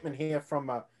statement here from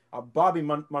Bobby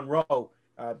Monroe,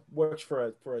 works for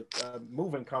a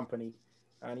moving company,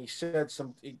 and he said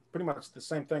pretty much the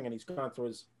same thing. And he's gone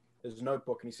through his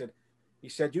notebook, and he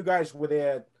said you guys were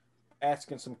there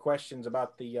asking some questions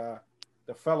about the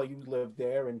fella you lived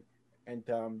there and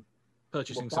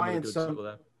purchasing some of the goods over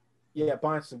there. Yeah,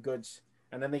 buying some goods,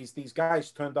 and then these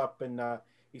guys turned up, and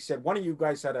he said one of you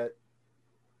guys had a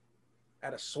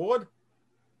sword.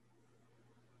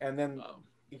 And then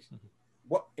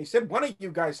he said one of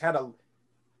you guys had a.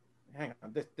 Hang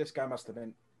on, this guy must have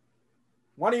been.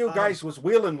 One of you guys was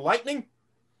wielding lightning.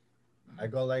 I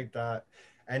go like that,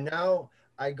 and now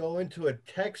I go into a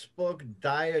textbook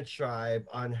diatribe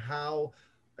on how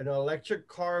an electric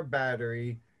car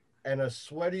battery and a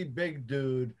sweaty big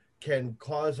dude can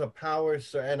cause a power.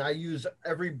 And I use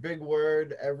every big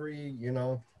word,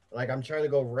 like I'm trying to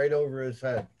go right over his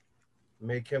head,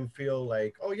 make him feel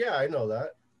like, oh yeah, I know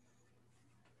that.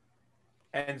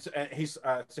 And he's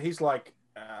like,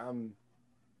 hang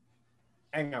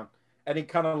on, and he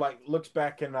kind of like looks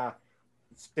back and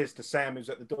says to Sam, who's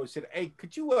at the door, he said, "Hey,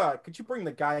 could you bring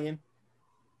the guy in?"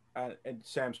 And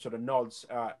Sam sort of nods,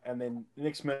 and then the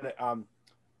next minute,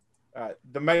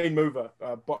 the main mover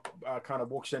kind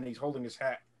of walks in. He's holding his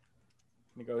hat,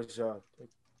 and he goes,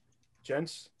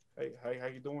 "Gents, hey, how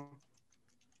you doing?"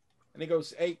 And he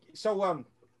goes, "Hey, so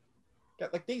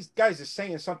like these guys are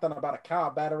saying something about a car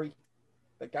battery."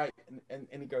 The guy and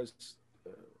he goes,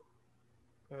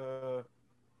 what?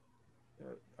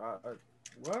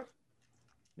 And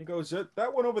he goes,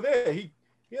 that one over there. He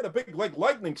had a big like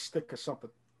lightning stick or something.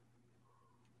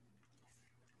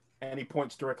 And he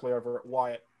points directly over at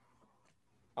Wyatt.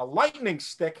 A lightning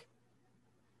stick?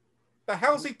 The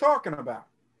hell's he talking about?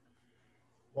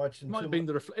 It might have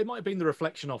been the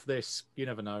reflection of this. You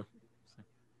never know.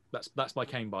 That's my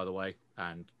cane, by the way,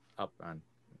 and up and.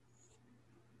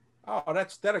 Oh,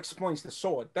 that explains the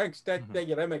sword. Thanks. That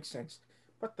makes sense.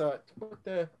 But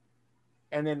the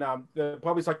and then the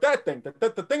Bobby's like that thing,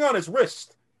 the thing on his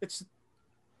wrist.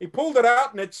 He pulled it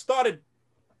out and it started.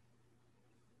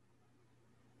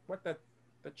 What the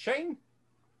chain?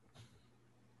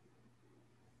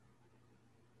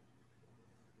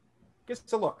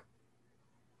 Gives a look.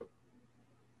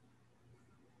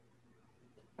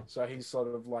 So he's sort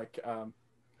of like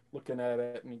looking at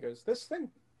it and he goes, "This thing.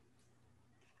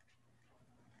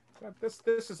 This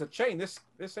is a chain. This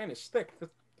ain't a stick.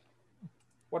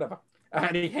 Whatever."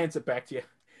 And he hands it back to you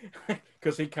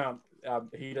because he can't.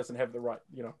 He doesn't have the right.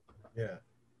 Yeah.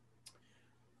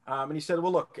 And he said,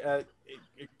 "Well, look.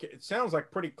 It sounds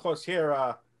like pretty close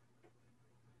here.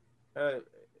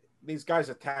 These guys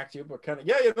attacked you, but kind of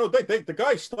the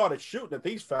guys started shooting at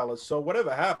these fellas. So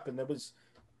whatever happened, it was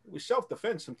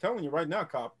self-defense. I'm telling you right now,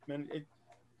 cop. Man,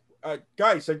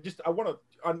 guys, I want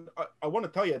to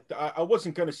tell you, I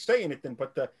wasn't going to say anything,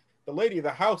 but the lady of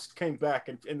the house came back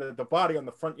and the body on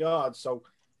the front yard. So,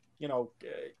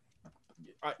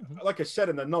 like I said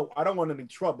in the note, I don't want any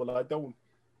trouble. I don't.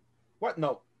 What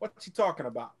note? What's he talking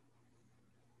about?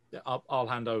 Yeah, I'll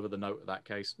hand over the note of that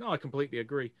case. No, I completely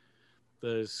agree.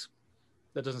 There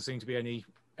doesn't seem to be any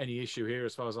issue here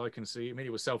as far as I can see. I mean,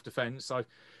 it was self-defense. I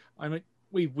mean,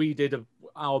 we did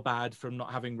our bad from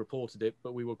not having reported it,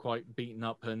 but we were quite beaten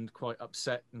up and quite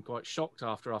upset and quite shocked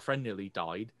after our friend nearly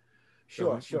died.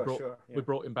 Sure. Yeah. We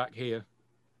brought him back here.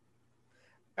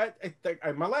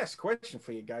 My last question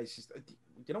for you guys is,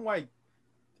 you know why?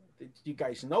 Did you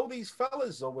guys know these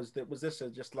fellas, or was this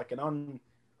just like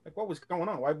what was going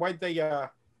on? Why'd they?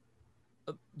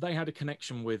 They had a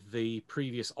connection with the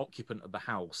previous occupant of the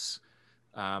house.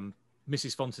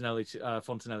 Mrs.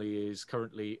 Fontanelli is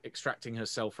currently extracting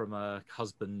herself from her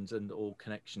husband and all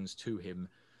connections to him,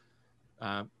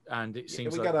 and it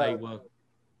seems like they were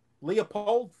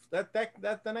Leopold. That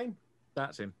the name?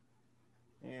 That's him.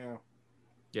 Yeah.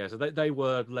 Yeah. So they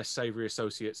were less savoury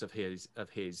associates of his,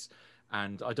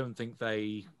 and I don't think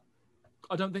they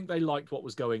liked what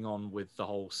was going on with the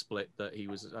whole split, that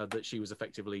she was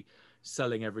effectively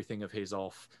selling everything of his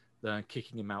off,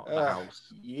 kicking him out of the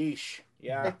house. Yeesh.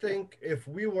 Yeah. I think if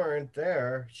we weren't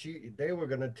there, they were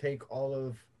going to take all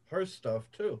of her stuff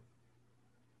too.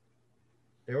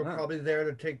 They were probably there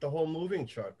to take the whole moving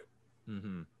truck.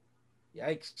 Mm-hmm.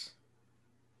 Yikes.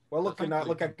 Well, look,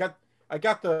 I I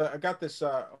got this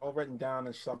all written down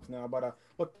and stuff now. But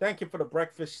look, thank you for the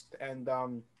breakfast. And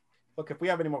look, if we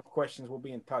have any more questions, we'll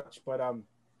be in touch. But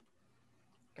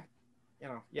you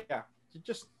know, yeah,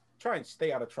 just try and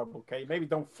stay out of trouble, okay? Maybe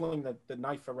don't fling the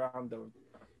knife around the,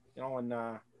 you know,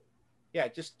 and yeah,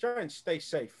 just try and stay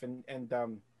safe. And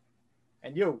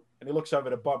you. And he looks over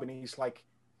to Bob and he's like,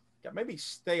 yeah, maybe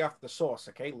stay off the sauce,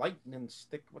 okay? Lightning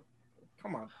stick.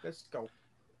 Come on, let's go.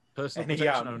 Personal And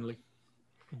protection only.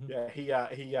 Yeah,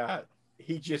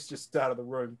 he just out of the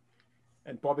room,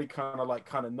 and Bobby kind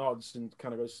of nods and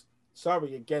kind of goes,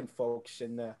 "Sorry again, folks,"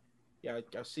 and yeah,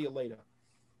 I'll see you later.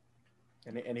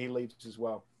 And he leaves as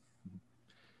well.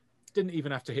 Didn't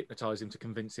even have to hypnotize him to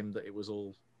convince him that it was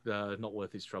all not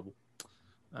worth his trouble.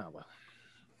 Oh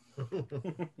well.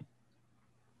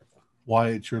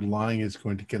 Wyatt, your lying is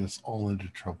going to get us all into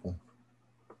trouble.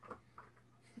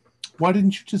 Why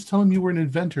didn't you just tell him you were an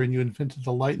inventor and you invented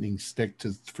the lightning stick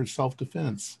for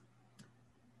self-defense?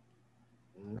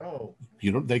 No.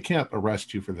 They can't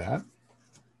arrest you for that.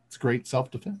 It's great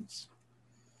self-defense.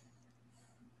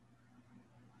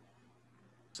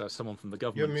 So someone from the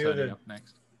government turning up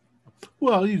next.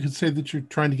 Well, you could say that you're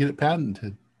trying to get it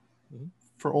patented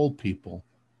for old people.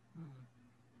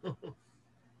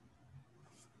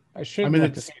 I should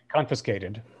like to see it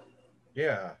confiscated.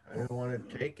 Yeah, I don't want it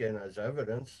taken as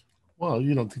evidence. Well,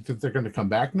 you don't think that they're going to come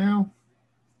back now?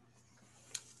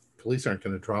 Police aren't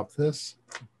going to drop this.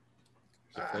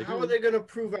 How are they going to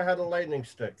prove I had a lightning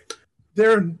stick?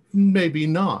 They're maybe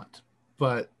not,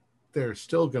 but they're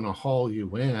still going to haul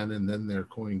you in, and then they're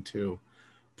going to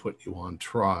put you on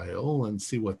trial and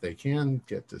see what they can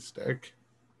get to stick.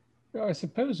 Well, I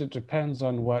suppose it depends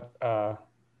on what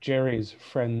Jerry's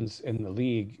friends in the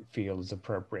League feel is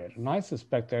appropriate. And I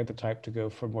suspect they're the type to go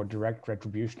for more direct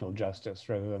retributional justice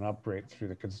rather than operate through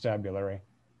the constabulary.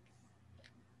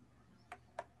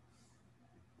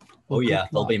 Oh, yeah,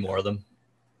 there'll be more of them.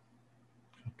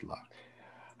 Good luck.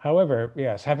 However,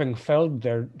 yes, having felled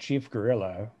their chief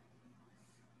guerrilla,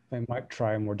 they might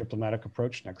try a more diplomatic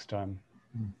approach next time.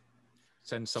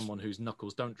 Send someone whose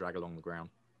knuckles don't drag along the ground.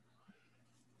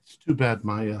 It's too bad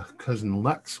my cousin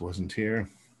Lex wasn't here.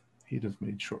 He'd have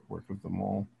made short work of them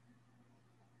all.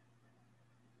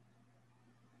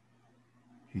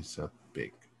 He's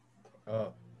big.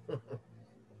 Oh.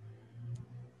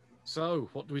 So,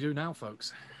 what do we do now,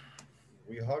 folks?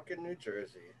 Weehawken, New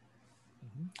Jersey.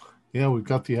 Yeah, we've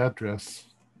got the address.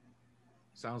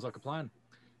 Sounds like a plan.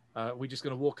 Are we just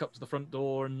going to walk up to the front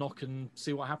door and knock and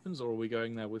see what happens, or are we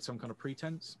going there with some kind of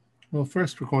pretense? Well,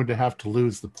 first we're going to have to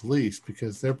lose the police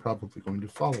because they're probably going to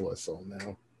follow us all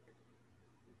now.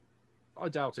 I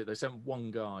doubt it. They sent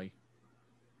one guy.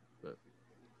 But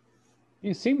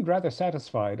He seemed rather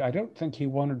satisfied. I don't think he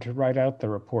wanted to write out the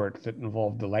report that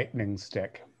involved the lightning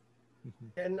stick.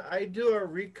 Can I do a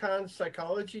recon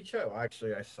psychology check? Oh,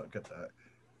 actually, I suck at that.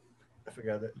 I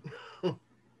forgot it.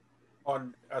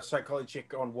 On a psychology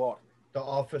check on what? The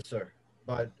officer.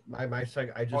 But my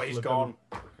psych, I just. Oh, he's gone.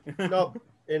 No,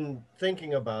 in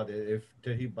thinking about it,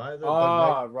 did he buy the?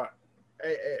 Right.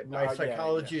 My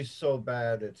psychology is so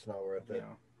bad, it's not worth it.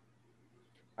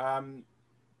 Yeah.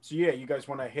 So yeah, you guys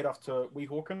want to head off to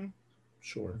Weehawken?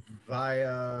 Sure.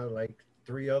 Via like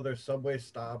 3 other subway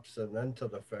stops and then to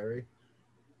the ferry.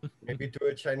 Maybe to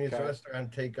a Chinese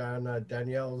restaurant, take on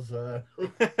Danielle's.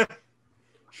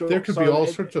 Sure. There could be all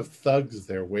sorts of thugs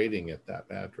there waiting at that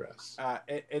address.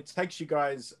 It takes you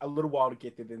guys a little while to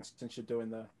get there then, since you're doing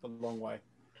the long way.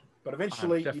 But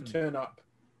eventually you turn up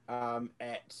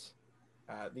at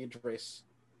the address,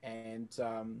 and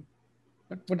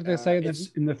what did they say that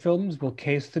in the films? We'll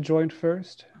case the joint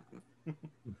first.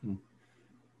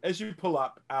 As you pull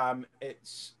up,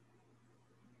 it's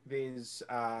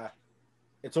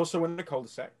also in the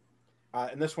cul-de-sac,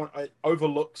 and this one it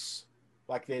overlooks,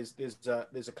 like there's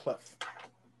a cliff.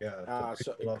 Yeah.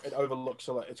 So it overlooks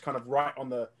a lot. It's kind of right on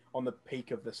the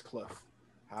peak of this cliff.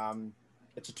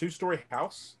 It's a 2-story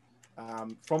house.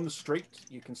 From the street,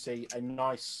 you can see a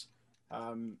nice.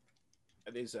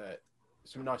 There's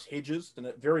some nice hedges and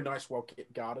a very nice,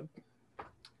 well-kept garden.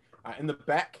 In the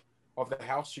back of the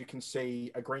house, you can see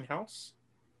a greenhouse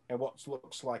and what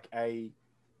looks like a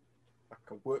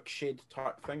work shed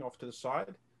type thing off to the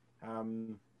side.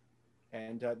 And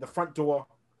the front door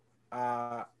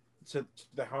to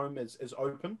the home is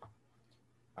open,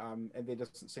 and there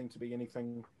doesn't seem to be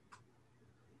anything.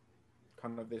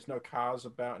 Kind of, there's no cars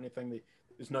about, anything.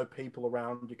 There's no people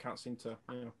around. You can't seem to,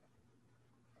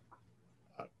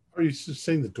 Are you just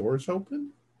saying the door's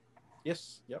open?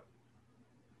 Yes. Yep.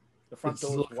 The front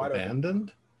door is wide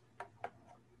abandoned? Open.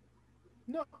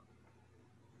 No.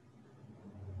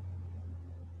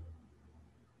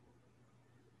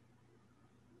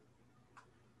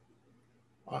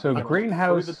 So through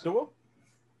greenhouse, the door.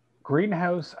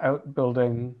 greenhouse,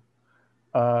 outbuilding,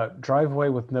 driveway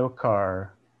with no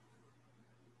car.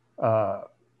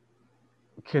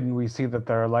 Can we see that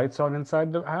there are lights on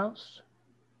inside the house?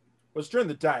 Well, it's during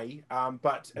the day,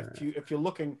 but if you're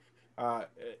looking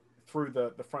through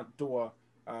the front door,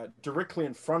 directly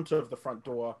in front of the front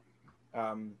door,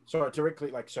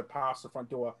 directly past the front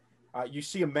door, you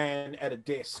see a man at a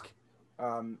desk.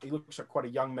 He looks like quite a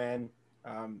young man,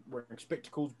 wearing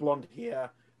spectacles, blonde hair,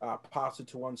 parted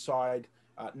to one side,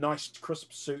 nice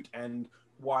crisp suit and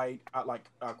wide,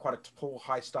 quite a tall,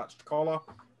 high starched collar,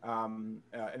 and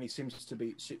he seems to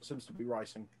be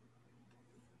writing.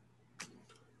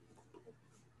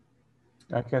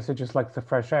 I guess it just likes the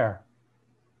fresh air.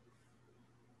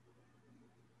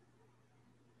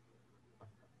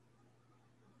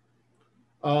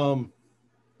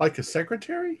 Like a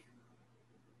secretary?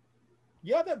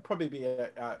 Yeah, that'd probably be a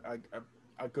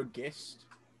good guess.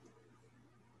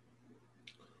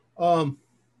 I'm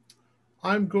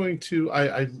going to.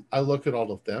 I look at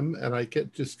all of them, and I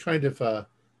get just kind of a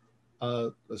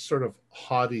sort of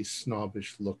haughty,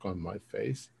 snobbish look on my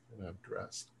face when I'm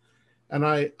dressed, and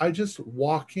I just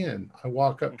walk in. I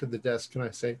walk up to the desk and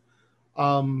I say,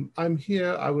 "I'm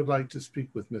here. I would like to speak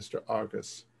with Mr.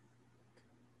 Argus."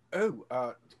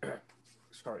 Oh,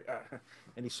 sorry.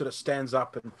 And he sort of stands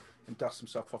up and dusts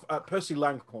himself off. Percy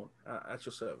Langhorn, at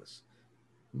your service.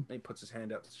 And he puts his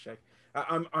hand out to shake.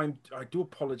 I do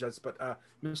apologize, but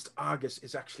Mr. Argus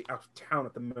is actually out of town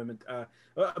at the moment.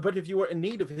 But if you were in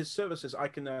need of his services, I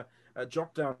can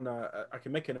jot down. I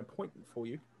can make an appointment for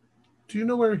you. Do you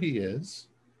know where he is?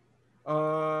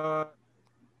 No,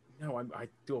 I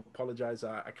do apologize.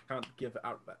 I can't give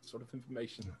out that sort of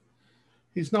information.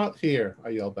 He's not here. I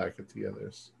yell back at the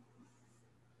others.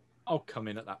 I'll come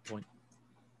in at that point.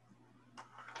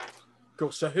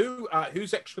 Cool. So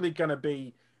who's actually going to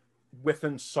be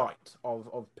within sight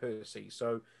of Percy?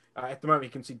 So at the moment, he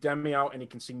can see Damiel and he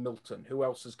can see Milton. Who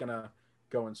else is going to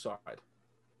go inside?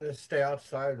 Just stay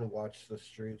outside and watch the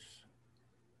streets.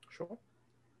 Sure.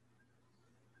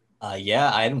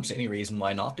 Yeah, I don't see any reason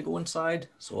why not to go inside.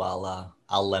 So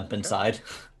I'll limp inside.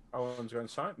 I want to go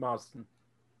inside. Marsden.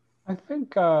 I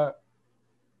think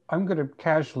I'm going to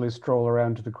casually stroll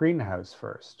around to the greenhouse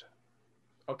first.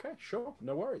 Okay, sure,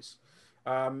 no worries.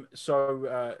 There's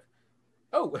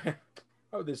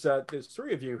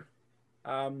three of you.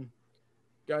 Are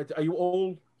you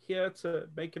all here to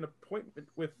make an appointment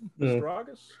with Mr.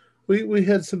 Argus? We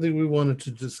had something we wanted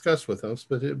to discuss with us,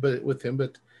 but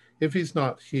if he's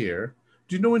not here,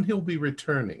 do you know when he'll be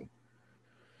returning?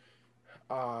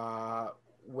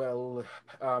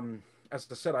 As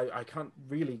I said, I can't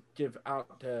really give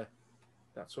out that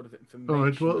sort of information. All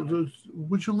right. Well,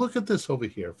 would you look at this over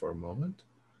here for a moment?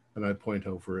 And I point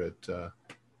over at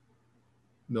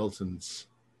Milton's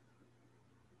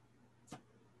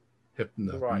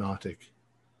hypnotic.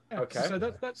 Yeah, okay. So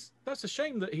that's a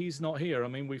shame that he's not here. I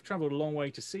mean, we've travelled a long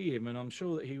way to see him, and I'm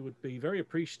sure that he would be very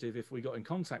appreciative if we got in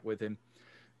contact with him.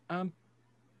 Are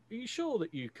you sure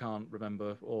that you can't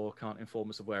remember or can't inform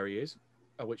us of where he is?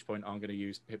 At which point, I'm going to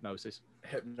use hypnosis.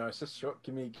 Hypnosis, sure.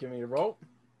 Give me a roll.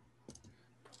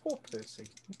 Poor Percy.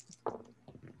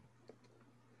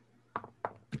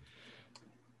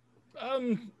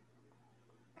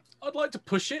 I'd like to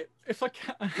push it if I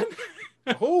can.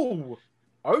 Oh,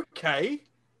 okay.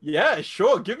 Yeah,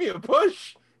 sure. Give me a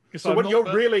push. So what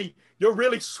you're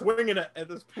really swinging it at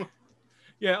this point.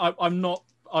 Yeah, I'm not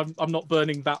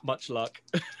burning that much luck.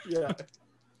 Yeah.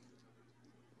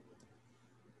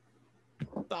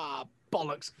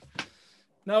 Bollocks.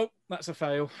 No, that's a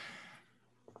fail.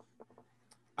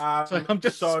 So I'm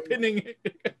just spinning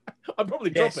it. I'll probably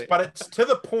drop it. But it's to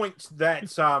the point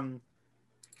that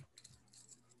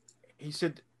he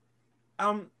said,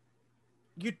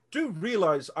 you do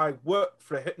realize I work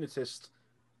for a hypnotist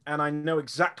and I know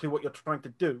exactly what you're trying to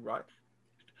do, right?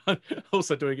 I'm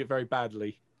also doing it very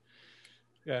badly.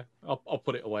 Yeah, I'll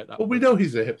put it away at that Well, point. we know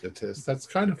he's a hypnotist. That's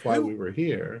kind of why we were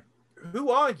here. Who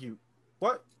are you?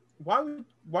 What? Why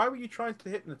were you trying to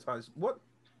hypnotize? What?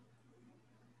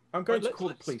 I'm going to call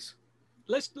the police.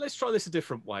 Let's try this a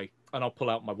different way, and I'll pull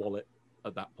out my wallet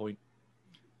at that point.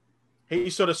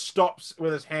 He sort of stops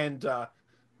with his hand,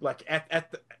 like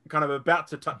at the, kind of about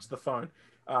to touch the phone,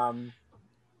 and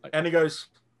he goes.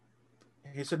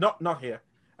 He said, "Not here."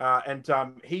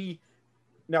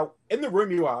 Now in the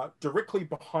room you are, directly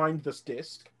behind this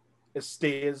desk, is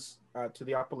stairs to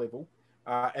the upper level,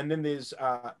 and then there's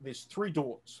three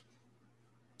doors.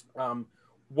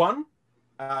 One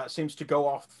seems to go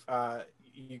off.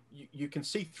 You can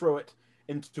see through it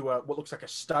into what looks like a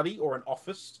study or an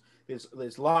office.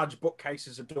 There's large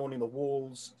bookcases adorning the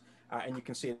walls, and you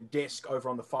can see a desk over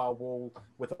on the far wall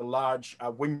with a large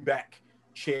wingback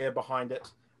chair behind it.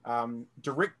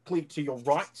 Directly to your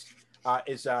right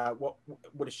is what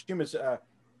would assume is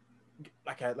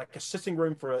like a sitting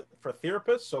room for a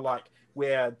therapist. So like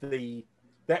where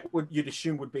you'd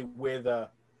assume would be where the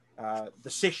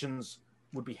sessions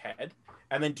would be had,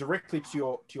 and then directly to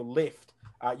your left,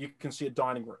 you can see a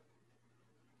dining room.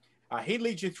 He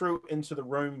leads you through into the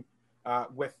room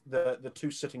with the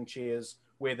two sitting chairs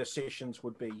where the sessions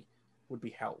would be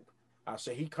held.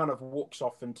 So he kind of walks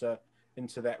off into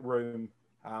that room.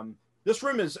 This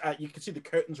room is you can see the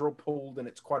curtains are all pulled and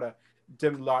it's quite a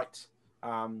dim light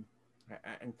and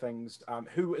things.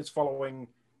 Who is following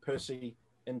Percy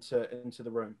into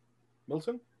the room?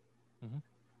 Milton? Mm-hmm.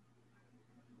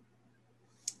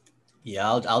 Yeah,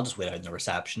 I'll just wait out in the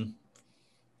reception.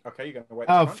 Okay, you're going to wait.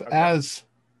 Okay.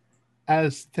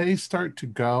 As they start to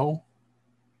go,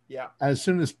 yeah. As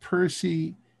soon as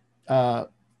Percy,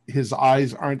 his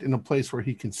eyes aren't in a place where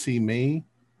he can see me,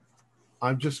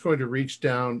 I'm just going to reach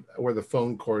down where the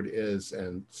phone cord is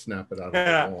and snap it out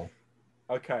of the wall.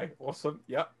 Okay, awesome.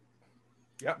 Yep,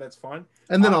 that's fine.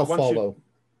 And then I'll follow.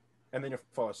 And then you'll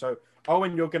follow. So,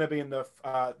 Owen, you're going to be in the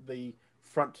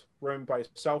front room by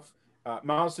yourself.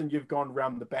 Marsden, you've gone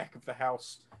around the back of the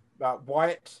house.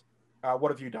 Wyatt,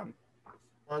 what have you done?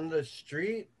 On the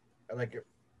street, like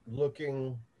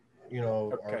looking,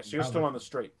 Okay, so you're still on the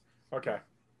street. Okay,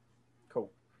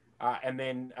 cool. And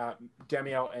then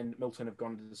Damiel and Milton have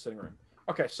gone to the sitting room.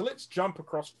 Okay, so let's jump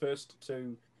across first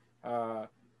to.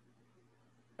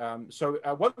 So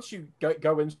once you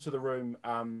go into the room,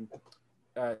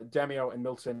 Damiel and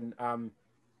Milton,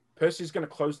 Percy's going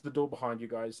to close the door behind you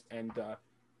guys, and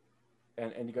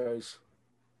he goes.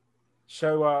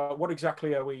 So what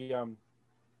exactly are we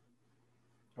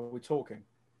talking?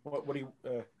 What do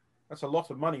you? That's a lot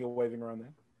of money you're waving around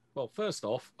there. Well, first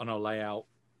off, and I'll lay out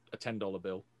a $10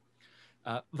 bill.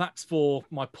 That's for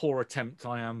my poor attempt.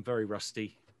 I am very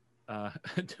rusty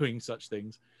at doing such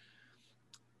things.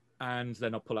 And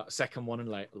then I'll pull out a second one and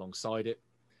lay it alongside it.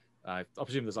 I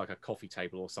presume there's like a coffee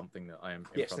table or something that I am.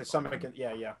 Yes, there's something.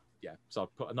 Yeah. So I'll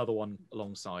put another one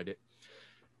alongside it.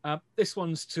 This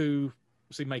one's to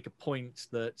obviously make a point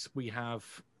that we have,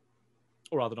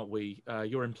 or rather not we,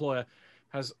 your employer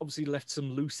has obviously left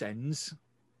some loose ends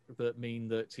that mean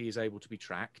that he is able to be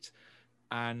tracked,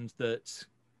 and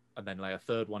then lay a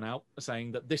third one out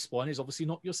saying that this one is obviously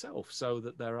not yourself, so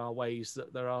that there are ways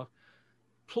that there are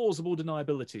plausible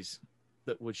deniabilities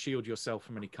that would shield yourself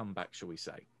from any comeback, shall we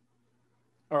say.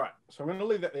 All right, so I'm going to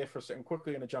leave that there for a second.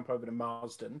 Quickly going to jump over to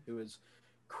Marsden, who is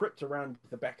crept around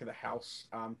the back of the house.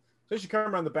 So as you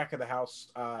come around the back of the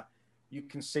house, you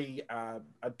can see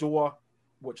a door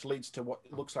which leads to what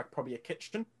looks like probably a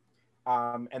kitchen.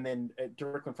 And then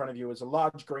directly in front of you is a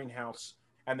large greenhouse,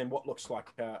 and then what looks like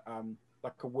a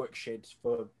work shed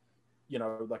for,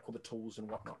 like all the tools and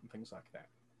whatnot and things like that.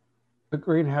 The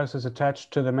greenhouse is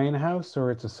attached to the main house,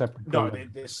 or it's a separate building? No,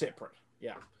 they're separate.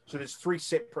 Yeah. So there's 3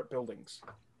 separate buildings.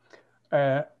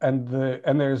 And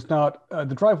there's not the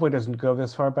driveway doesn't go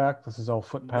this far back. This is all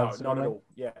footpaths. No, not at all.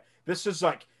 Yeah. This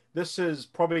is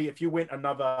probably, if you went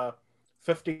another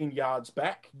 15 yards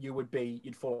back,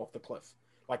 you'd fall off the cliff.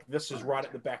 Like this is right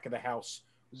at the back of the house,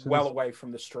 so well away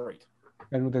from the street.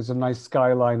 And there's a nice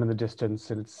skyline in the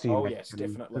distance, and it's seen. Oh yes,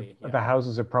 definitely. The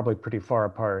houses are probably pretty far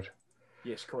apart.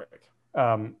 Yes, correct.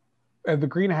 And the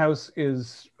greenhouse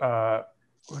is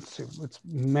let's see, it's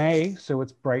May, so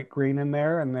it's bright green in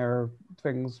there, and there are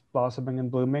things blossoming and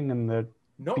blooming, and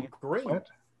not green, wet.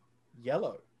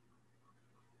 Yellow.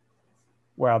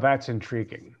 Wow, that's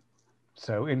intriguing.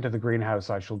 So into the greenhouse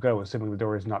I shall go, assuming the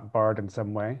door is not barred in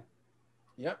some way.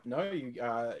 Yep. No,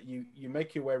 you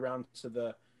make your way around to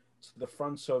the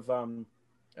front of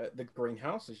the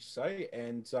greenhouse, as you say,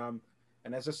 and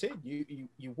as I said,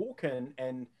 you walk in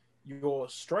and you're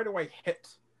straight away hit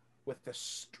with the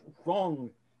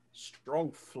strong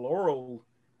floral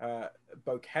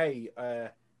bouquet,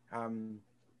 and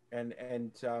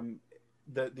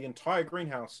the entire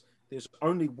greenhouse. There's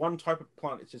only one type of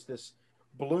plant. It's just this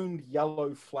bloomed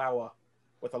yellow flower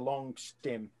with a long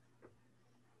stem.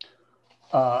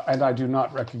 And I do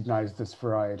not recognize this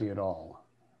variety at all.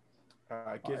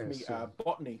 Give me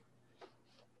botany.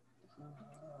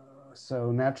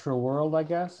 So natural world, I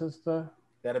guess, is the...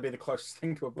 That'd be the closest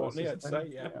thing to a botany, I'd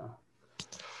say, yeah.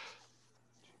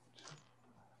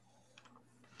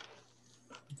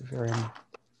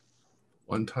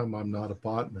 One time I'm not a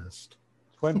botanist.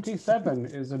 27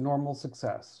 is a normal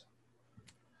success.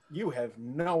 You have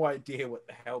no idea what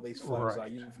the hell these flowers are.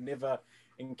 You've never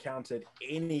encountered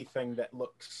anything that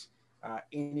looks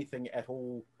anything at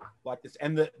all like this.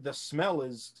 And the smell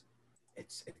is,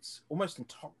 it's almost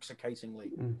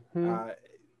intoxicatingly.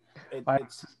 I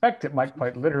suspect it might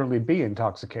quite literally be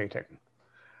intoxicating.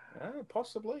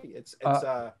 Possibly. It's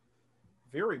a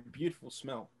very beautiful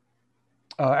smell.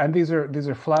 And these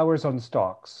are flowers on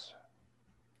stalks.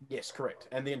 Yes, correct.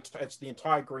 And it's the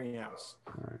entire greenhouse.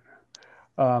 Right.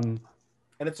 And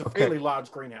it's a fairly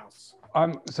large greenhouse.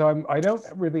 I don't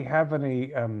really have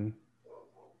any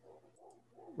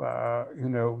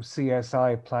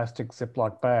CSI plastic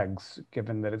Ziploc bags,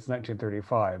 given that it's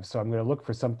 1935. So I'm going to look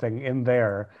for something in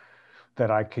there that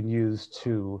I can use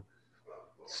to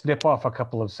snip off a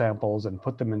couple of samples and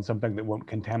put them in something that won't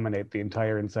contaminate the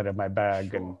entire inside of my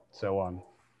bag and so on.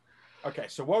 Okay,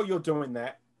 so while you're doing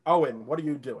that, Owen, what are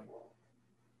you doing?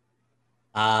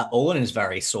 Owen is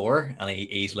very sore and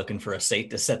he's looking for a seat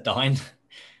to sit down.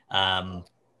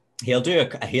 He'll do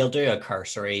a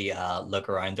cursory look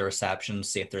around the reception,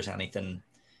 see if there's anything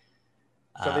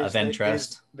of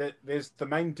interest. There's the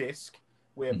main desk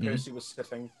where Percy was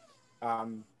sitting,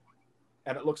 and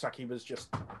it looks like he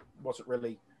wasn't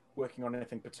really working on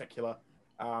anything particular.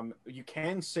 You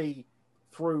can see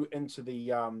through into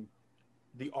the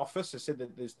office. I said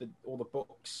that there's all the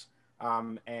books,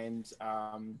 and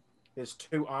there's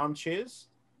 2 armchairs,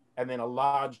 and then a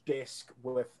large desk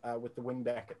with the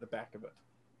wingback at the back of it.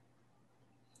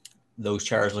 Those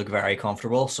chairs look very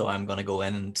comfortable, so I'm going to go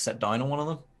in and sit down on one of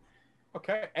them.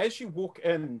 Okay. As you walk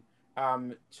in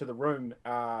to the room,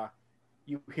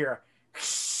 you hear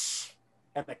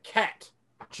and a cat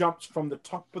jumps from the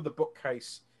top of the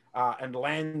bookcase and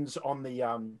lands on the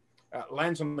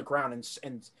ground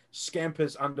and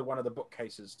scampers under one of the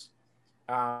bookcases.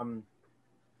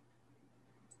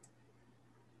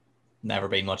 Never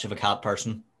been much of a cat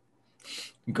person.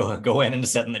 Go in and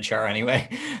sit in the chair anyway.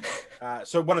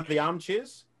 So one of the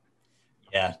armchairs?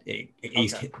 Yeah,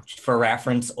 for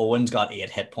reference, Owen's got 8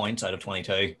 hit points out of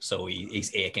 22, so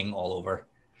he's aching all over.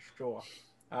 Sure.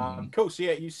 Cool. So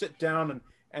yeah, you sit down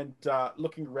and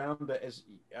looking around as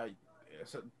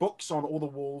books on all the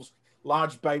walls,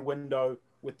 large bay window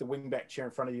with the wingback chair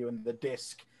in front of you, and the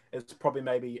desk is probably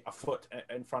maybe a foot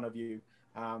in front of you.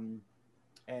 On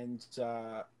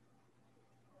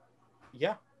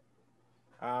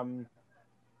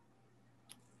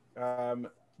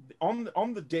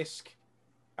the desk,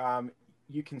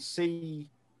 you can see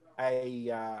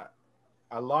a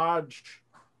large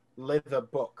leather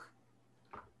book,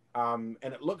 and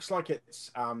it looks like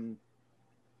it's kind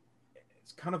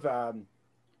of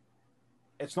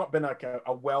it's not been like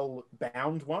a well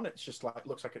bound one. It's just like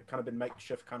looks like it kind of been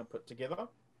makeshift, kind of put together,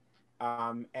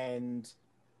 and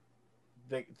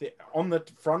the on the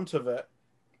front of it,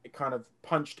 it kind of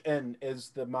punched in is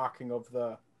the marking of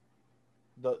the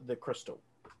crystal,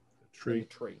 the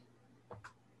tree.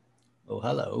 Oh,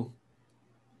 hello.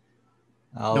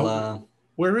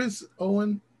 Where is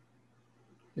Owen?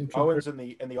 Owen's in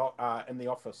the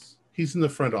office. He's in the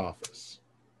front office.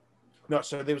 No,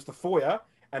 so there was the foyer,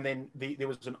 and then there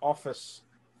was an office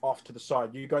off to the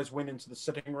side. You guys went into the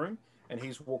sitting room, and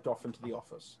he's walked off into the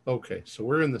office. Okay, so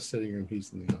we're in the sitting room.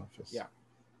 He's in the office. Yeah.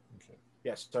 Okay.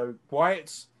 Yes. So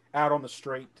Wyatt's out on the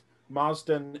street.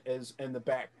 Marsden is in the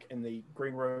back in the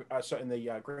green room. In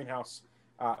the greenhouse.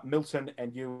 Milton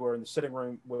and you were in the sitting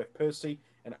room with Percy,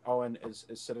 and Owen is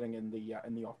sitting in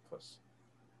the office.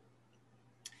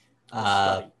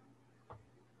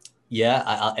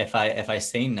 Yeah, if I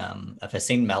seen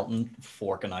Melton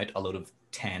forking out a load of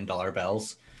 $10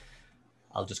 bills,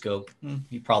 I'll just go.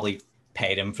 You probably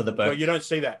paid him for the book. No, you don't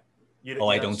see that.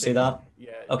 I don't see that.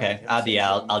 Yeah. Okay.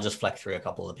 I'll just flick through a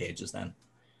couple of the pages then.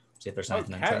 See if there's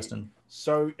anything interesting.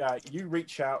 So you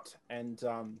reach out and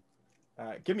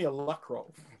give me a luck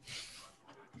roll.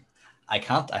 I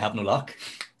can't. I have no luck.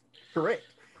 Correct.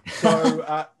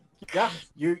 So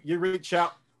you reach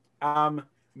out.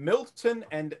 Milton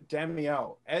and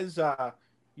Damiel, as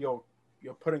you're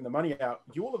putting the money out,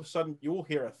 you all of a sudden you all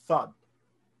hear a thud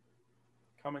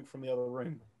coming from the other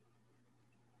room.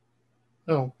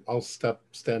 Oh, I'll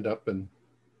stand up and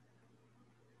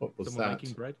what was Someone that?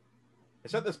 Making bread?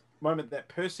 It's at this moment that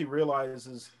Percy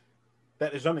realizes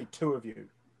that there's only 2 of you.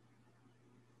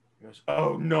 He goes,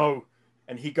 "Oh no!"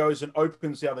 And he goes and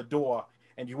opens the other door,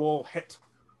 and you all hit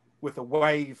with a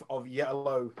wave of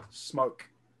yellow smoke.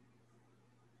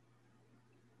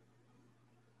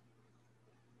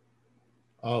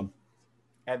 And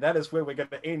that is where we're going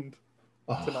to end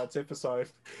tonight's episode.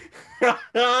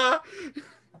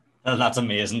 That's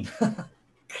amazing.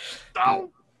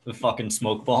 The fucking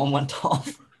smoke bomb went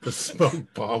off. The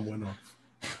smoke bomb went off.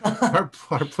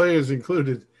 Our players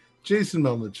included Jason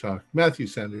Melnichuk, Matthew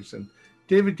Sanderson,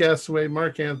 David Gassaway,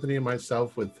 Mark Anthony, and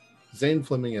myself, with Zane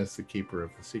Fleming as the keeper of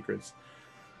the secrets.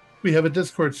 We have a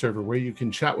Discord server where you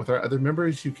can chat with our other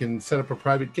members. You can set up a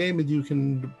private game, and you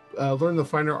can learn the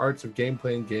finer arts of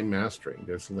gameplay and game mastering.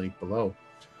 There's a link below.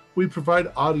 We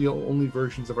provide audio-only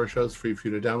versions of our shows free for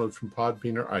you to download from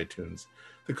Podbean or iTunes.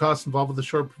 The costs involved with the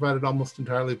show are provided almost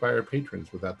entirely by our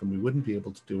patrons. Without them, we wouldn't be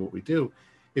able to do what we do.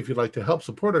 If you'd like to help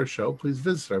support our show, please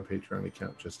visit our Patreon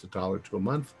account. Just $1 to a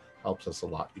month helps us a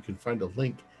lot. You can find a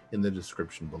link in the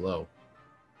description below.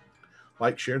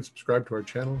 Like, share, and subscribe to our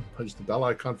channel. Punch the bell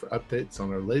icon for updates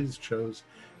on our latest shows,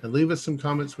 and leave us some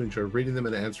comments. We enjoy reading them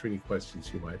and answering any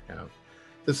questions you might have.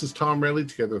 This is Tom Rayleigh,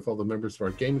 together with all the members of our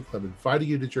gaming club, inviting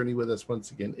you to journey with us once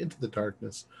again into the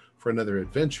darkness for another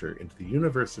adventure into the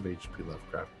universe of H.P.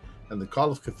 Lovecraft and the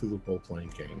Call of Cthulhu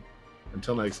role-playing game.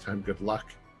 Until next time, good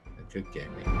luck and good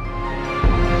gaming.